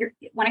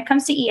 when it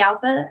comes to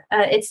E-alpha,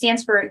 it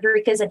stands for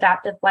Eureka's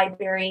Adaptive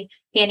Library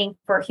Panning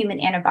for Human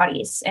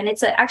Antibodies. And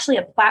it's actually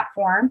a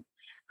platform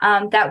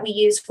that we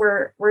use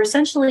for, we're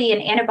essentially an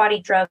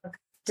antibody drug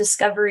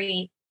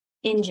discovery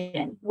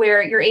engine,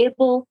 where you're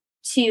able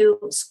to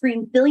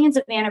screen billions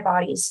of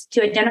antibodies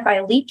to identify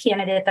a lead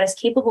candidate that is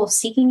capable of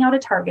seeking out a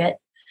target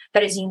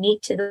that is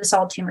unique to the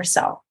solid tumor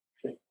cell.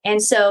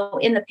 And so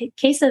in the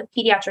case of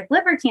pediatric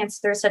liver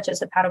cancer, such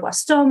as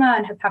hepatoblastoma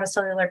and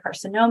hepatocellular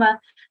carcinoma,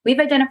 we've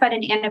identified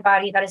an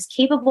antibody that is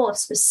capable of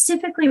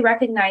specifically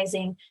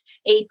recognizing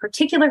a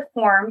particular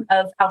form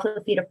of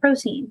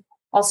alpha-fetoprotein,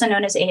 also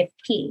known as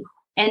AFP.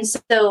 And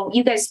so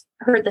you guys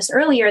heard this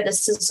earlier.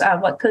 This is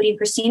what Cody and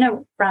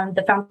Christina from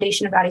the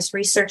Foundation of Addis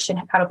Research and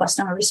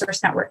Hepatoblastoma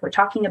Resource Network were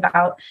talking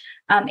about.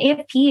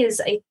 AFP is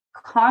a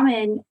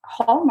common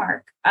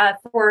hallmark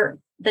for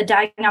the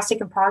diagnostic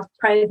and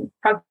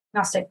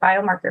prognostic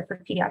biomarker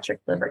for pediatric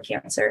liver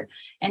cancer.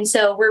 And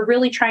so we're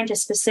really trying to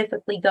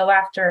specifically go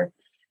after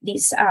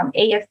these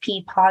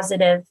AFP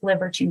positive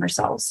liver tumor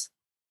cells.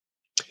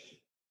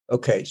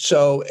 Okay,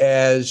 so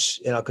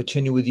and I'll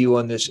continue with you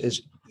on this,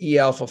 as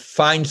E-alpha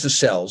finds the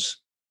cells,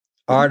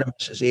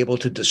 Artemis is able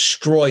to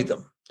destroy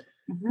them.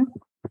 Mm-hmm.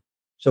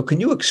 So can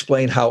you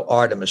explain how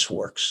Artemis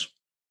works?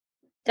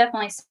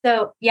 Definitely.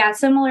 So yeah,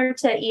 similar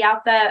to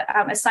E-alpha,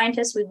 as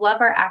scientists, we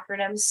love our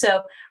acronyms.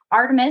 So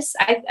Artemis,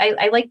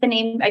 I like the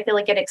name. I feel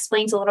like it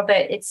explains a little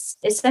bit. It's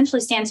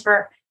essentially stands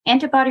for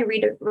antibody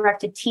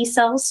redirected T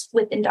cells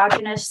with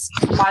endogenous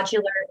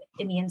modular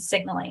immune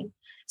signaling.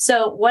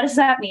 So what does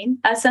that mean?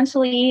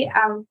 Essentially,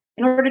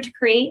 in order to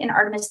create an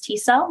Artemis T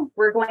cell,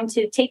 we're going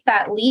to take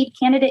that lead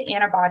candidate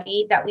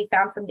antibody that we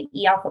found from the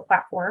E-alpha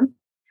platform,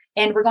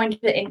 and we're going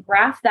to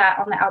engraft that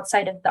on the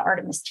outside of the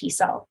Artemis T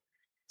cell.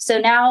 So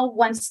now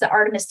once the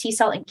Artemis T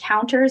cell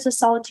encounters a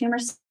solid tumor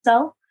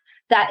cell,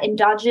 that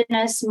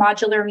endogenous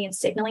modular immune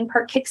signaling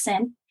part kicks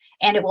in,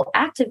 and it will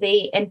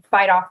activate and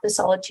fight off the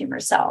solid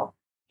tumor cell.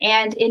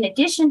 And in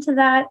addition to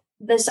that,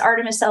 this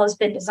Artemis cell has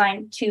been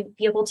designed to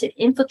be able to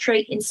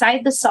infiltrate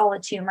inside the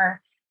solid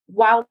tumor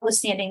while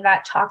withstanding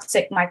that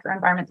toxic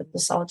microenvironment that the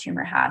solid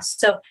tumor has.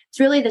 So it's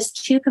really this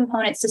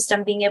two-component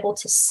system, being able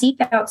to seek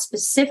out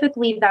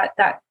specifically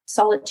that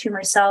solid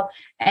tumor cell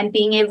and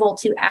being able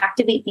to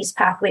activate these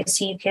pathways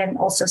so you can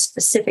also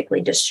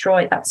specifically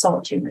destroy that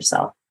solid tumor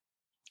cell.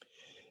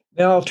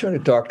 Now I'll turn to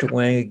Dr.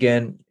 Wang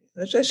again.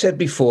 As I said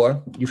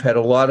before, you've had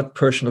a lot of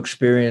personal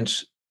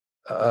experience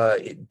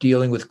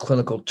dealing with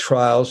clinical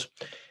trials.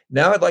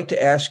 Now I'd like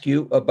to ask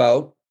you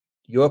about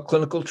your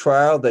clinical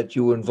trial that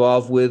you were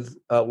involved with,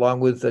 along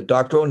with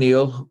Dr.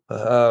 O'Neill,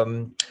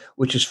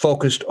 which is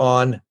focused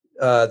on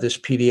this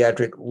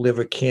pediatric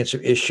liver cancer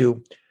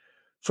issue.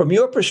 From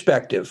your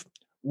perspective,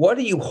 what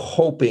are you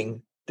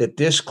hoping that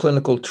this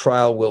clinical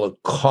trial will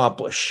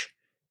accomplish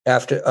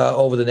after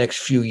over the next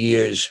few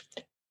years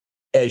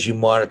as you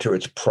monitor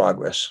its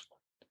progress?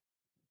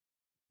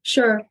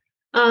 Sure.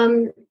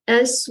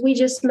 As we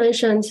just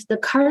mentioned, the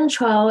current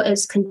trial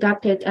is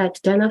conducted at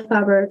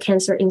Dana-Farber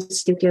Cancer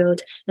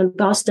Institute and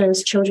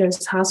Boston's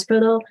Children's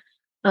Hospital,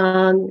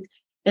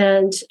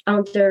 and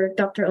under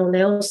Dr.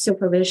 O'Neill's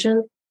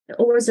supervision.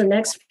 Over the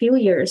next few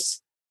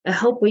years, I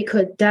hope we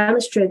could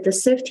demonstrate the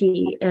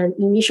safety and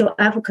initial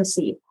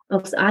efficacy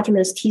of the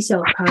Artemis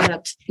T-cell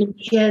product in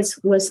kids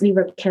with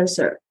liver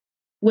cancer.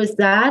 With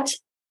that,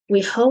 we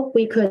hope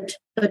we could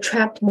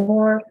attract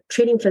more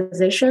treating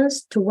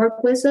physicians to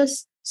work with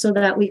us so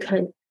that we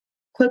can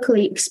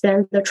quickly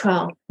expand the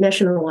trial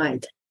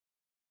nationwide.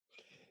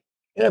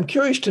 And I'm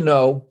curious to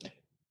know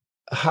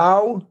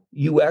how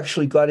you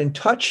actually got in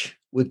touch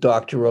with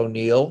Dr.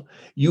 O'Neill,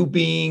 you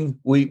being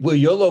where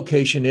your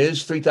location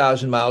is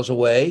 3,000 miles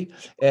away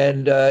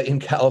and in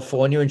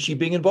California, and she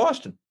being in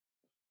Boston.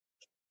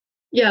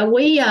 Yeah,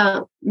 we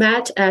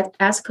met at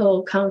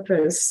ASCO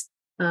conference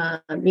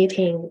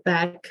meeting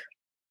back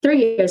 3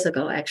 years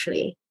ago,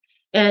 actually.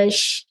 And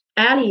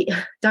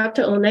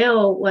Dr.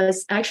 O'Neill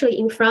was actually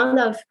in front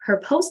of her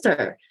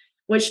poster,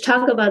 which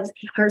talked about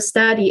her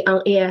study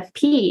on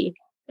AFP.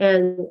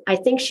 And I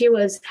think she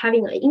was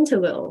having an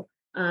interview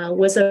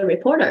with a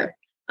reporter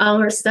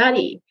on her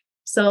study.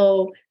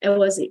 So it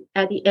was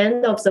at the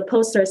end of the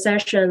poster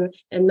session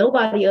and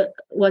nobody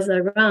was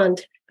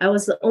around. I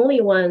was the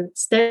only one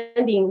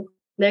standing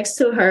next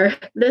to her,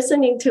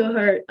 listening to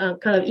her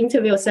kind of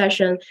interview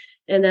session.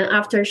 And then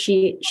after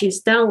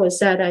she's done with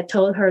that, I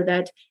told her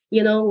that,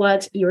 you know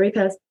what,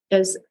 Eureka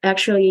is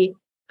actually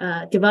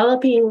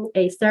developing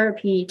a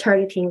therapy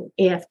targeting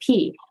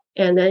AFP.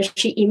 And then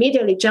she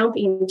immediately jumped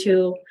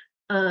into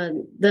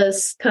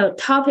this kind of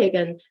topic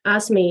and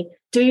asked me,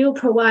 do you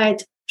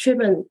provide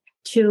treatment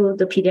to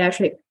the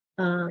pediatric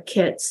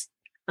kids?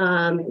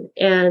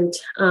 And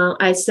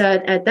I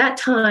said at that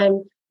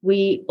time,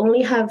 we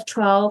only have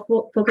trial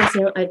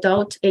focusing on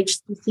adult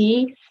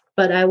HCC,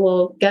 but I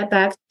will get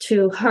back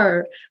to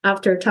her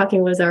after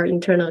talking with our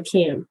internal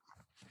team.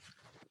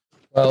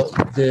 Well,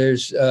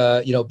 there's,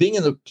 being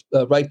in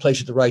the right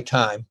place at the right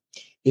time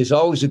is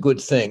always a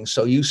good thing.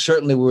 So you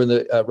certainly were in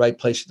the right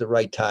place at the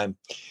right time.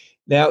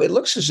 Now, it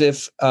looks as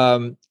if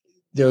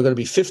there are going to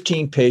be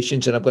 15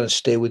 patients, and I'm going to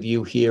stay with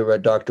you here,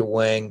 Dr.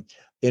 Wang,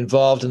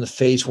 involved in the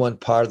phase 1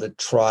 part of the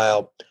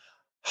trial.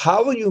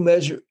 How will you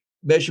measure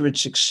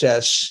its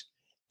success,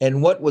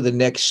 and what will the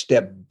next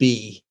step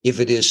be if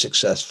it is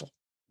successful?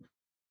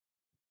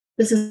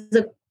 This is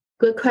a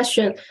good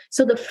question.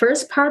 So the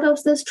first part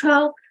of this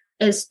trial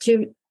is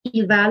to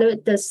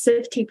evaluate the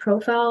safety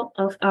profile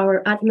of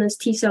our Artemis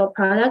T-cell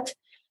product,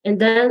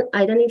 and then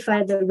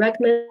identify the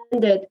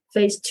recommended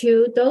phase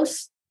 2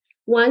 dose.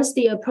 Once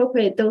the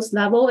appropriate dose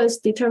level is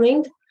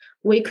determined,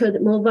 we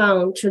could move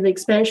on to the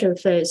expansion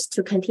phase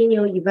to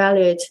continue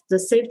evaluate the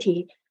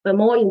safety, but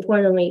more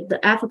importantly,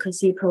 the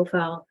efficacy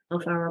profile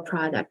of our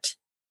product.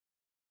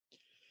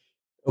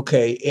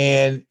 Okay,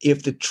 and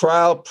if the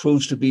trial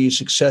proves to be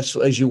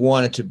successful as you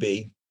want it to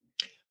be,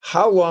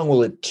 how long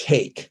will it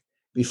take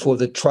before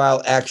the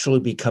trial actually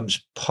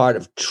becomes part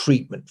of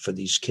treatment for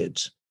these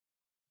kids?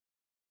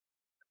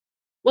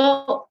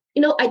 Well,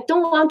 I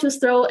don't want to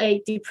throw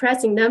a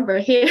depressing number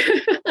here,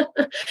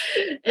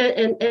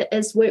 and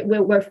as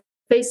we're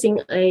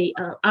facing a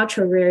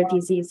ultra rare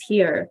disease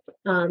here,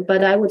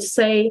 but I would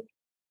say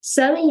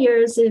 7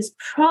 years is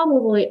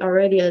probably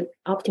already an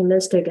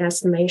optimistic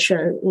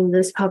estimation in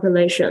this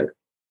population.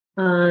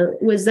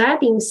 With that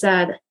being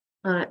said,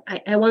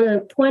 I want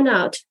to point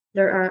out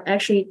there are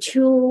actually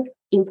two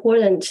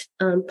important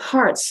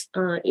parts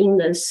in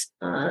this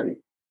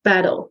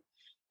battle.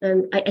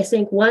 And I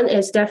think one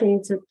is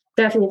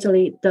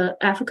definitely the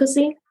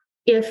efficacy.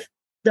 If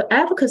the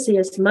efficacy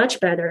is much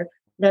better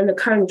than the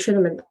current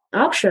treatment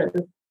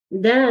option,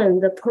 then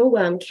the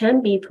program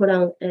can be put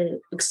on an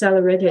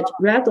accelerated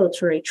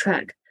regulatory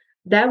track.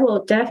 That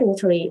will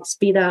definitely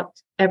speed up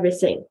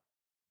everything.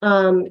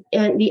 And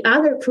the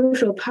other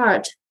crucial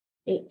part,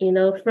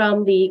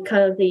 from the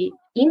kind of the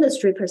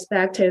industry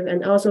perspective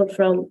and also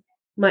from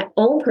my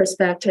own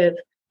perspective,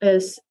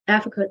 is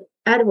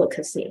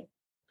advocacy.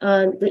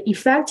 The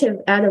effective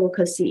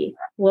advocacy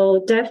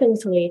will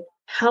definitely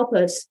help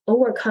us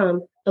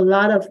overcome a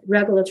lot of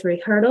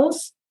regulatory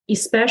hurdles,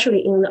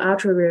 especially in the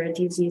ultra-rare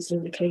disease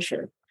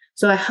indication.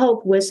 So I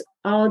hope with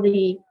all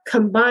the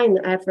combined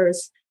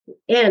efforts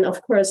and,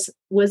 of course,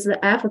 with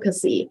the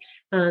efficacy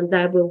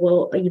that we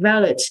will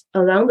evaluate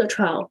along the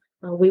trial,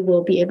 we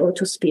will be able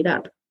to speed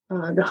up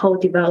the whole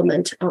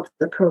development of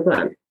the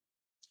program.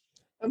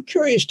 I'm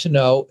curious to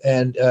know,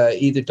 and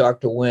either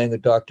Dr. Wang or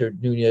Dr.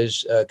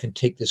 Nunez can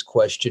take this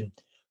question,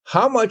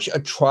 how much a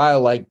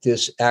trial like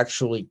this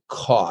actually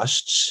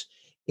costs,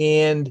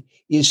 and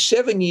is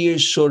 7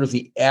 years sort of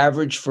the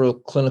average for a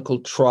clinical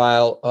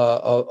trial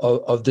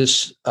of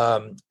this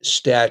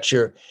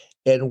stature,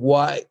 and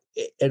why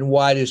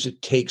does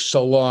it take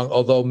so long,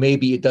 although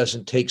maybe it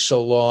doesn't take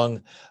so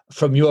long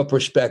from your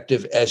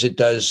perspective as it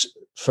does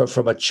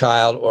from a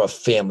child or a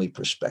family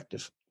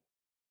perspective?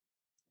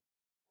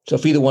 So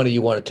if either one of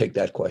you want to take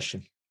that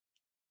question.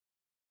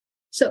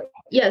 So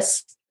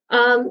yes,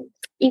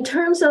 in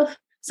terms of,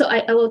 so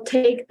I will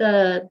take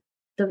the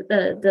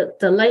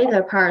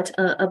later part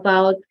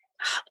about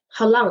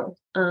how long.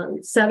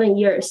 7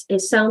 years, it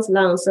sounds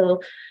long.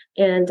 So,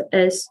 and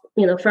as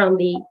you know, from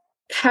the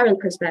parent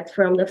perspective,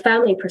 from the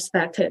family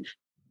perspective,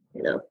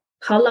 you know,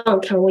 how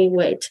long can we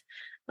wait?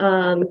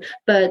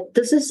 But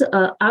this is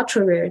an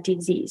ultra rare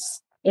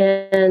disease,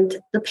 and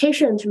the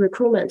patient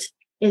recruitment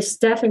is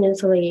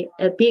definitely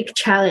a big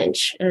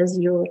challenge, as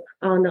you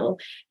all know.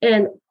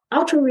 And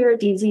ultra rare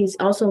disease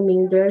also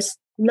means there's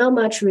not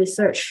much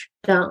research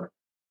done.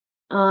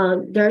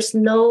 There's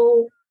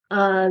no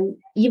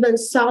even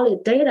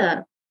solid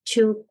data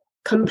to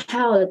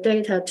compile the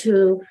data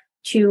to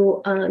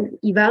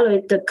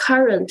evaluate the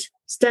current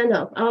standard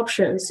of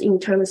options in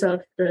terms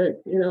of the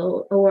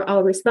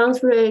overall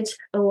response rate,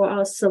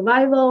 overall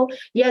survival.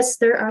 Yes,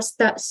 there are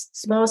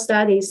small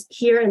studies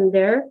here and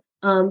there,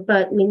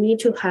 but we need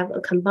to have a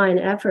combined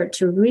effort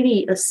to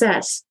really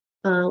assess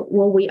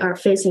what we are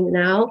facing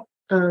now,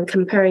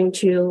 comparing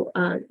to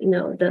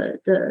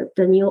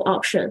the new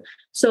option.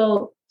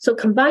 So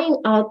combining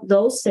all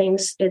those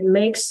things, it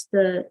makes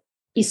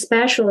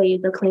especially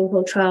the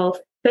clinical trial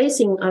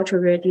facing ultra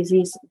rare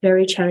disease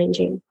very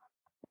challenging.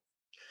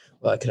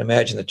 Well, I can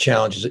imagine the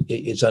challenge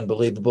is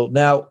unbelievable.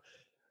 Now,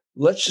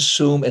 let's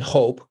assume and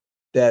hope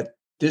that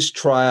this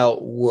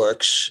trial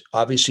works,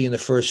 obviously in the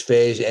first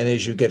phase, and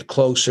as you get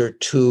closer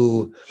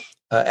to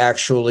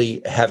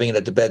actually having it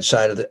at the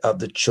bedside of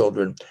the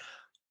children.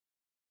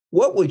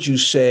 What would you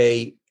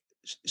say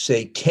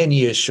 10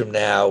 years from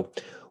now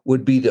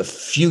would be the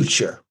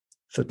future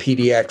for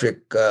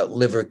pediatric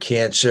liver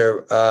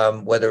cancer,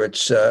 whether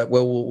it's,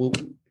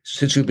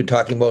 since we've been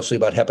talking mostly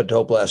about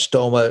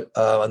hepatoblastoma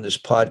on this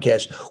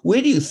podcast,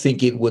 where do you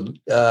think it would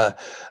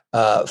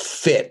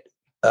fit,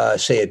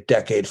 say, a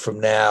decade from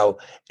now?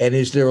 And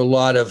is there a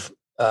lot of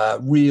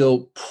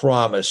real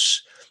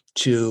promise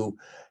to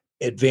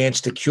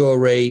advance the cure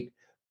rate,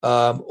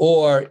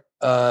 or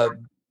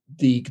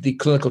the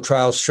clinical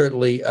trial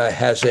certainly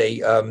has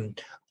a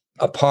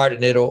part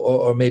in it,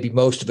 or maybe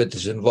most of it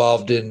is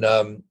involved in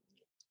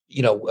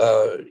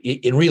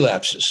in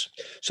relapses.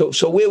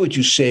 So where would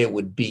you say it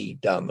would be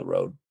down the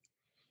road?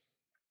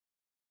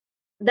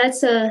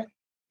 That's a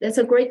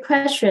great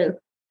question.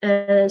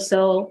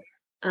 So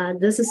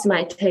this is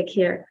my take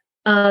here.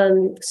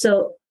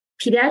 So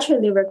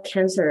pediatric liver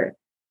cancer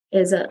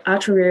is an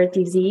ultra rare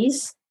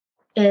disease,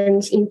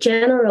 and in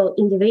general,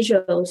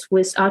 individuals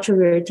with ultra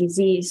rare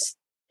disease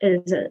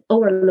is an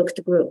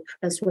overlooked group,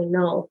 as we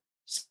know.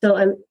 So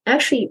I'm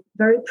actually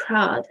very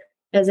proud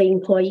as an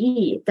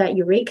employee that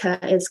Eureka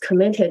is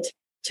committed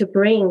to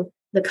bring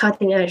the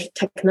cutting edge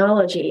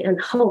technology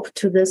and hope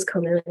to this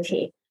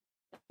community.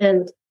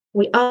 And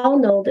we all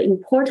know the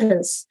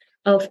importance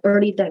of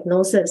early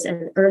diagnosis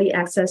and early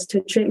access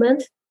to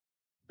treatment.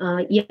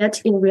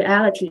 Yet in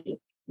reality,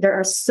 there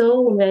are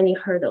so many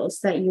hurdles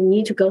that you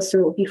need to go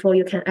through before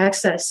you can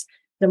access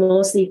the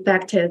most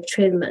effective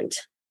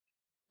treatment.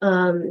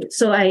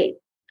 So I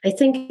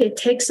think it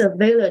takes a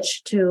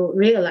village to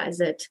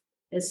realize it.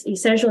 It's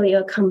essentially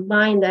a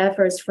combined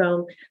efforts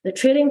from the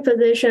treating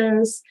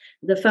physicians,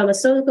 the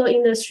pharmaceutical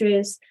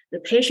industries, the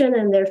patient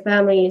and their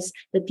families,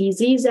 the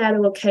disease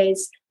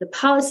advocates, the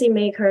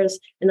policymakers,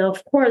 and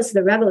of course,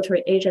 the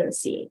regulatory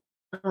agency.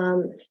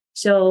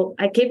 So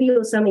I give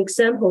you some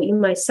example.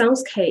 In my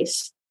son's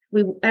case,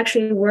 we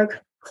actually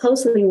work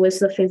closely with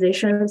the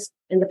physicians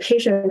and the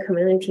patient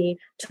community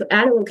to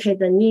advocate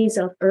the needs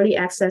of early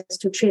access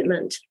to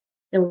treatment.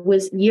 And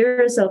with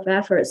years of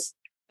efforts,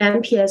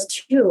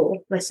 MPS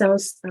II, my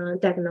son's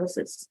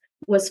diagnosis,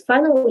 was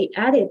finally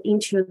added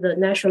into the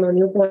National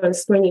Newborn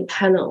Screening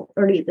Panel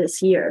early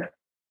this year.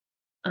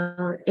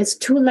 It's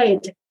too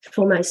late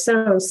for my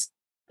sons,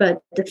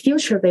 but the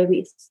future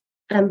babies,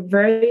 I'm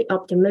very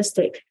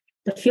optimistic.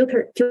 The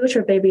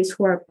future babies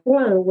who are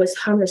born with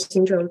Hunter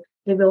syndrome,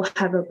 they will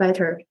have a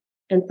better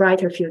and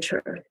brighter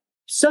future.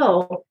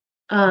 So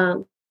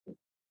I'm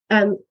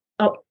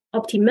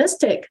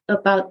optimistic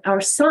about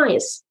our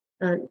science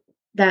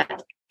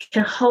that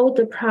can hold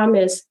the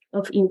promise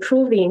of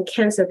improving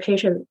cancer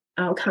patient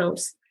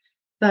outcomes.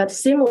 But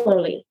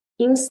similarly,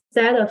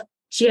 instead of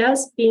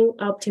just being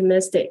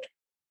optimistic,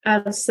 I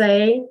would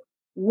say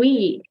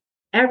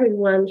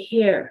everyone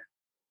here,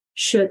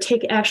 should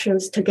take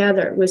actions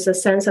together with a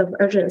sense of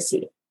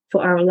urgency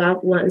for our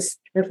loved ones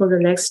and for the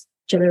next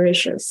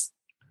generations.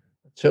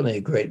 Certainly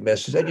a great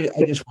message.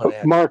 I just want to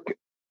add. Mark.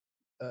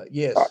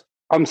 Yes.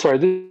 I'm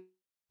sorry.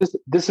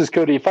 This is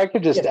Cody. If I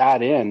could just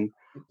add in,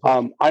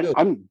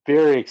 I'm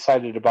very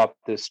excited about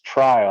this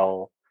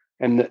trial.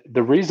 And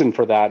the reason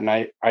for that, and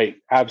I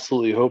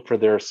absolutely hope for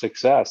their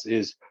success,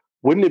 is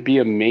wouldn't it be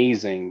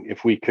amazing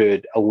if we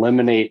could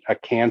eliminate a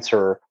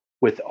cancer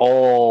with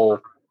all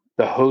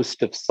the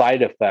host of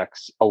side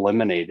effects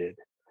eliminated?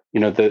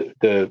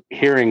 The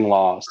hearing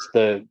loss,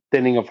 the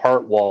thinning of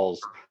heart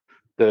walls,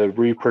 the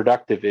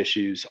reproductive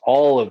issues,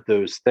 all of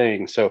those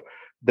things. So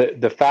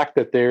the fact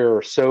that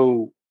they're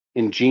so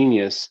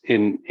ingenious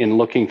in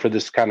looking for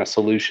this kind of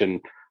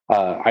solution,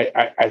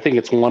 I think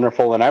it's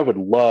wonderful. And I would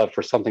love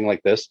for something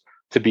like this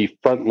to be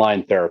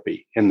frontline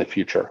therapy in the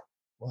future.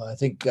 Well, I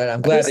think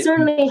I'm glad. I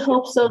certainly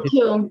hope so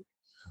too.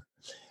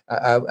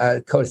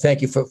 Cody,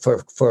 thank you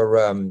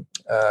for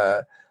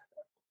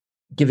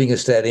giving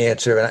us that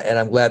answer, and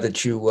I'm glad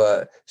that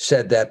you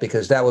said that,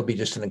 because that would be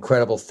just an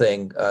incredible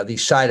thing.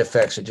 These side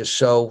effects are just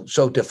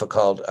so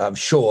difficult, I'm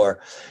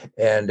sure,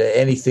 and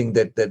anything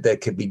that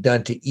could be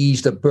done to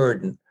ease the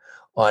burden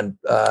on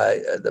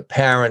the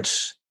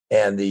parents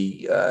and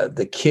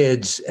the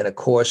kids, and of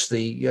course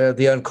the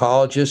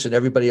oncologists and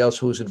everybody else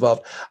who's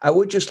involved. I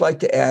would just like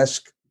to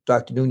ask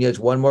Dr. Nunez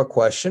one more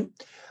question.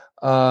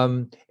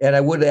 And I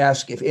would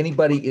ask if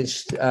anybody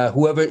is,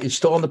 whoever is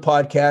still on the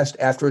podcast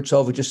after it's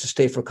over, just to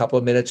stay for a couple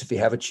of minutes if you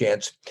have a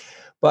chance.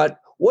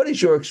 But what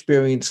is your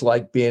experience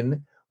like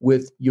been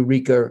with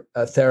Eureka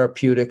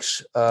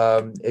Therapeutics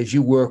as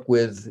you work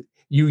with,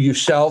 you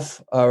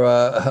yourself are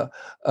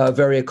a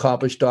very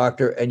accomplished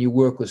doctor, and you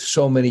work with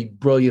so many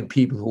brilliant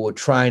people who are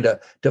trying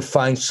to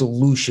find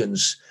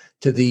solutions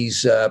to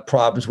these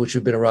problems which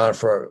have been around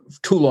for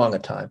too long a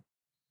time?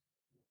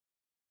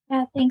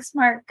 Yeah, thanks,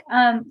 Mark.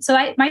 So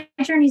my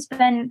journey's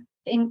been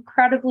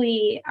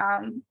incredibly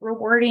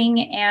rewarding,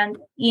 and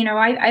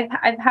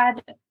I've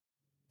had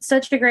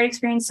such a great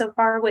experience so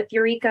far with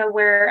Eureka,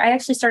 where I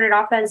actually started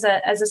off as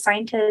a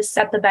scientist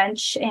at the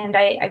bench, and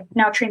I've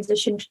now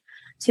transitioned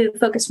to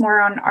focus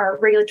more on our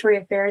regulatory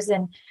affairs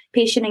and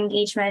patient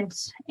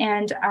engagement.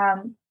 And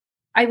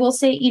I will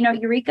say,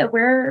 Eureka,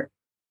 we're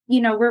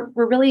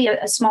really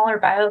a smaller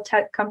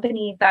biotech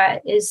company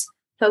that is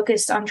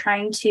focused on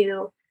trying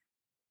to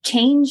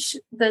change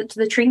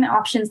the treatment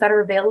options that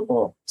are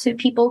available to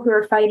people who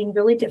are fighting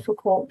really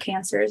difficult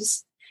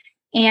cancers.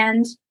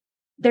 And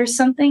there's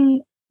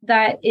something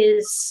that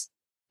is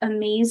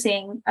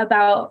amazing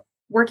about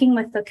working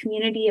with the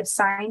community of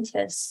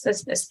scientists,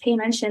 as Pei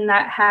mentioned,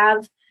 that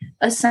have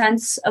a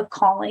sense of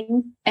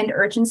calling and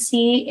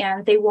urgency,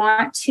 and they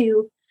want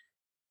to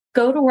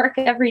go to work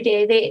every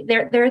day.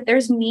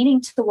 There's meaning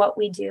to what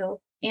we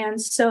do.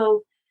 And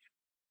so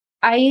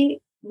I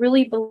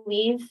really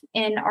believe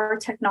in our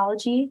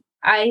technology.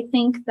 I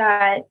think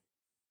that,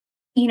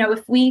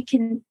 if we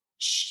can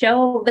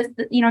show this,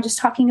 just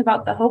talking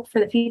about the hope for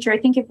the future, I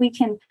think if we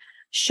can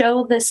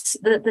show this,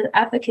 the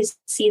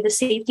efficacy, the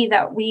safety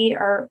that we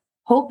are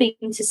hoping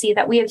to see,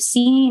 that we have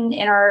seen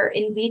in our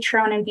in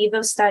vitro and in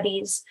vivo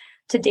studies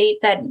to date,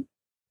 that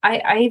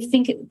I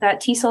think that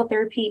T-cell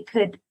therapy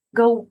could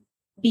go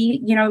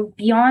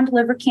beyond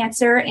liver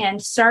cancer and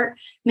start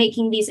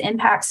making these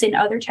impacts in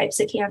other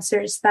types of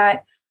cancers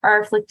that are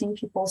afflicting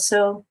people.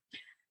 So,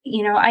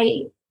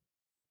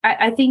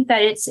 I think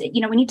that it's, we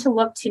need to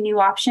look to new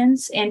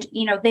options, and,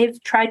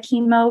 they've tried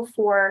chemo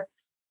for,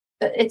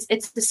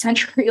 it's the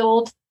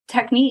century-old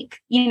technique.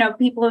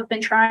 People have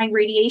been trying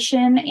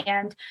radiation,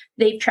 and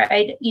they've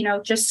tried,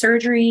 just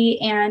surgery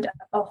and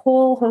a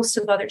whole host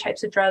of other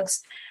types of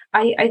drugs.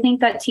 I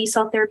think that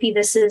T-cell therapy,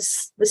 this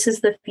is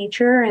the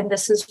future, and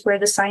this is where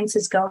the science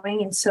is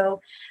going. And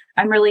so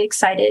I'm really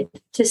excited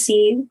to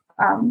see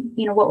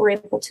what we're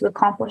able to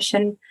accomplish.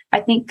 And I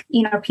think,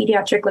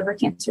 pediatric liver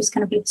cancer is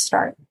going to be the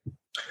start.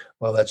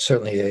 Well, that's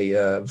certainly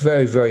a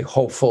very, very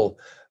hopeful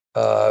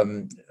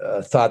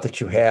thought that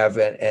you have.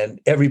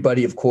 And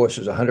everybody, of course,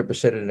 is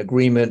 100% in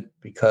agreement,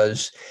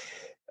 because,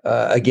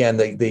 again,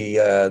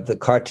 the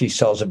CAR T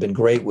cells have been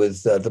great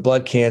with the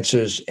blood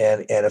cancers.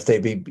 And if they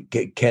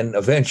can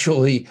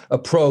eventually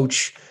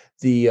approach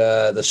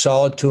the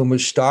solid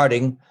tumors,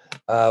 starting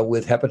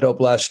with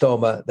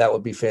hepatoblastoma, that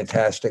would be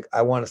fantastic.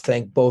 I want to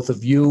thank both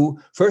of you,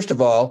 first of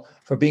all,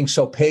 for being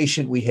so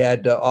patient. We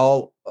had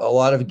a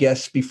lot of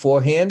guests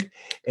beforehand,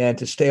 and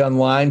to stay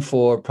online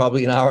for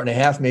probably an hour and a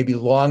half, maybe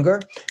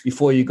longer,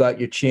 before you got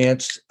your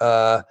chance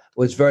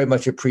was very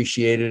much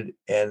appreciated.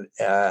 And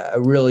I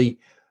really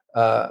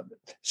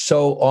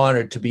so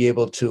honored to be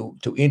able to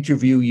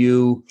interview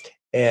you.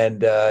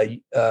 And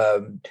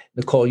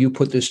Nicole, you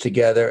put this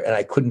together, and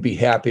I couldn't be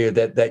happier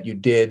that you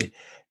did.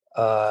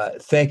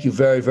 Thank you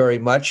very, very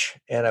much.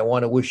 And I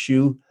want to wish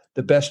you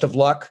the best of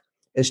luck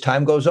as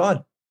time goes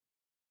on.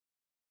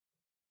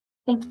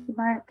 Thank you,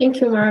 Mark. Thank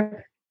you,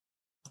 Mark.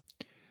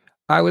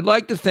 I would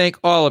like to thank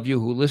all of you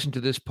who listened to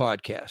this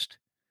podcast.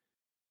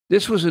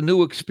 This was a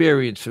new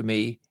experience for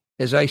me,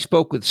 as I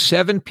spoke with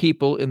 7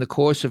 people in the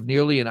course of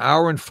nearly an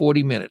hour and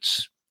 40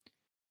 minutes.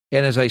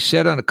 And as I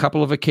said on a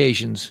couple of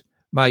occasions,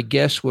 my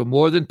guests were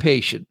more than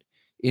patient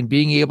in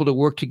being able to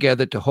work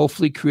together to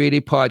hopefully create a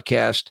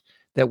podcast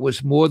that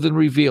was more than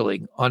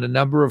revealing on a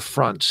number of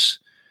fronts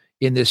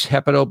in this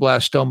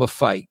hepatoblastoma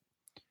fight.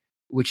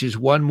 which is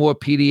one more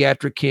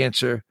pediatric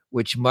cancer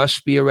which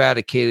must be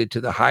eradicated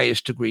to the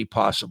highest degree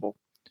possible.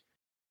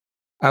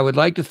 I would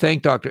like to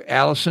thank Dr.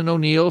 Allison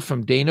O'Neill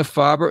from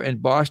Dana-Farber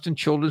and Boston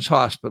Children's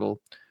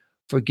Hospital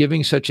for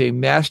giving such a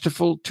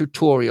masterful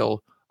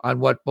tutorial on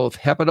what both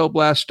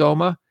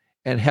hepatoblastoma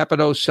and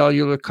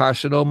hepatocellular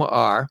carcinoma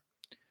are,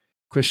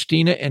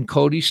 Christina and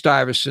Cody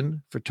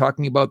Stuyvesant for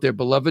talking about their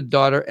beloved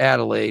daughter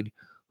Adelaide,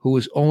 who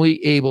was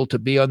only able to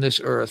be on this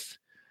earth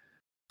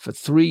for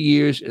 3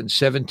 years and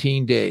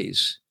 17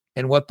 days,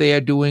 and what they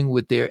are doing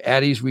with their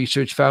Addie's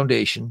Research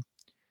Foundation,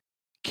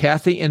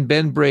 Kathy and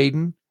Ben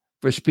Braden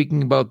for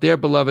speaking about their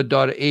beloved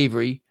daughter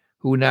Avery,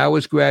 who now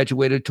has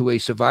graduated to a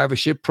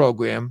survivorship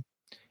program,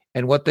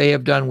 and what they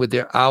have done with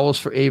their Owls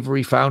for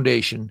Avery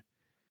Foundation,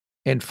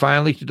 and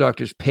finally to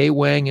Drs. Pei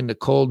Wang and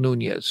Nicole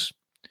Nunez.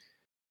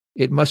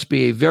 It must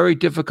be a very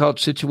difficult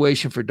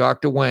situation for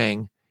Dr.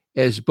 Wang,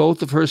 as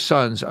both of her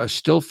sons are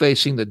still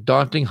facing the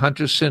daunting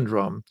Hunter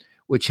syndrome,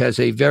 which has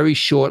a very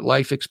short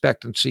life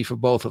expectancy for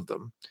both of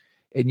them.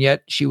 And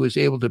yet she was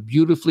able to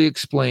beautifully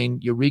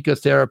explain Eureka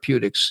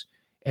Therapeutics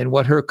and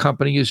what her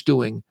company is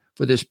doing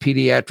for this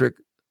pediatric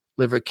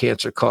liver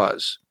cancer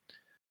cause.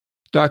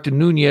 Dr.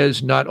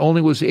 Nunez not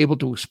only was able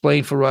to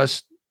explain for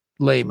us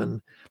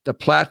laymen the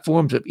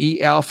platforms of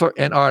E-Alpha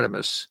and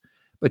Artemis,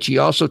 but she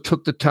also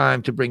took the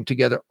time to bring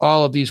together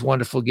all of these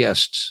wonderful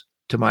guests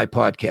to my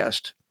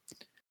podcast.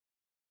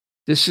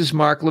 This is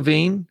Mark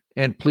Levine,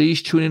 and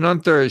please tune in on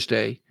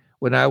Thursday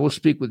when I will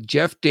speak with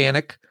Jeff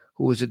Danek,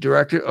 who is the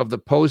director of the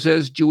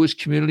Pozes Jewish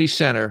Community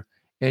Center,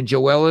 and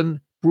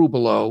Joellen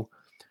Brubelo,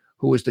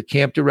 who is the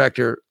camp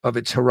director of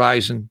its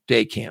Horizon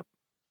Day Camp.